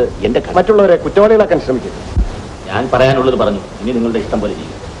സഹായിക്കേണ്ടത് എന്റെ മറ്റുള്ളവരെ കുറ്റവാളികളാക്കാൻ ശ്രമിക്കും. ഞാൻ പറയാനുള്ളത് പറഞ്ഞു. ഇനി നിങ്ങളുടെ ഇഷ്ടം പോലെ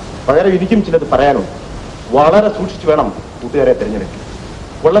ചെയ്യും. പകരം എനിക്കും ചിലത് പറയാനുണ്ട്. വളരെ സൂക്ഷിച്ചു വേണം കൂട്ടുകാരെ തിരഞ്ഞെടുക്കാൻ.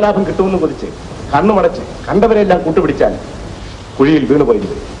 കൊള്ളലാഭം കിട്ടുമെന്ന് കൊതിച്ച് കണ്ണുമടച്ച് കണ്ടവരെല്ലാം കൂട്ടുപിടിച്ചാൽ കുഴിയിൽ വീണുപോയി.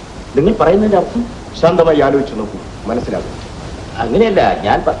 നിങ്ങൾ പറയുന്നതിന്റെ അർത്ഥം ശാന്തമായി ആലോചിച്ച് നോക്കൂ, മനസ്സിലാകും. അങ്ങനെയല്ല.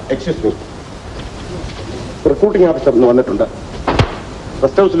 ഞാൻ എക്സ്ക്യൂസ് മീ, റിക്രൂട്ടിംഗ് ഓഫീസർ ഇന്ന് വന്നിട്ടുണ്ട്.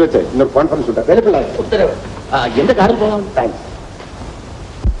 റെസ്റ്റ് ഹൗസിൽ വെച്ച് ഇന്നൊരു കോൺഫറൻസ് ഉണ്ട്. വേലപ്പിള്ള ഉത്തരവ്. എന്റെ കാറിൽ പോകാം. താങ്ക്സ്.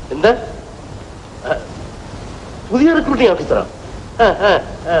 എന്താ പുതിയ റിക്രൂട്ടിംഗ് ഓഫീസറാ?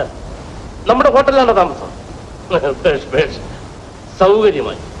 നമ്മുടെ ഹോട്ടലിലാണ് താമസം.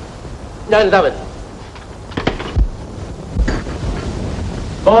 സൗകര്യമായി. ഞാനിതാ വരുന്നു.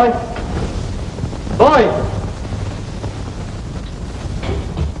 ബോയ് ബോയ്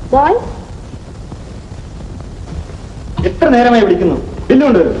ബോയ്, എത്ര നേരമായി വിളിക്കുന്നു?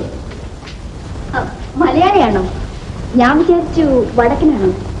 ബില്ലുകൊണ്ട് വരും. മലയാളിയാണോ? ഞാൻ വിചാരിച്ചു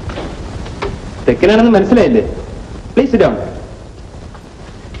വടക്കനാണോ. തെക്കനാണെന്ന് മനസ്സിലായില്ലേ? Please sit down.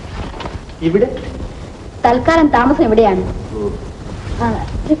 ഇവിടെ തൽക്കാലം താമസം എവിടെയാണ്?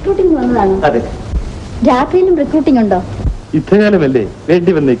 റിക്രൂട്ടിംഗ് വന്നതാണോ? അതെ. രാത്രിയിലും റിക്രൂട്ടിംഗ് ഉണ്ടോ? യുദ്ധകാലമല്ലേ,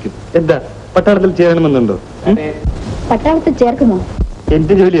 വേണ്ടി വന്നേക്കും. എന്താ, പട്ടാളത്തിൽ ചേരണമെന്നുണ്ടോ? പട്ടാളത്തിൽ ചേർക്കുമോ?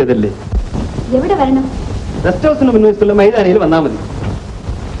 എന്റെ ജോലി അതല്ലേ. എവിടെ വരണം? റെസ്റ്റ് ഹൗസിന് മുൻവശത്തുള്ള മൈതാനിയിൽ വന്നാൽ മതി.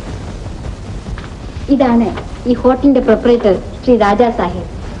 ഇതാണ് ഈ ഹോട്ടലിന്റെ proprietor Shri രാജാസാഹിബ്.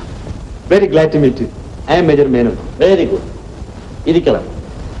 Very glad to meet. I am major Menon. Very good. ഇരിക്കണം.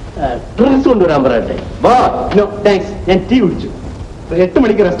 ഡ്രിങ്ക്സ് കൊണ്ടുവരാൻ പറയട്ടെ? നോ താങ്ക്സ്, ഞാൻ ടീ കുടിച്ചു. 8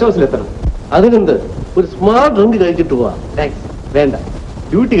 മണിക്ക് റെസ്റ്റ് ഹൗസിൽ എത്തണം. അതിനെന്ത്, ഒരു സ്മാൾ ഡ്രിങ്ക് കഴിച്ചിട്ട് പോവാ. താങ്ക്സ്, വേണ്ട.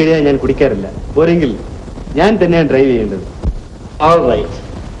 ഡ്യൂട്ടി കഴിയാൻ ഞാൻ കുടിക്കാറില്ല. പോരെങ്കിൽ ഞാൻ തന്നെയാണ് ഡ്രൈവ് ചെയ്യേണ്ടത്. ഓൾ റൈറ്റ്,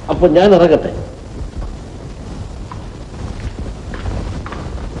 അപ്പൊ ഞാൻ ഇറങ്ങട്ടെ.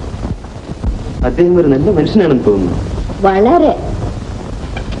 അദ്ദേഹം ഒരു നല്ല മനുഷ്യനാണെന്ന് തോന്നുന്നു. വളരെ.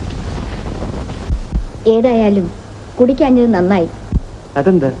 ഏതായാലും കുടിക്കാഞ്ഞത് നന്നായി.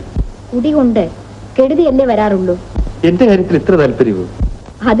 അതെന്താ? കുടി കൊണ്ട് കെടുതിയല്ലേ വരാറുള്ളൂ. എന്റെ കാര്യത്തിൽ ഇത്ര താല്പര്യമോ?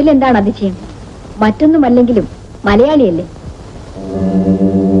 അതിലെന്താണ് അതിശയം? മറ്റൊന്നുമല്ലെങ്കിലും മലയാളിയല്ലേ.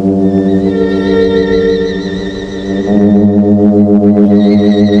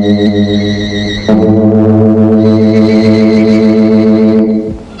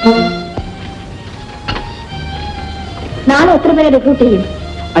 നാളെ എത്ര പേരെ റിക്രൂട്ട് ചെയ്യും?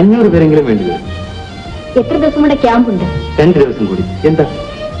 500 പേരെങ്കിലും വേണ്ടി വരും. എത്ര ദിവസം കൂടെ ക്യാമ്പുണ്ട്? 2 ദിവസം കൂടി. എന്താ?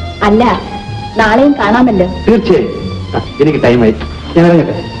 അല്ല, നാളെയും കാണാമല്ലോ. തീർച്ചയായും. എനിക്ക് ടൈമായി. ഞാൻ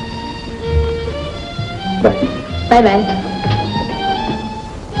ഇറങ്ങട്ടെ. ബൈ. Bye bye.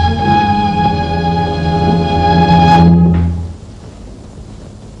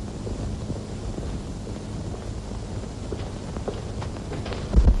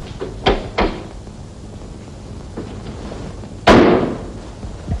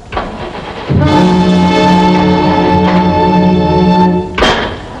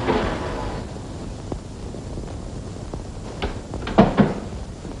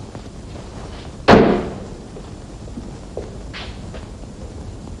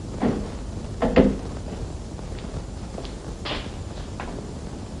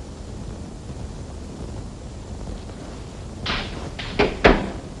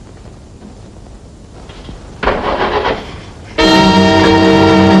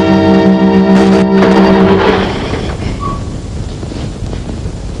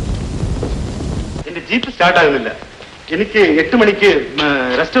 സ്റ്റാർട്ട് ആകുന്നില്ല. എനിക്ക് 8 മണിക്ക്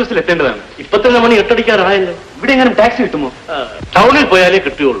റെസ്റ്റ് ഹൗസിൽ എത്തേണ്ടതാണ്. ഇപ്പൊ തന്നെ മണി 8 അടിക്കാറായല്ലോ. ഇവിടെ എങ്ങനെ ടാക്സി കിട്ടുമോ? ടൗണിൽ പോയാലേ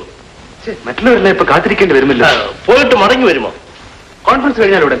കിട്ടുകയുള്ളൂ. മറ്റുള്ളവരെല്ലാം ഇപ്പൊ കാത്തിരിക്കേണ്ടി വരുമല്ലോ. പോയിട്ട് മടങ്ങി വരുമോ? കോൺഫറൻസ്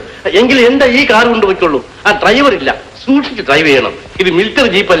കഴിഞ്ഞാൽ ഉടൻ. എങ്കിൽ എന്താ ഈ കാർ കൊണ്ടുപോയിക്കൊള്ളൂ. ആ ഡ്രൈവർ ഇല്ല, സൂക്ഷിച്ച് ഡ്രൈവ് ചെയ്യണം. ഇത്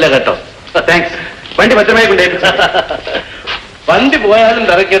മിലിറ്ററി ജീപ്പല്ല കേട്ടോ. താങ്ക്സ്. വണ്ടി ഭദ്രമായി കൊണ്ടേക്കും. വണ്ടി പോയാലും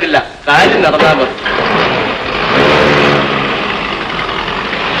തിരക്കേടില്ല, കാര്യം നടന്നാൽ മതി.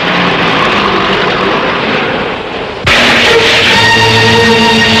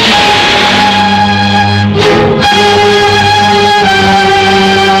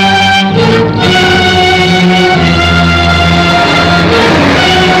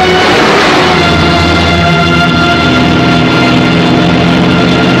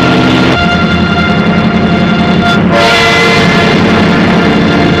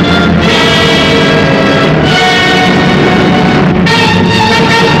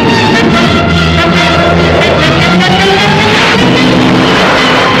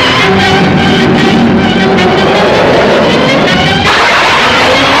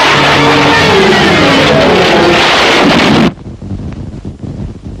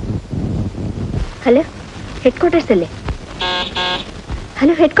 ഹലോ, ഹെഡ്ക്വാർട്ടേഴ്സ് അല്ലേ?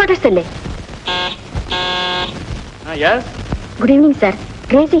 ഹലോ, ഹെഡ്ക്വാർട്ടേഴ്സ് അല്ലേ? Good evening sir.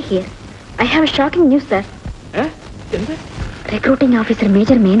 Crazy here. I have A shocking news sir. Recruiting officer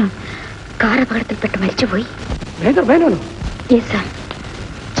major Menon car അപകടത്തിൽപ്പെട്ട് മരിച്ചുപോയി. മേജർ മേനോനോ? Yes sir.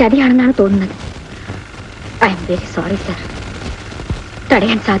 ചതിയാണെന്നാണ് തോന്നുന്നത്. I am very sorry sir.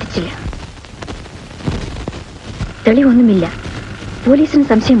 തടയാൻ സാധിച്ചില്ല. തെളിവൊന്നുമില്ല. പോലീസിന്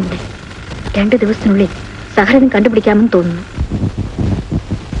സംശയമുണ്ട്. 2 ദിവസത്തിനുള്ളിൽ സഹൃദയം കണ്ടുപിടിക്കാമെന്ന് തോന്നുന്നു.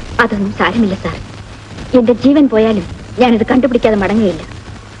 അതൊന്നും സാരമില്ല സാർ. എന്റെ ജീവൻ പോയാലും ഞാനിത് കണ്ടുപിടിക്കാതെ മടങ്ങുകയില്ല.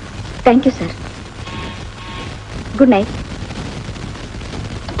 Thank you sir. Good night.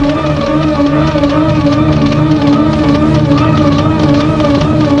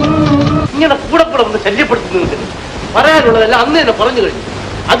 ഇങ്ങനെ കൂടെ ഒന്ന് ശല്യപ്പെടുത്തുന്നത് പറയാനുള്ളതല്ല അന്ന് തന്നെ പറഞ്ഞു കഴിഞ്ഞു.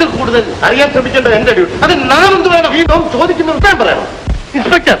 അതിൽ കൂടുതൽ അറിയാൻ ശ്രമിക്കേണ്ടത് എന്റെ ഡ്യൂട്ടി. അത് നാം എന്ത് വേണം? ഈ നാം ചോദിക്കുന്ന ഉത്തരം പറയണം.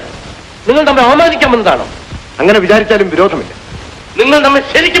 ഇൻസ്പെക്ടർ, നിങ്ങൾ നമ്മെ അവമാനിക്കാമെന്നതാണോ? അങ്ങനെ വിചാരിച്ചാലും വിരോധമില്ല. നിങ്ങൾ നമ്മെ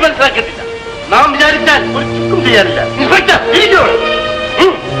ശരിക്കും മനസ്സിലാക്കിയിട്ടില്ല. നാം വിചാരിച്ചാൽ ഒരു ചുക്കും ചെയ്യാറില്ല. ഇൻസ്പെക്ടർ, ഇരിക്കോ?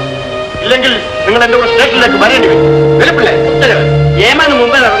 ഇല്ലെങ്കിൽ നിങ്ങൾ എന്റെ കൂടെ സ്റ്റേഷനിലേക്ക് വരേണ്ടി വരും. വേലിപ്പിള്ളേ, ഏമാന്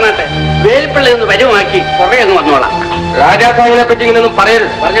മുമ്പേ നടന്നാട്ടെ. വേലിപ്പിള്ള ഒന്ന് പരിവമാക്കി കുറെ അങ്ങ് വന്നോളാം. രാജാസാഹിബിനെ പറ്റി ഇങ്ങനെയൊന്നും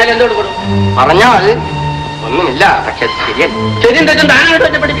പറയരുത്. പറഞ്ഞാൽ എന്തോട് കൊടുക്കും? പറഞ്ഞാൽ ഒന്നുമില്ല. പക്ഷെ ശരിയല്ല. ശരിയും തെറ്റും താനായിട്ട്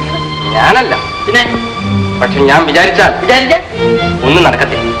എന്നെ പഠിപ്പിക്കുന്നത് ഞാനല്ല. പിന്നെ പക്ഷെ ഞാൻ വിചാരിച്ചാൽ ഒന്നും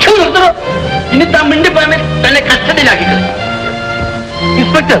നടക്കത്തില്ല. നിർത്തണോ? ഇനി താൻ മിണ്ടിപ്പോയമേ തന്നെ കസ്റ്റഡിയിലാക്കിക്കളെ.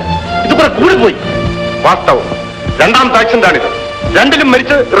 ഇൻസ്പെക്ടർ, ഇത് കുറെ കൂടിപ്പോയി. വാസ്തവം. 2ാമത്തെ ആക്സിഡന്റാണിത്. 2ലും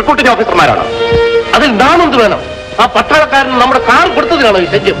മരിച്ച് റിക്രൂട്ടിംഗ് ഓഫീസർമാരാണ്. അതിൽ നാമെന്ത് വേണം? ആ പട്ടാളക്കാരൻ നമ്മുടെ കാർ കൊടുത്തതിനാണോ ഈ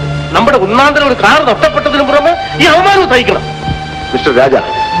ശല്യം? നമ്മുടെ ഒന്നാന്തരം ഒരു കാർ നഷ്ടപ്പെട്ടതിന് പുറമെ ഈ അവമാനവും സഹിക്കണം. മിസ്റ്റർ രാജ,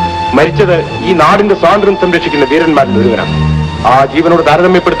 മരിച്ചത് ഈ നാടിന്റെ സ്വാതന്ത്ര്യം സംരക്ഷിക്കുന്ന വീരന്മാരിൽ ഒരുവനാണ്. ആ ജീവനോട്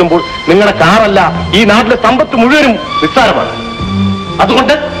താരതമ്യപ്പെടുത്തുമ്പോൾ നിങ്ങളുടെ കാറല്ല ഈ നാട്ടിലെ സമ്പത്ത് മുഴുവനും നിസ്സാരമാണ്.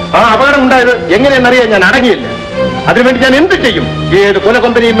 അതുകൊണ്ട് ആ അപകടം ഉണ്ടായത് എങ്ങനെയെന്നറിയാൻ ഞാൻ അടങ്ങിയില്ല. അതിനുവേണ്ടി ഞാൻ എന്ത് ചെയ്യും? ഏത്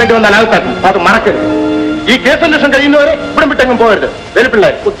കൊലകൊമ്പനിയും വേണ്ടി വന്നാൽ അകത്താക്കും. അത് മറക്കരുത്. ഈ കേസന്വേഷണം കഴിയുന്നവരെ ഇവിടെ വിട്ടെങ്ങും പോകരുത്. വെളുപ്പിള്ളേ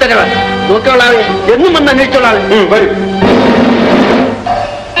ഉത്തരവ് നോക്കിക്കൊള്ളാവേ, എന്നും വന്ന് അന്വേഷിച്ചോളാവേ. വരും.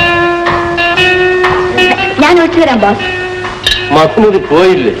 ഞാൻ ഒഴിച്ചു തരാം ബോസ്. മസൂദ്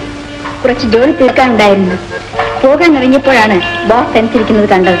പോയില്ലേ? കുറച്ച് ജോലി തീർക്കാനുണ്ടായിരുന്നു. പോകാൻ ഇറങ്ങിയപ്പോഴാണ് ബോസ് അനുസരിക്കുന്നത്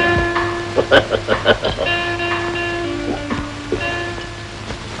കണ്ടത്.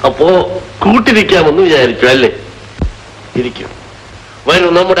 അപ്പോ കൂട്ടിരിക്കാമെന്ന് വിചാരിച്ചു അല്ലേ? ഇരിക്കും, വരൂ,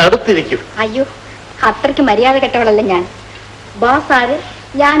 നമ്മുടെ അടുത്തിരിക്കും. അയ്യോ, അത്രയ്ക്ക് മര്യാദ കെട്ടവളല്ല ഞാൻ. ബോസ് ആര്,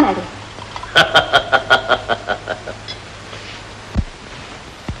 ഞാൻ ആര്?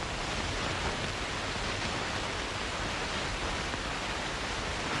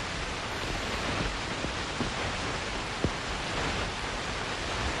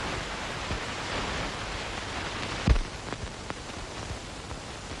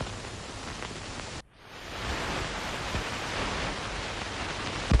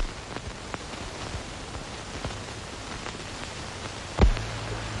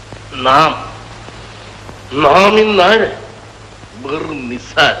 നാം ഇന്നാണ് വെറും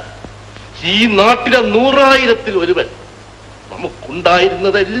നിസ്സാരം. ഈ നാട്ടിലെ 100,000-ൽ ഒരുവൻ.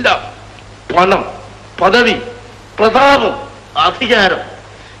 നമുക്കുണ്ടായിരുന്നതെല്ലാം പണം, പദവി, പ്രതാപം, അധികാരം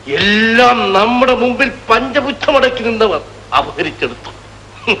എല്ലാം നമ്മുടെ മുമ്പിൽ പഞ്ചപുച്ഛമടക്കി നിന്നവർ അപഹരിച്ചെടുത്തു.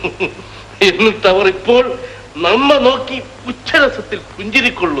 എന്നിട്ടവർ ഇപ്പോൾ നമ്മെ നോക്കി ഉച്ചരസത്തിൽ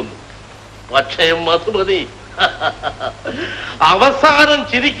പുഞ്ചിരിക്കൊള്ളുന്നു. പക്ഷേ മധുമതി, അവസാനം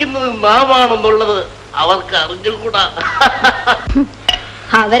ചിരിക്കുന്നത് നാമാണെന്നുള്ളത് അവർക്ക് അറിഞ്ഞുകൂടാ.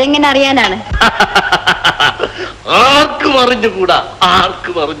 അവരെങ്ങനെ അറിയാനാണ്? ആർക്കും അറിഞ്ഞുകൂടാ.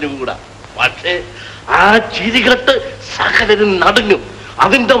 പക്ഷേ ആ ചിരികെട്ട് സകലരും നടുങ്ങും.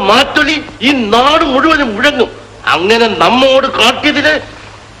 അതിന്റെ മാറ്റൊലി ഈ നാട് മുഴുവനും മുഴങ്ങും. അങ്ങനെ നമ്മോട് കാട്ടിയതിന്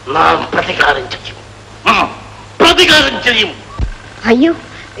നാം പ്രതികാരം ചെയ്യും. അയ്യോ,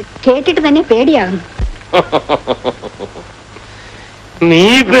 കേട്ടിട്ട് തന്നെ പേടിയാകുന്നു. നീ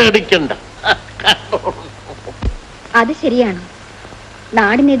പേടിക്കണ്ട. അത് ശരിയാണ്.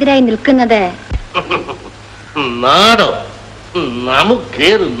 നാടിനെതിരായി നിൽക്കുന്നത് നാടോ?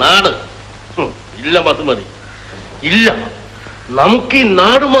 നമുക്കേത് നാട്? ഇല്ല മധുമതി, ഇല്ല. നമുക്ക് ഈ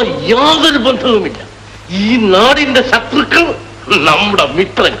നാടുമായി യാതൊരു ബന്ധവുമില്ല. ഈ നാടിന്റെ ശത്രുക്കൾ നമ്മുടെ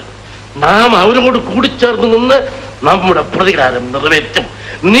മിത്രങ്ങൾ. നാം അവരോട് കൂടിച്ചേർന്ന് നിന്ന് നമ്മുടെ പ്രതികാരം നിറവേറ്റും.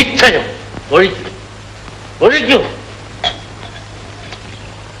 നിശ്ചയം. ഒഴിക്കൂ.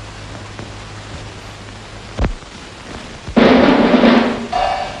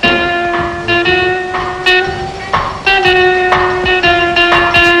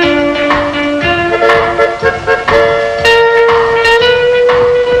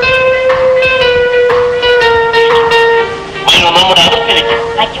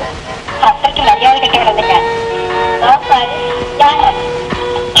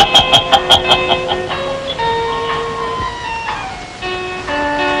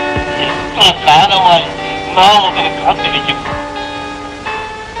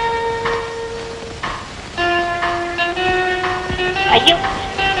 അയ്യോ,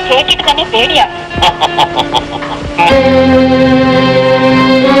 കേട്ടിട്ട് തന്നെ പേടിയാ.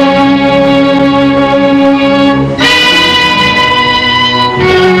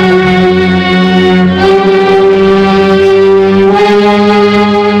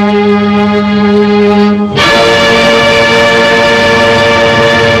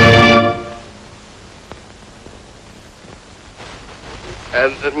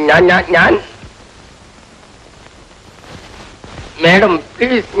 ഞാൻ മാഡം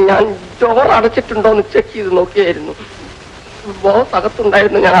പ്ലീസ്, ഞാൻ ഡോർ അടച്ചിട്ടുണ്ടോ എന്ന് ചെക്ക് ചെയ്ത് നോക്കിയായിരുന്നു. ബോസ്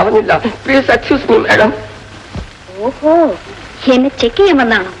അകത്തുണ്ടായിരുന്നു, ഞാൻ അറിഞ്ഞില്ല. Please excuse me madam. ഓഹോ, എന്നെ ചെക്ക് ചെയ്യാൻ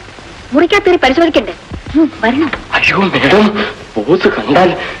വന്നാണോ? മുറിക്കകത്തേറി പരിശോധിക്കണ്ടേ? വരണം. അയ്യോ മാഡം, ബോസ് കണ്ടാൽ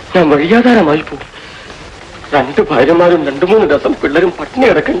ഞാൻ വഴിയാധാരമായി പോകും. 2 ഭാര്യമാരും 2-3 ഡസൻ പിള്ളേരും പട്ടിണി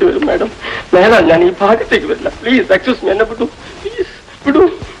കിടക്കേണ്ടി വരും മാഡം. മേഡം, ഞാൻ ഈ ഭാഗത്തേക്ക് വരില്ല. പ്ലീസ് എക്സ്ക്യൂസ് മീ, എന്നെ വിടൂ. പ്ലീസ് വിടൂ.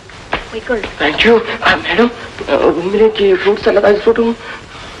 Thank you madam. റൂമിലേക്ക് ഫ്രൂട്ട്സ് എല്ലാം അയച്ചോട്ടും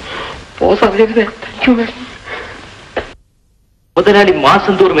ബോസ് അറിയരുത്. Thank you madam. മുതലാളി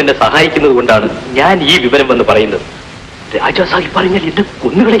മാസം തോറും എന്നെ സഹായിക്കുന്നത് കൊണ്ടാണ് ഞാൻ ഈ വിവരം വന്ന് പറയുന്നത്. രാജാസാഹിബ് പറഞ്ഞാൽ എന്നെ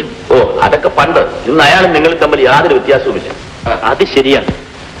കൊന്നുകളയും. ഓ, അതൊക്കെ പണ്ട്. ഇന്ന് അയാളും നിങ്ങൾ തമ്മിൽ യാതൊരു വ്യത്യാസവുമില്ല. അത് ശരിയാണ്.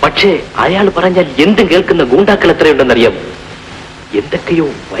 പക്ഷേ അയാൾ പറഞ്ഞാൽ എന്തും കേൾക്കുന്ന ഗൂണ്ടാക്കൾ എത്രയുണ്ടെന്നറിയാം. എന്തൊക്കെയോ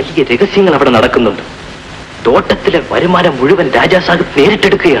വലിയ രഹസ്യങ്ങൾ അവിടെ നടക്കുന്നുണ്ട്. തോട്ടത്തിലെ വരുമാനം മുഴുവൻ രാജാസാഹിബ്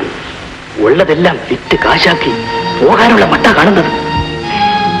നേരിട്ടെടുക്കുകയാണ്. ഉള്ളതെല്ലാം വിറ്റ് കാശാക്കി പോകാനുള്ള മട്ട കാണുന്നത്.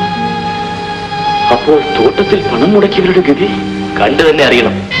 അപ്പോൾ തോട്ടത്തിൽ പണം മുടക്കിയവരുടെ ഗതി കണ്ടു തന്നെ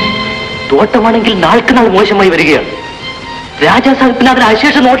അറിയണം. തോട്ടമാണെങ്കിൽ നാൾക്ക് നാൾ മോശമായി വരികയാണ്. രാജാസാഹിബിന് അതിന്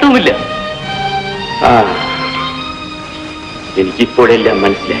അശേഷ നോട്ടവുമില്ല. എനിക്കിപ്പോഴെല്ലാം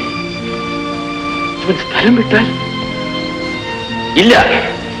മനസ്സിലായി. ഇവൻ സ്ഥലം വിട്ടാൽ ഇല്ല,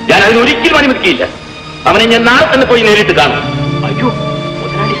 ഞാൻ അതിനൊരിക്കലും അനുവദിക്കില്ല. അവനെ ഞാൻ നാളെ തന്നെ പോയി നേരിട്ട് കാണും. അയ്യോ,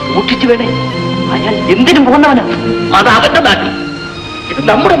 മുതലാളി സൂക്ഷിച്ചു വേണേ. അയാൾ എന്തിനും പോകുന്നവനാ. അത് അവന്റെ നാട്ടിൽ, ഇത്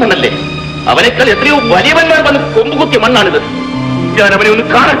നമ്മുടെ മണ്ണല്ലേ. അവനേക്കാൾ എത്രയോ വലിയവന്മാർ വന്ന് കൊമ്പുകുത്തിയ മണ്ണാണിത്. ഞാൻ അവനെ ഒന്ന്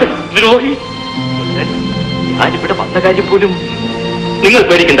കാണട്ടെ. ദ്രോഹി, ഞാനിവിടെ വന്ന കാര്യം പോലും നിങ്ങൾ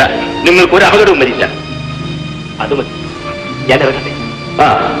പേടിക്കണ്ട. നിങ്ങൾക്ക് ഒരു അപകടവും വരില്ല. അത് മതി, ഞാൻ ഇറങ്ങട്ടെ.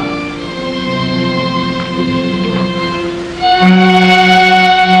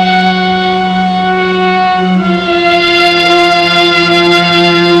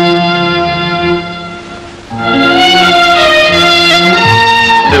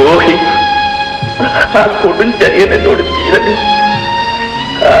 ദ്രോഹി, കൊടുഞ്ചരിയൻ എന്നോട് ചെയ്തത്.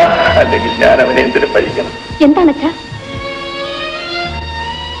 അല്ലെങ്കിൽ ഞാൻ അവനെ എന്തിനു പഠിക്കണം? എന്താണ് അച്ഛാ?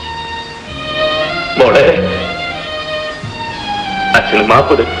 മോളെ, അച്ഛന്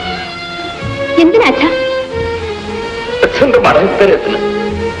മാപ്പ് തരും. എന്തിനാ അച്ഛാ? അച്ഛന്റെ മടത്തരത്തിന്.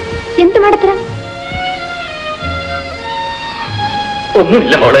 എന്ത് മടത്തരം?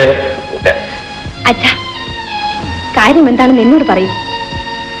 ഒന്നുമില്ല മോളെ. അച്ഛാ, കാര്യം എന്താണെന്ന് എന്നോട് പറയൂ.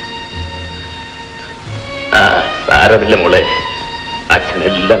 സാരമില്ല മോളെ,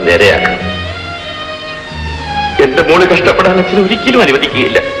 അച്ഛനെല്ലാം നേരെയാക്കണം. എന്റെ മോള് കഷ്ടപ്പെടാൻ അച്ഛൻ ഒരിക്കലും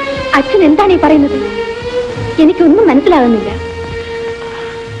അനുവദിക്കുകയില്ല. അച്ഛൻ എന്താണ് ഈ പറയുന്നത്? എനിക്കൊന്നും മനസ്സിലാകുന്നില്ല.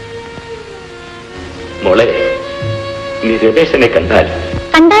 മോളെ, നീ രമേശനെ കണ്ടാൽ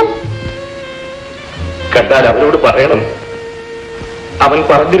അവനോട് പറയണം, അവൻ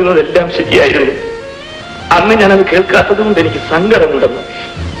പറഞ്ഞിരുന്നതെല്ലാം ശരിയായിരുന്നു. അന്ന് ഞാനത് കേൾക്കാത്തത് കൊണ്ട് എനിക്ക് സങ്കടമുണ്ടെന്ന്.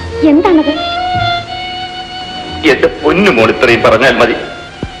 എന്താണത്? എന്റെ പൊന്നു മോൾ ഇത്രയും പറഞ്ഞാൽ മതി,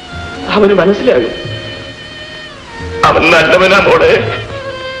 അവന് മനസ്സിലാകും. അവൻ നല്ലവനാ മോളെ.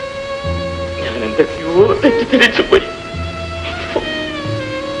 ഞാൻ എന്തൊക്കെയോ തെറ്റിദ്ധരിച്ചു പോയി.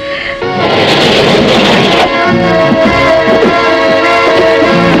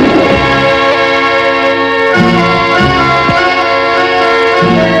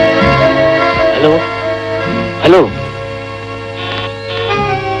 ഹലോ ഹലോ,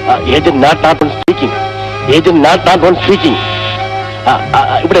 ഏജന്റ് നാട്ട് സ്പീക്കിംഗ്. ഏജന്റ് നാട്ട് സ്പീക്കിംഗ്.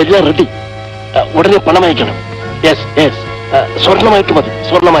 ഇവിടെ എല്ലാം റെഡി. ഉടനെ പണം അയക്കണം. യെസ് യെസ്, സ്വർണമായിട്ട് മതി,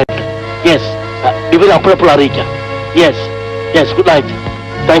 സ്വർണമായിട്ട്. യെസ്, ഇവർ അപ്പോഴപ്പോൾ അറിയിക്കാം. Yes yes, good night.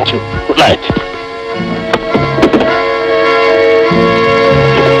 Thank you, good night.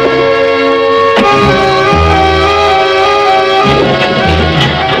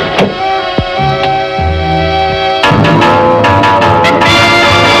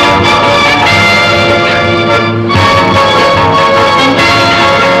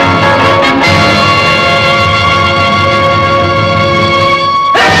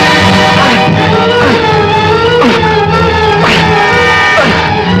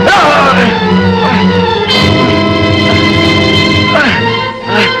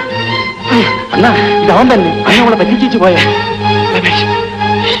 ഇതവൻ തന്നെ അന്നവളെ പറ്റിച്ചു പോയ രമേശ്,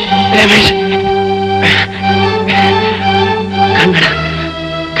 രമേശ്, കണ്ണട,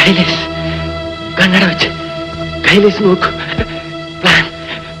 കൈലേസ്, കണ്ണട വെച്ച് കൈലേസ് നോക്കൂ. പ്ലാൻ,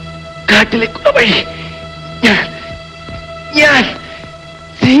 കാട്ടിലേക്കുള്ള വഴി. ഞാൻ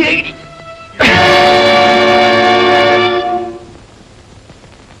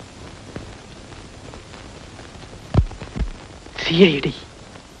CID.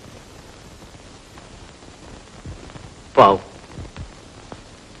 പാവം,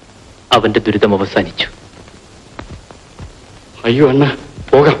 അവന്റെ ദുരിതം അവസാനിച്ചു. അയ്യോ അണ്ണ,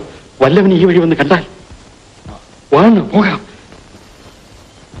 പോകാം. വല്ലവന് ഈ വഴി വന്ന് കണ്ടാൽ വാണ് പോകാം.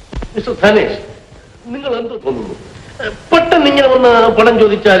 മിസ്റ്റർ ധനേഷ്, നിങ്ങൾ എന്ത് തോന്നുന്നു? പെട്ടെന്ന് ഇങ്ങനെ വന്ന് പണം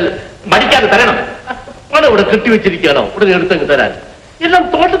ചോദിച്ചാൽ മടിക്കാതെ തരണം. പണം ഇവിടെ കെട്ടിവെച്ചിരിക്കുകയാണോ? ഉടനെ എടുത്തങ്ങ് തരാൻ. എല്ലാം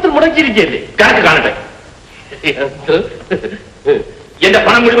തോട്ടത്തിൽ മുടക്കിയിരിക്കുകയല്ലേ? കണക്ക് കാണട്ടെ. എന്റെ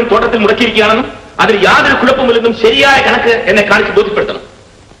പണം മുഴുവൻ തോട്ടത്തിൽ മുടക്കിയിരിക്കുകയാണെന്നും അതിൽ യാതൊരു കുഴപ്പമില്ലെന്നും ശരിയായ കണക്ക് എന്നെ കാണിച്ച് ബോധ്യപ്പെടുത്തണം.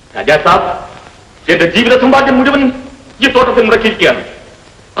 രാജാസാബ്, എന്റെ ജീവിത സമ്പാദ്യം മുഴുവൻ ഈ തോട്ടത്തിൽ മുടക്കിയിരിക്കുകയാണ്.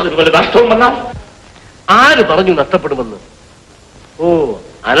 അതിന് വല്ല നഷ്ടവും വന്നാൽ? ആര് പറഞ്ഞു നഷ്ടപ്പെടുമെന്ന്? ഓ,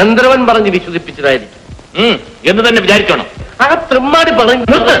 അനന്തരവൻ പറഞ്ഞ് വിശ്വസിപ്പിച്ചതായിരിക്കും എന്ന് തന്നെ വിചാരിക്കണം. ആ തെമ്മാടി പറഞ്ഞു.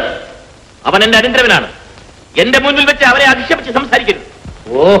 അവൻ എന്റെ അനന്തരവനാണ്. എന്റെ മുന്നിൽ വെച്ച് അവരെ അധിക്ഷേപിച്ച് സംസാരിക്കരുത്.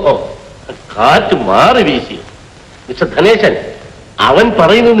 ഓഹോ, കാറ്റ് മാറി വീശി. മിസ്റ്റർ ധനേശൻ, അവൻ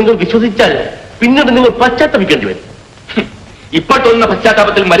പറയുന്നത് നിങ്ങൾ വിശ്വസിച്ചാൽ പിന്നീട് നിങ്ങൾ പശ്ചാത്തപിക്കേണ്ടി വരും. ഇപ്പോൾ തോന്നുന്ന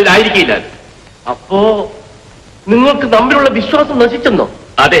പശ്ചാത്താപത്തിൽ മരുന്നായിരിക്കില്ല. അപ്പോ നിങ്ങൾക്ക് തമ്മിലുള്ള വിശ്വാസം നശിച്ചെന്നോ?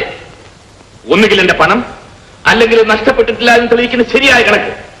 അതെ, ഒന്നുകിൽ എന്റെ പണം, അല്ലെങ്കിൽ നഷ്ടപ്പെട്ടിട്ടില്ല എന്ന് തെളിയിക്കുന്ന ശരിയായ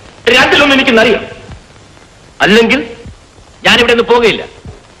കണക്ക്. രണ്ടിലൊന്നും എനിക്കെന്നറിയാം. അല്ലെങ്കിൽ ഞാനിവിടെ നിന്ന് പോകുകയില്ല.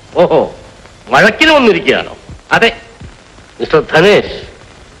 ഓഹോ, വഴക്കിന് വന്നിരിക്കുകയാണോ? അതെ. മിസ്റ്റർ ധനേഷ്,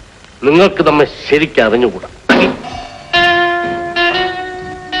 നിങ്ങൾക്ക് നമ്മെ ശരിക്കും അറിഞ്ഞുകൂടാ.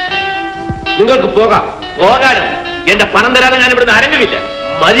 നിങ്ങൾക്ക് പോകാം. പോകാനും എന്റെ പണം തരാതെ ഞാൻ ഇവിടുന്ന് അരങ്ങുമില്ല.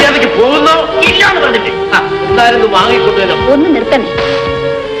 മര്യാദയ്ക്ക് പോകുന്നോ ഇല്ല എന്ന് പറഞ്ഞിട്ട് എന്തായിരുന്നു വാങ്ങിക്കൊണ്ടുവരാം. ഒന്ന് നിർത്തണേ.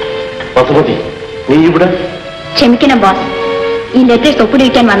 പസുമതി, നീ ഇവിടെ? ക്ഷമിക്കണം ബോസ്, ഈ ലെറ്റേഴ്സ്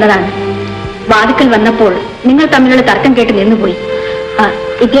ഒപ്പിടിക്കാൻ വന്നതാണ്. വാതിക്കൽ വന്നപ്പോൾ നിങ്ങൾ തമ്മിലുള്ള തർക്കം കേട്ട് നിന്നുപോയി.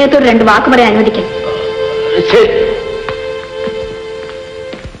 ഇദ്ദേഹത്തോട് 2 വാക്ക് പറയാൻ അനുവദിക്കണം. ശരി.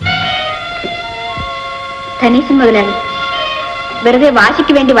 ധനേശൻ മുതലാളി, വെറുതെ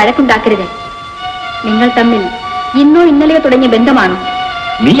വാശിക്ക് വേണ്ടി വഴക്കുണ്ടാക്കരുത്. നിങ്ങൾ തമ്മിൽ ഇന്നോ ഇന്നലെയോ തുടങ്ങിയ ബന്ധമാണോ?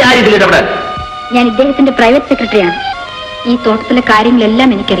 നീ ആരിതിലിടപെടാൻ? ഞാൻ ഇദ്ദേഹത്തിന്റെ പ്രൈവറ്റ് സെക്രട്ടറിയാണ്. ഈ തോട്ടത്തിലെ കാര്യങ്ങളെല്ലാം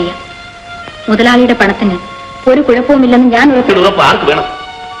എനിക്കറിയാം. മുതലാളിയുടെ പണത്തിന് ഒരു കുഴപ്പവുമില്ലെന്ന് ഞാൻ ഉറപ്പ് ആർക്ക് വേണം?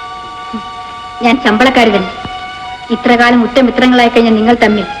 ഞാൻ ശമ്പളക്കാരി തന്നെ. ഇത്രകാലം ഉറ്റമിത്രങ്ങളായി കഴിഞ്ഞ നിങ്ങൾ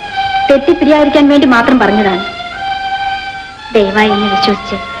തമ്മിൽ തെറ്റിപ്പിരിയാതിരിക്കാൻ വേണ്ടി മാത്രം പറഞ്ഞതാണ്. ദയവായി എന്നെ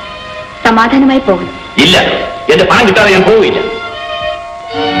വിശ്വസിച്ച് സമാധാനമായി പോകണം. ഇല്ല, എന്റെ പണം കിട്ടാതെ ഞാൻ പോവില്ല.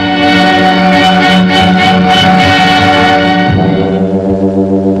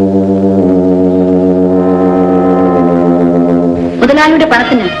 മുതലാളിയുടെ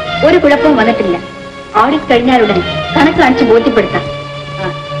പണത്തിന് ഒരു കുഴപ്പവും വന്നിട്ടില്ല. ഓഡിറ്റ് കഴിഞ്ഞാലുടൻ കണക്ക് കാണിച്ച് ബോധ്യപ്പെടുത്താം.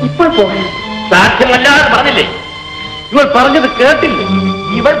 ഇപ്പോൾ പോകണം. സാധ്യമല്ലാതെ പറഞ്ഞില്ലേ? ഇവൾ പറഞ്ഞത് കേട്ടില്ലേ?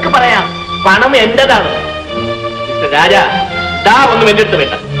 ഇവൾക്ക് പറയാം പണം എന്റേതാണ്. മിസ്റ്റർ രാജ, ഒന്നും എന്റെ അടുത്ത്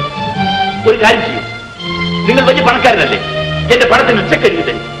വേണ്ട. ഒരു കാര്യം ചെയ്യും, നിങ്ങൾ വലിയ പണക്കാരനല്ലേ, എന്റെ പണത്തിന് ചെക്ക്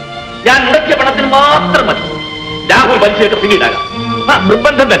തരും. ഞാൻ മുടക്കിയ പണത്തിന് മാത്രം മതി. രാഹുൽ വലിച്ചൊക്കെ പിന്നീടാകാം.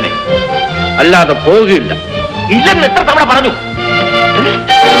 നിർബന്ധം തന്നെ, അല്ലാതെ പോവുകയില്ല. ഇല്ലെന്ന് എത്ര തവണ പറഞ്ഞു?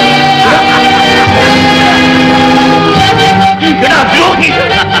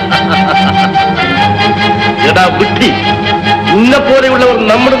 എടാ ബുദ്ധി, ഇന്നെ പോലെയുള്ളവർ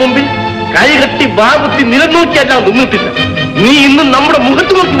നമ്മുടെ മുമ്പിൽ കൈകെട്ടി വാകുത്തി നിലനോക്കിയല്ല നിന്നിട്ടില്ല. നീ ഇന്നും നമ്മുടെ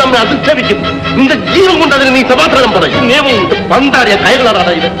മുഖത്ത് നോക്കി നമ്മെ അധിക്ഷേപിക്കുന്നു. നിന്റെ ജീവൻ കൊണ്ട് അതിന് നീ സമാധാനം പറയും. നിയമമുണ്ട്, പന്താടിയ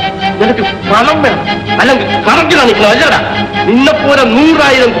കൈകളാണ് ഇത്. നിനക്ക് പണം വേണം, അല്ലെങ്കിൽ കറക്കിലാണ് നിൽക്കണം. അല്ലടാ, നിന്നെപ്പോലെ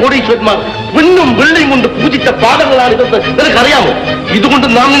 100,000 കോടീശ്വരന്മാർ പൊന്നും വെള്ളിയും കൊണ്ട് പൂജിച്ച പാദങ്ങളാണ് ഇതെന്ന് നിനക്കറിയാമോ? ഇതുകൊണ്ട്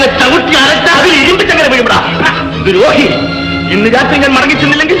നാം നിന്നെ ചവിട്ടി അരച്ചാൽ ഇരുമ്പിച്ചങ്ങനെ വീഴുമ്പടാ. ദ്രോഹി, ഇന്ന് രാത്രി ഞാൻ മടങ്ങി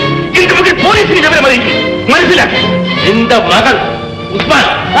ചെന്നില്ലെങ്കിൽ എന്റെ മകൾ പോലീസിന് വിവരം അറിയിക്കും. മനസ്സിലാക്കി? എന്റെ മകൾ ഉസ്മാൻ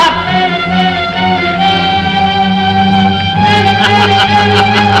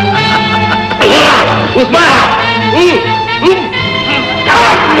ഉസ്മാൻ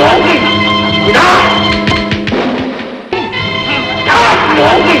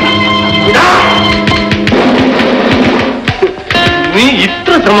നീ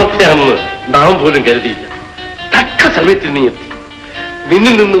ഇത്ര സമർത്ഥയാണെന്ന് നാം പോലും കരുതിയില്ല. തക്ക സമയത്ത് നീ എത്തി.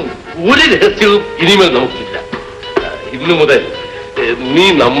 നിന്നിൽ നിന്നും ഒരു രഹസ്യവും ഇനിമേൽ നമുക്കില്ല. ഇന്നു മുതൽ നീ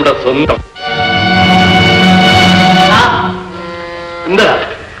നമ്മുടെ സ്വന്തം. എന്താ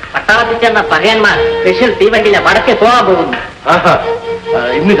പട്ടാളത്തിൽ ചെന്ന പകയന്മാർ സ്പെഷ്യൽ തീവണ്ടിയിലെ വടക്കേ പോകാൻ പോകുന്നു. ആഹാ,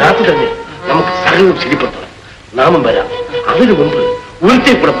 ഇന്ന് രാത്രി തന്നെ നമുക്ക് സകലം ശരിപ്പെടുത്തണം. നാമം വരാം. അതിനു മുമ്പ്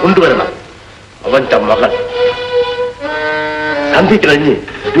ഒരുത്തെ കൂടെ കൊണ്ടുവരണം. അവന്റെ മകൾ സന്ധി കഴിഞ്ഞ്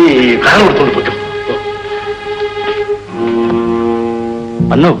നീ കാരണം എടുത്തോണ്ട് പറ്റും.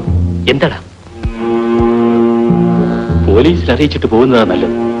 വന്നോ? എന്താടാ? പോലീസിൽ അറിയിച്ചിട്ട് പോകുന്നതാ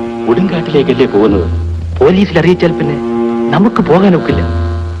നല്ലത്. കൊടുങ്കാട്ടിലേക്കല്ലേ പോകുന്നത്? പോലീസിൽ അറിയിച്ചാൽ പിന്നെ നമുക്ക് പോകാനൊക്കില്ല.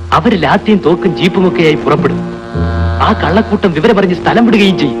 അവര് ലാത്തിയും തോക്കും ജീപ്പുമൊക്കെയായി പുറപ്പെടും. ആ കള്ളക്കൂട്ടം വിവരം പറഞ്ഞ് സ്ഥലം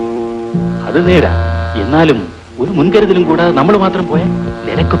വിടുകയും ചെയ്യും. അത് നേരാ. എന്നാലും ഒരു മുൻകരുതലും കൂടാതെ നമ്മൾ മാത്രം പോയാൽ?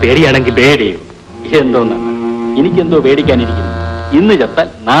 നിനക്ക് പേടിയാണെങ്കിൽ പേടിയോ? എന്തോന്നാണ്, എനിക്കെന്തോ പേടിക്കാനിരിക്കുന്നു. ഇന്ന് ചത്താൽ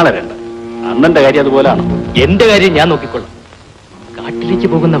നാളെ വേണ്ട. അണ്ണന്റെ കാര്യം അതുപോലാണോ? എന്റെ കാര്യം ഞാൻ നോക്കിക്കൊള്ളാം. കാട്ടിലേക്ക്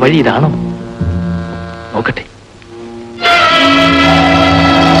പോകുന്ന വഴി ഇതാണോ? നോക്കട്ടെ.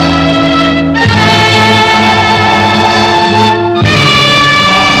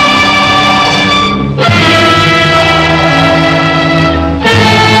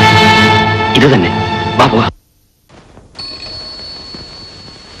 ഇത് തന്നെ. Babu,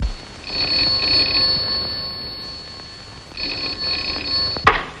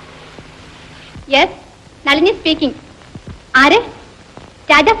 yes, Nalini speaking. ആരെ?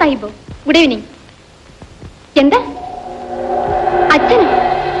 രാജാസാഹിബോ? Good evening. എന്താ അച്ഛനോ?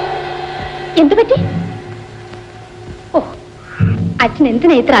 എന്തു പറ്റി? ഓ, അച്ഛൻ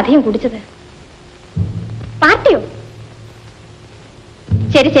എന്തിനാ ഇത്ര അധികം കുടിച്ചത്? പാർട്ടിയോ?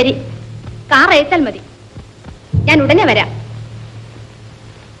 ശരി ശരി, കാർ അയച്ചാൽ മതി. ഞാൻ ഉടനെ വരാം.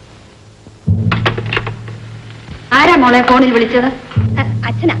 ആരാ മോളെ ഫോണിൽ വിളിച്ചത്?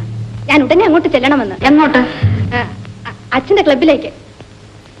 അച്ഛനാ. ഞാൻ ഉടനെ അങ്ങോട്ട് ചെല്ലണമെന്ന്. എങ്ങോട്ട്? അച്ഛന്റെ ക്ലബിലേക്ക്.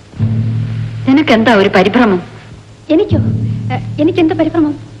 നിനക്കെന്താ ഒരു പരിഭ്രമം? എനിക്കോ? എനിക്കെന്താ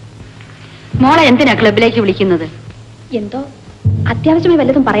പരിഭ്രമം? മോളെ എന്തിനാ ക്ലബിലേക്ക് വിളിക്കുന്നത്? എന്തോ അത്യാവശ്യമായി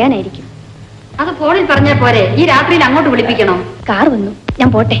വല്ലതും പറയാനായിരിക്കും. അത് ഫോണിൽ പറഞ്ഞാൽ പോരെ? ഈ രാത്രിയിൽ അങ്ങോട്ട് വിളിപ്പിക്കണോ? കാർ വന്നു, ഞാൻ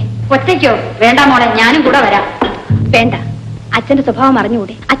പോട്ടെ. ഒറ്റയ്ക്കോ? വേണ്ട മോളെ, ഞാനും കൂടെ വരാം. വേണ്ട, അച്ഛന്റെ സ്വഭാവം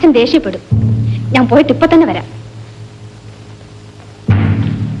അറിഞ്ഞുകൂടെ? അച്ഛൻ ദേഷ്യപ്പെടും. ഞാൻ പോയിട്ട് ഇപ്പൊ തന്നെ വരാം.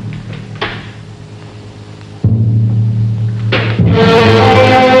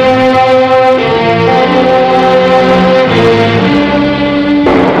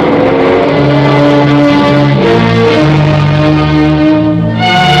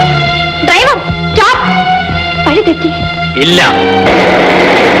 ഇല്ല,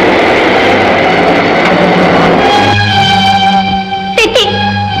 തെറ്റി.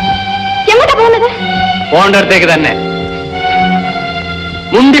 എങ്ങോട്ടാ പോകുന്നത്? പോണ്ടടുത്തേക്ക് തന്നെ.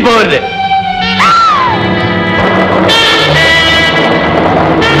 മുന്തി പോകരുത്.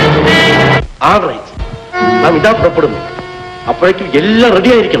 നാം ഇതാ പുറപ്പെടുന്നു. അപ്പോഴേക്കും എല്ലാം റെഡി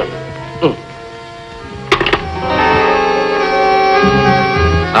ആയിരിക്കണം.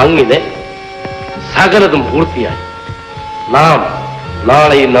 അങ്ങനെ സകലതും പൂർത്തിയായി. നാം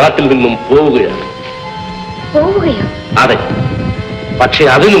നാളെ ഈ നാട്ടിൽ നിന്നും പോവുകയാണ്. പോവുകയോ? അതെ, പക്ഷെ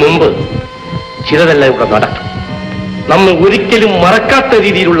അതിനു മുമ്പ് ചിലതെല്ലാം ഇവിടെ നടക്കും. നമ്മൾ ഒരിക്കലും മറക്കാത്ത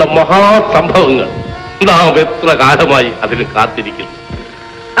രീതിയിലുള്ള മഹാസംഭവങ്ങൾ. നാം എത്ര കാലമായി അതിന് കാത്തിരിക്കുന്നു.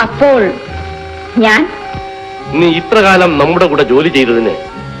 അപ്പോൾ നീ ഇത്ര കാലം നമ്മുടെ കൂടെ ജോലി ചെയ്തതിന്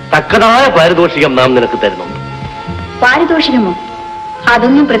തക്കതായ പാരിതോഷികം നാം നിനക്ക് തരുന്നുണ്ട്. പാരിതോഷികമോ?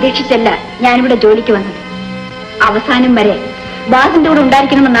 അതൊന്നും പ്രതീക്ഷിച്ചല്ല ഞാനിവിടെ ജോലിക്ക് വന്നത്. അവസാനം വരെ ബാസിന്റെ കൂടെ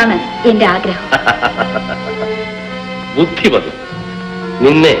ഉണ്ടായിരിക്കണമെന്നാണ് എന്റെ ആഗ്രഹം. ബുദ്ധിമതി.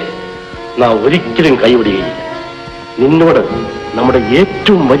 നിന്നെ നാം ഒരിക്കലും കൈവിടുകയില്ല. നിന്നോട് നമ്മുടെ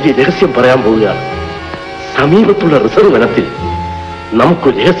ഏറ്റവും വലിയ രഹസ്യം പറയാൻ പോവുകയാണ്. സമീപത്തുള്ള റിസർവ് വനത്തിൽ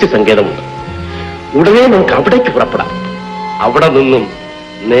നമുക്കൊരു രഹസ്യ സങ്കേതമുണ്ട്. ഉടനെ നമുക്ക് അവിടേക്ക് പുറപ്പെടാം. അവിടെ നിന്നും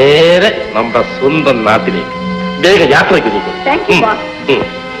നേരെ നമ്മുടെ സ്വന്തം നാട്ടിലേക്ക് വേഗം യാത്രയ്ക്ക് നീക്കും.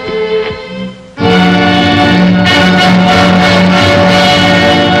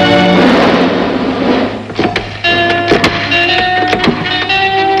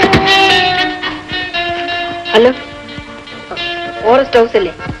 ഹലോ, ഫോറസ്റ്റ് ഹൗസ്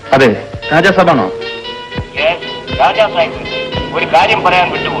അല്ലേ? അതെ, രാജാസാബാണോ? രാജാസാഹിബ്, ഒരു കാര്യം പറയാൻ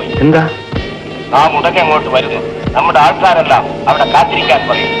വിട്ടുപോയി. എന്താ? നാം ഉടനെ അങ്ങോട്ട് വരുന്നു. നമ്മുടെ ആൾക്കാരെല്ലാം അവിടെ കാത്തിരിക്കാൻ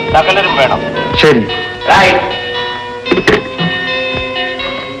പറയും. സകലരും വേണം. ശരി.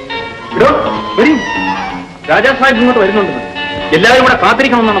 രാജാസാഹിബ് ഇങ്ങോട്ട് വരുന്നുണ്ടെന്ന്. എല്ലാവരും ഇവിടെ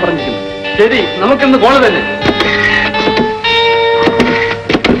കാത്തിരിക്കണമെന്നാണ് പറഞ്ഞിരിക്കുന്നത്. ശരി, നമുക്കിന്ന് കോള് തന്നെ.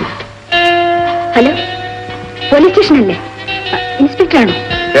 Hello, police സ്റ്റേഷനല്ലേ? ഇൻസ്പെക്ടറാണോ?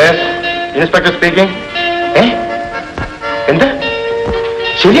 Inspector speaking. എന്താ?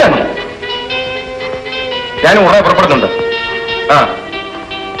 ശരിയാണ്, ഞാൻ ഉടനെ പുറപ്പെടുന്നുണ്ട്.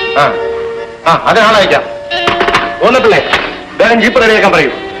 അത് ആളയക്കാം. പോന്നിട്ടില്ലേ? വേഗം ജീപ്പ് റെഡിയാക്കാൻ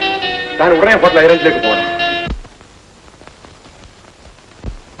പറയൂ. ഞാൻ ഉടനെ ഹോട്ടൽ ഐറേഞ്ചിലേക്ക് പോകണം.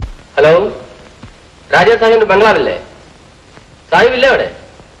 ഹലോ, രാജാസാഹിബിന്റെ ബംഗ്ലാവല്ലേ? സാഹിബില്ലേ അവിടെ?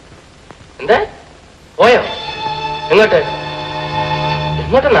 എന്താ പോയോ? എങ്ങോട്ട്?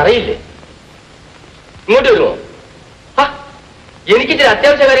 എങ്ങോട്ടെന്ന് അറിയില്ലേ? ഇങ്ങോട്ട് വരുമോ? എനിക്ക് ചില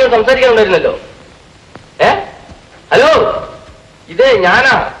അത്യാവശ്യ കാര്യങ്ങൾ സംസാരിക്കാനുണ്ടായിരുന്നല്ലോ. ഹലോ, ഇതേ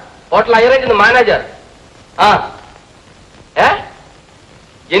ഞാനാ, ഹോട്ടൽ ഐറേഞ്ചിന്റെ മാനേജർ.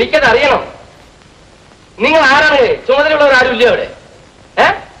 എനിക്കത് അറിയണം. നിങ്ങൾ ആരാണ്? ചുമതലയുള്ളവർ ആരും ഇല്ലേ അവിടെ?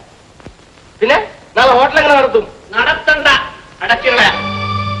 പിന്നെ നാളെ ഹോട്ടൽ എങ്ങനെ നടത്തും? നടത്തണ്ട, അടച്ചുകള.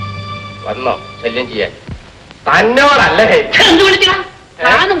 വന്നോ ശല്യം ചെയ്യാൻ? തന്നോടല്ലേ?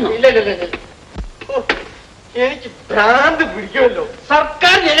 ഇല്ല, എനിക്ക് ഭ്രാന്ത് പിടിക്കുമല്ലോ.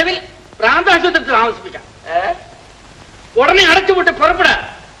 സർക്കാർ നിലവിൽ പ്രാന്താശുപത്രി താമസിപ്പിക്കാം. ഉടനെ അടച്ചുപൂട്ടി പുറപ്പെടാ.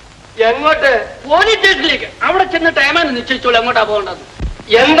 എങ്ങോട്ട്? പോലീസ് സ്റ്റേഷനിലേക്ക്. അവിടെ ചെന്ന് ടൈമാണ് നിശ്ചയിച്ചോളൂ എങ്ങോട്ടാ പോകേണ്ടത്.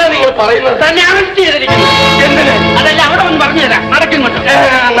 എന്താ നിങ്ങൾ പറയുന്നത്? തന്നെ അറസ്റ്റ് ചെയ്തിരിക്കുന്നു. എന്തിന്? അതല്ല, അവിടെ ഒന്ന് പറഞ്ഞു തരാം. നടക്കിങ്ങോട്ട്.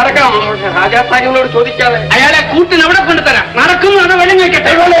 നടക്കാം. രാജാസാഹിബിനോട് ചോദിക്കാതെ അയാളെ കൂട്ടിന് അവിടെ കൊണ്ടുതരാം. നടക്കുന്നു, അത് വെള്ളം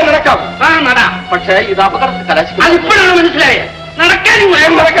കഴിക്കട്ടെ. നടക്കാം. നടാ. പക്ഷേ ഇത് അപകടത്തിൽ കലാശിക്കും. അതിപ്പോഴാണ് മനസ്സിലായത്. നടക്കാനും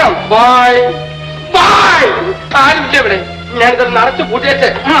നടക്കാം. Bye bye. ആരുമില്ല ഇവിടെ. ഞാനിത് നടച്ചു പൂട്ടിയേച്ച്.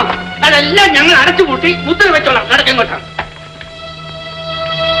 അതെല്ലാം ഞങ്ങൾ അടച്ചുപൂട്ടി മുദ്ര വെച്ചോളാം. നടക്കിങ്ങോട്ടാണ്.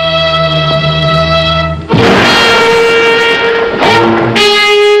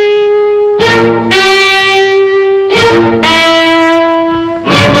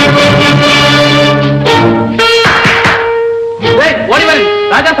 ഓടി വരും.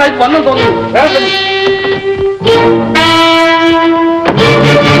 രാജാസാഹിബ് വന്നു തോന്നുന്നു.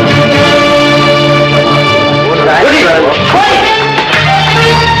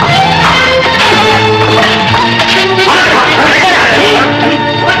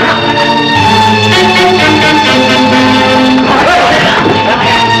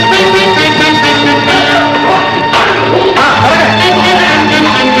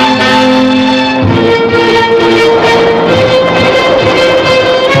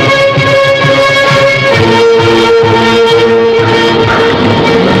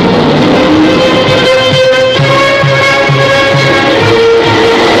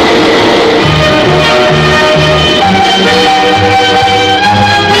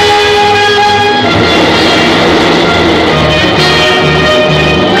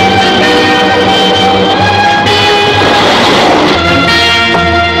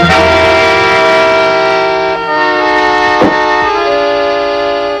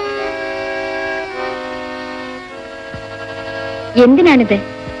 എന്തിനാണിത്?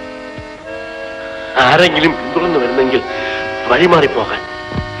 ആരെങ്കിലും പിന്തുടർന്നു വരുന്നെങ്കിൽ വഴിമാറിപ്പോകാൻ.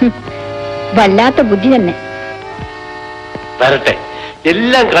 വല്ലാത്ത ബുദ്ധി തന്നെ. വരട്ടെ,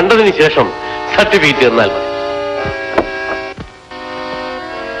 എല്ലാം കണ്ടതിന് ശേഷം സർട്ടിഫിക്കറ്റ് തന്നാൽ മതി.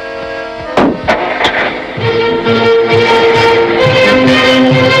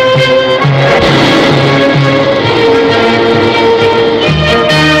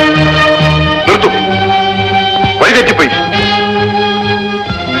 വഴി തെറ്റിപ്പോയി.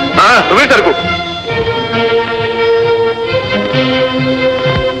 വീട്ടെടുക്കൂ.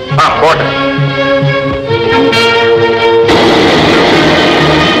 പോട്ടെ.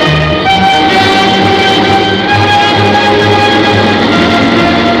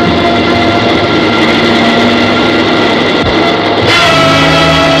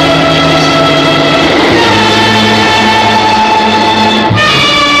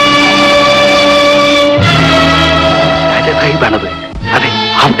 അതെ,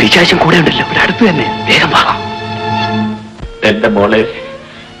 ആ പിശാചും കൂടെ ഉണ്ടല്ലോ, ഇവിടെ അടുത്ത് തന്നെ. വേഗം വാ. എന്റെ മോളെ,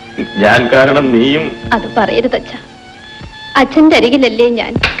 ഞാൻ കാരണം നീയും. അത് പറയരുതച്ഛ. അച്ഛന്റെ അരികിലല്ലേ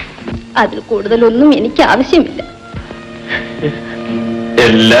ഞാൻ. അതിൽ കൂടുതലൊന്നും എനിക്ക് ആവശ്യമില്ല.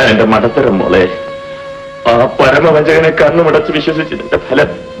 എല്ലാം എന്റെ മടത്തരം മോളെ. ആ പരമവഞ്ചകനെ കണ്ണുമടച്ച് വിശ്വസിച്ചതിന്റെ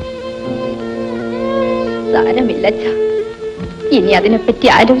ഫലം. സാരമില്ല അച്ഛ. ഇനി അതിനെപ്പറ്റി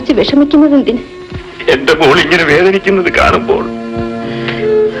ആലോചിച്ച് വിഷമിക്കുന്നത് എന്തിന്? എന്റെ മോൾ ഇങ്ങനെ വേദനിക്കുന്നത് കാണുമ്പോൾ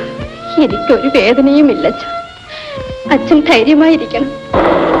എനിക്കൊരു വേദനയുമില്ല അച്ഛ. അച്ഛൻ ധൈര്യമായിരിക്കണം.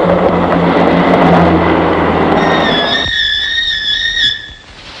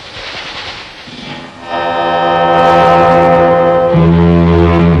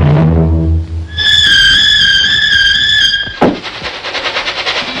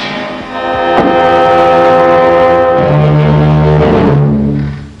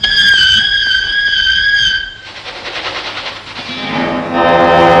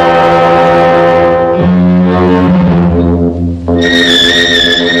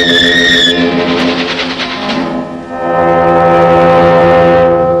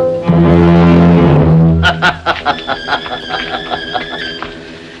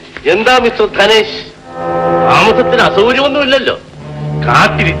 എന്താ മിസ്റ്റർ ധനേഷ്, താമസത്തിന് അസൗകര്യമൊന്നുമില്ലല്ലോ?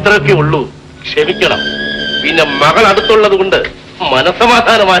 കാട്ടിൽ ഇത്രയൊക്കെ ഉള്ളൂ, ക്ഷമിക്കണം. പിന്നെ മകൾ അടുത്തുള്ളത് കൊണ്ട്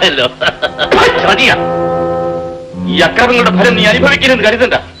മനസമാധാനമായല്ലോ. മതിയാ, ഈ അക്രമങ്ങളുടെ ഫലം നീ അനുഭവിക്കരുതെന്ന്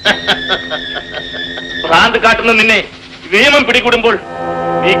കരുതണ്ട. ഭ്രാന്ത് കാട്ടുന്ന നിന്നെ നിയമം പിടികൂടുമ്പോൾ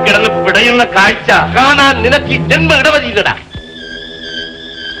നീ കിടന്ന് പിടയുന്ന കാഴ്ച കാണാൻ നിനക്ക് ഈ ജന്മ ഇടവരില്ലടാ.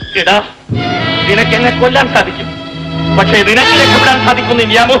 എടാ, നിനക്കെന്നെ കൊല്ലാൻ സാധിക്കും, പക്ഷേ നിനക്ക് രക്ഷപ്പെടാൻ സാധിക്കുമെന്ന് നീ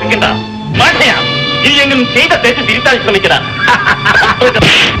വ്യാമോഹിക്കണ്ട. മാഠയാ, നീ എങ്കിലും ചെയ്ത തെറ്റ് തിരുത്താൻ ശ്രമിക്കടാ.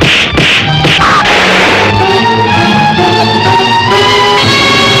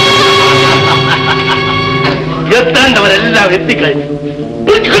 എത്തേണ്ടവരെല്ലാം എത്തിക്കഴിഞ്ഞു.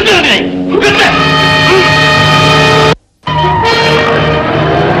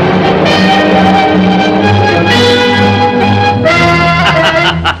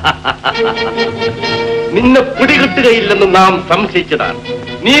 നിന്നെ പിടികിട്ടുകയില്ലെന്ന് നാം സംശയിച്ചതാണ്.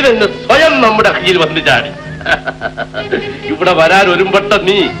 നീ തന്നെ സ്വയം നമ്മുടെ കയ്യിൽ വന്നു ചാടി. ഇവിടെ വരാൻ ഒരുമ്പെട്ട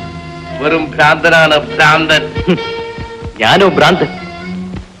നീ വെറും ഭ്രാന്തനാണ്, ഭ്രാന്തൻ. ഞാനോ ഭ്രാന്തൻ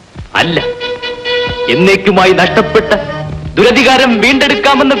അല്ല. എന്നേക്കുമായി നഷ്ടപ്പെട്ട ദുരധികാരം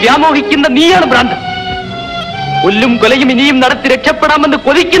വീണ്ടെടുക്കാമെന്ന് വ്യാമോഹിക്കുന്ന നീയാണ് ഭ്രാന്തൻ. കൊല്ലും കൊലയും ഇനിയും നടത്തി രക്ഷപ്പെടാമെന്ന്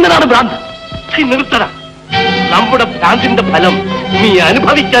കൊതിക്കുന്നതാണ് ഭ്രാന്തൻ. നിർത്തട. നമ്മുടെ ഭ്രാന്തിന്റെ ഫലം നീ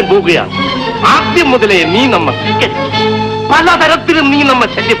അനുഭവിക്കാൻ പോവുകയാണ്. ആദ്യം മുതലേ നീ നമ്മെ പലതരത്തിലും നീ നമ്മെ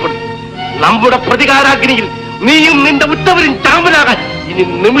ശല്യപ്പെടും. നമ്മുടെ പ്രതികാരാഗ്നിയിൽ നീയും നിന്റെ ഉറ്റവരും ചാമ്പലാകാൻ ഇനി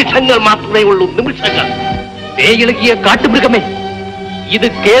നിമിഷങ്ങൾ മാത്രമേ ഉള്ളൂ, നിമിഷങ്ങൾ. തേയിളകിയ കാട്ടുമൃഗമേ, ഇത്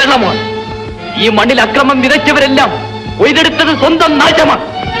കേരളമാണ്. ഈ മണ്ണിൽ അക്രമം വിതച്ചവരെല്ലാം കൊയ്തെടുത്തത് സ്വന്തം നാശമാണ്.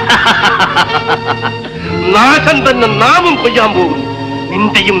 നാശം തന്നെ നാമും കൊയ്യാൻ പോകും.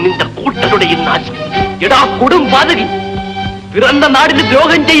 നിന്റെയും നിന്റെ കൂട്ടരുടെയും നാശം. എടാ കൊടും പാതകി, പിറന്ന നാടിന്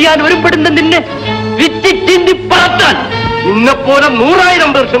ദ്രോഹം ചെയ്യാൻ ഒരുപ്പെടുന്ന നിന്നെ വിറ്റിച്ചിന്തി പറത്താൻ നിന്നെപ്പോലെ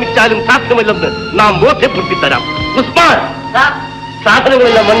 100,000 പേർ ശ്രമിച്ചാലും സാധ്യമല്ലെന്ന് നാം ബോധ്യപ്പെടുത്തിത്തരാം. ഉസ്മാൻ,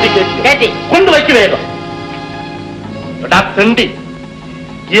 സാധനങ്ങളെല്ലാം വണ്ടി കയറ്റി കൊണ്ടുവയ്ക്ക് വേഗം. എടാ തെണ്ടി,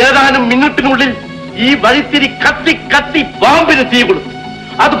 ഏതാനും മിനിറ്റിനുള്ളിൽ ഈ വഴിത്തിരി കത്തി കത്തി പാമ്പിന് തീ കൊടുത്തു.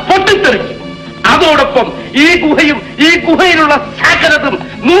 അത് പൊട്ടിത്തെറിക്കും. അതോടൊപ്പം ഈ ഗുഹയിലുള്ള സകലതും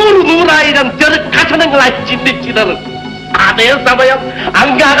 100,000 ചെറു കഷണങ്ങളായി ചിന്തിച്ചിടറും. അതേസമയം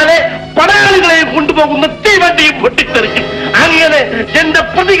അങ്ങകലെ പടയാളികളെയും കൊണ്ടുപോകുന്ന തീവണ്ടിയും പൊട്ടിത്തെറിക്കും. അങ്ങനെ എന്റെ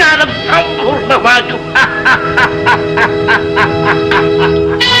പ്രതികാരം സമ്പൂർണ്ണമാകും.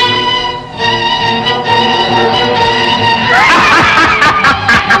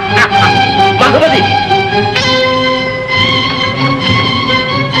 ഭഗവതി,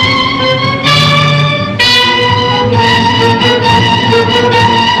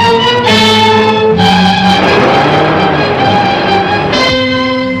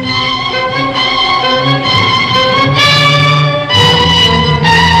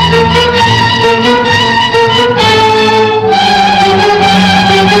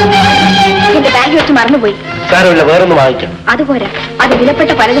 മറന്നുപോയി. സാരമില്ല, വേറൊന്ന് വാങ്ങിക്കാം. അതുപോരാ, അത്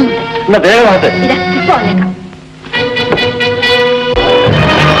വിലപ്പെട്ട പലതുമുണ്ട്. എന്നാ വേഗമാകട്ടെ. ഇതാ ഇപ്പൊ വന്നേക്കാം.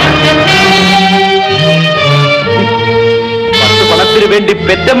 പണത്തിനു വേണ്ടി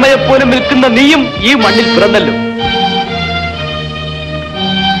പെറ്റമ്മയെ പോലും നിൽക്കുന്ന നീയും ഈ മണ്ണിൽ പിറന്നല്ലോ.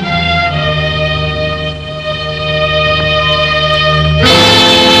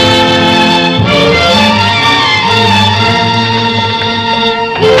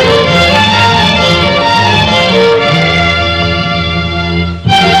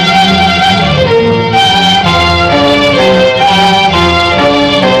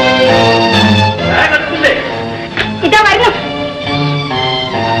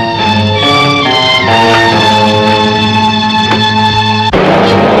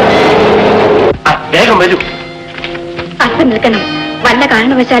 അല്പം നിൽക്കണം. വല്ല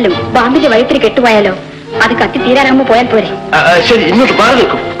കാരണവശാലും ബാമ്പിന്റെ വയറ്റിൽ കെട്ടുപോയാലോ? അത് കത്തി തീരാറാകുമ്പോ പോയാൽ പോരെ? ശരി, ഇങ്ങോട്ട് മാറി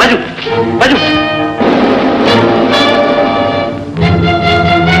നിൽക്കും. വരൂ വരൂ.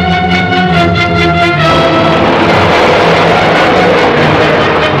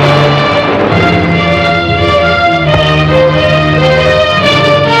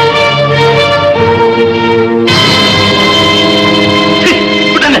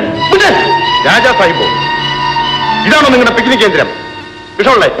 രാജാസാഹിബോ, ഇതാണോ നിങ്ങളുടെ പിക്നിക് കേന്ദ്രം?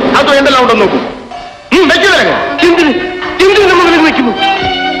 വിഷമുള്ളേ അതോ എന്തെല്ലാം ഉണ്ടെന്ന് നോക്കൂ. വെക്കുന്നു.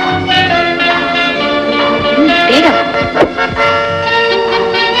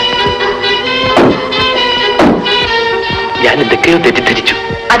 ഞാൻ എന്തൊക്കെയോ തെറ്റിദ്ധരിച്ചു.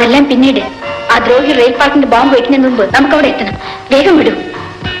 അതെല്ലാം പിന്നീട്. ആ ദ്രോഹി റെയിൽ പാർക്കിന്റെ ബോംബ് വയ്ക്കുന്നതിന് മുമ്പ് നമുക്ക് അവിടെ എത്തണം. വേഗം വിടും.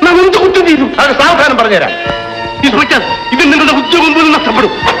 കുറ്റം ചെയ്തു. അത് സാവധാനം പറഞ്ഞുതരാം. ഇത് നിങ്ങളുടെ ഉദ്യോഗം പോലും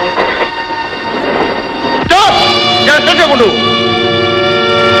നഷ്ടപ്പെടും. ഞാൻ സ്റ്റേഷൻ കൊണ്ടുപോകും.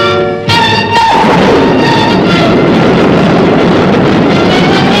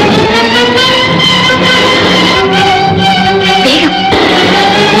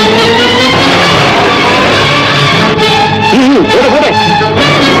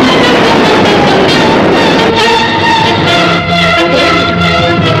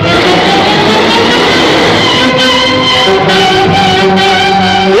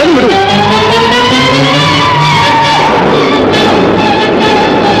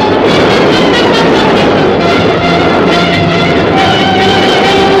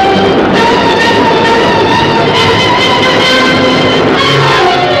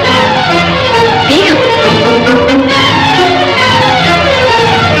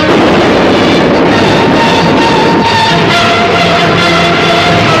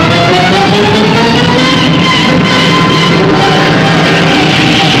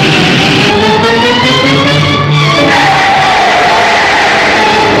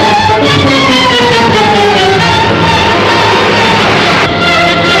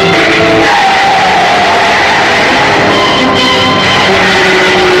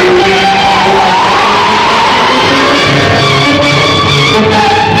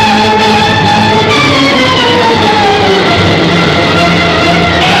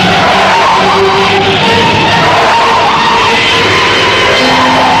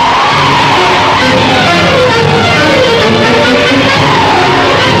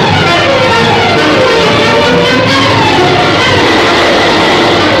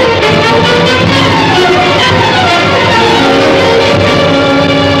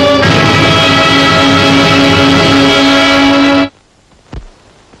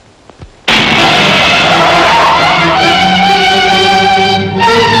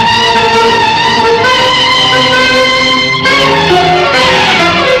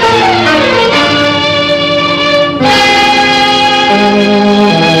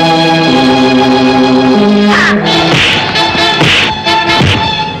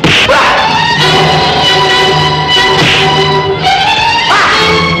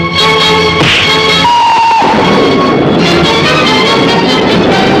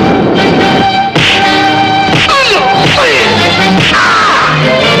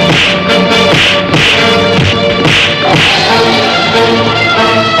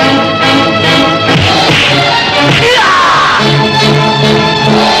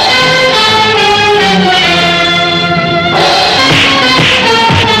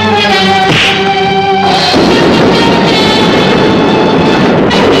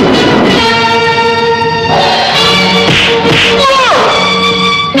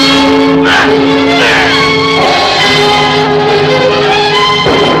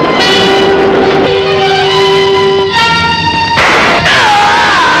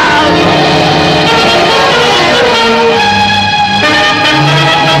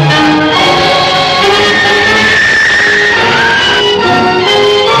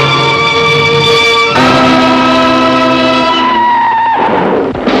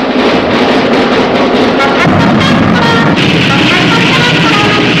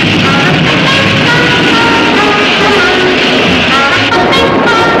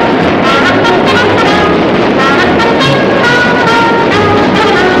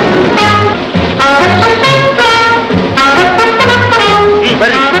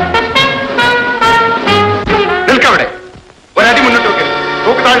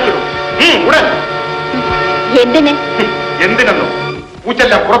 തോക്ക് താഴ്ത്തിടും. ഉടൻ. എന്തിന്? എന്തിനെന്നോ?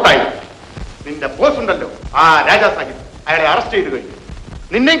 പൂച്ചെല്ലാം പുറത്തായി. നിന്റെ ബോസ് ഉണ്ടല്ലോ, ആ രാജാസാഹിബ്, അയാളെ അറസ്റ്റ് ചെയ്തു കഴിഞ്ഞു.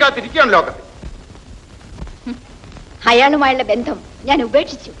 നിന്നെയും കാത്തിരിക്കുകയാണ് ലോകത്തിൽ. അയാളുമായുള്ള ബന്ധം ഞാൻ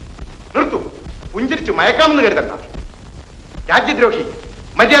ഉപേക്ഷിച്ചു. നിർത്തു. പുഞ്ചിരിച്ചു മയക്കാമെന്ന് കരുതണ്ട. രാജ്യദ്രോഹി.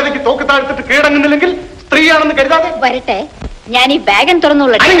 മര്യാദയ്ക്ക് തോക്ക് താഴ്ത്തിട്ട് കീഴടങ്ങുന്നില്ലെങ്കിൽ സ്ത്രീയാണെന്ന് കരുതാതെ. വരട്ടെ, ഞാൻ ഈ ബാഗൻ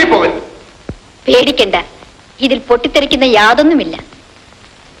തുറന്നുള്ളത്. അനങ്ങിപ്പോകരുത്. പേടിക്കണ്ട, ഇതിൽ പൊട്ടിത്തെറിക്കുന്ന യാതൊന്നുമില്ല.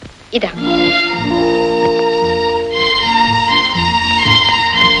 ഇതാ.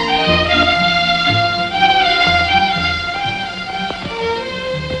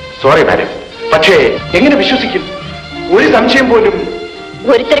 സോറി മാഡം, പക്ഷേ എങ്ങനെ വിശ്വസിക്കും? ഒരു സംശയം പോലും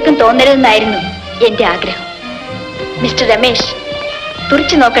ഒരുത്തർക്കും തോന്നരുതെന്നായിരുന്നു എന്റെ ആഗ്രഹം. മിസ്റ്റർ രമേശ്,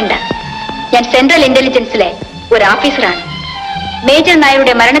 തുറിച്ചു നോക്കണ്ട. ഞാൻ സെൻട്രൽ ഇന്റലിജൻസിലെ ഒരു ഓഫീസറാണ്. മേജർ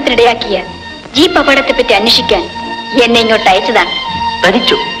നായരുടെ മരണത്തിനിടയാക്കിയ ജീപ്പ് അപകടത്തെ പറ്റി അന്വേഷിക്കാൻ എന്നെ ഇങ്ങോട്ട് അയച്ചതാണ്.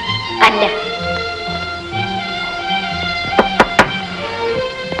 തനിച്ചു? അല്ല,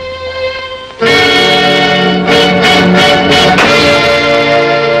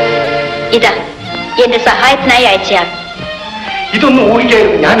 ഇതാ എന്റെ സഹായത്തിനായി അയച്ചയാൾ. ഇതൊന്നും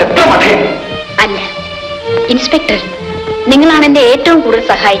ഊഹിക്കായിരുന്നു ഞാൻ എത്ര മടയും. അല്ല ഇൻസ്പെക്ടർ, നിങ്ങളാണ് എന്നെ ഏറ്റവും കൂടുതൽ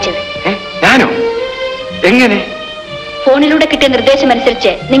സഹായിച്ചത്. ഞാനോ? എങ്ങനെ? ഫോണിലൂടെ കിട്ടിയ നിർദ്ദേശം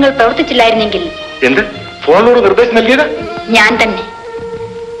അനുസരിച്ച് നിങ്ങൾ പ്രവർത്തിച്ചില്ലായിരുന്നെങ്കിൽ. എന്ത്? ഫോണിലൂടെ നിർദ്ദേശം നൽകിയത് ഞാൻ തന്നെ.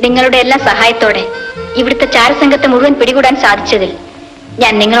 നിങ്ങളുടെ എല്ലാ സഹായത്തോടെ ഇവിടുത്തെ ചാരസംഘത്തെ മുഴുവൻ പിടികൂടാൻ സാധിച്ചതിൽ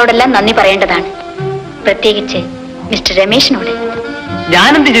ഞാൻ നിങ്ങളോടെല്ലാം നന്ദി പറയേണ്ടതാണ്. പ്രത്യേകിച്ച് മിസ്റ്റർ രമേശിനോട്.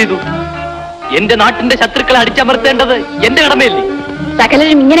 ഞാനെന്ത് ചെയ്തു? എന്റെ നാട്ടിന്റെ ശത്രുക്കളെ അടിച്ചമർത്തേണ്ടത് എന്റെ കടമയല്ലേ?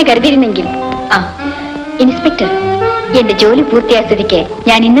 സകലരും ഇങ്ങനെ കരുതിയിരുന്നെങ്കിൽ. ഇൻസ്പെക്ടർ, എന്റെ ജോലി പൂർത്തിയായ സ്ഥിതിക്ക്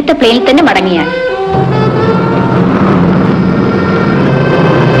ഞാൻ ഇന്നത്തെ പ്ലെയിനിൽ തന്നെ മടങ്ങിയാണ്.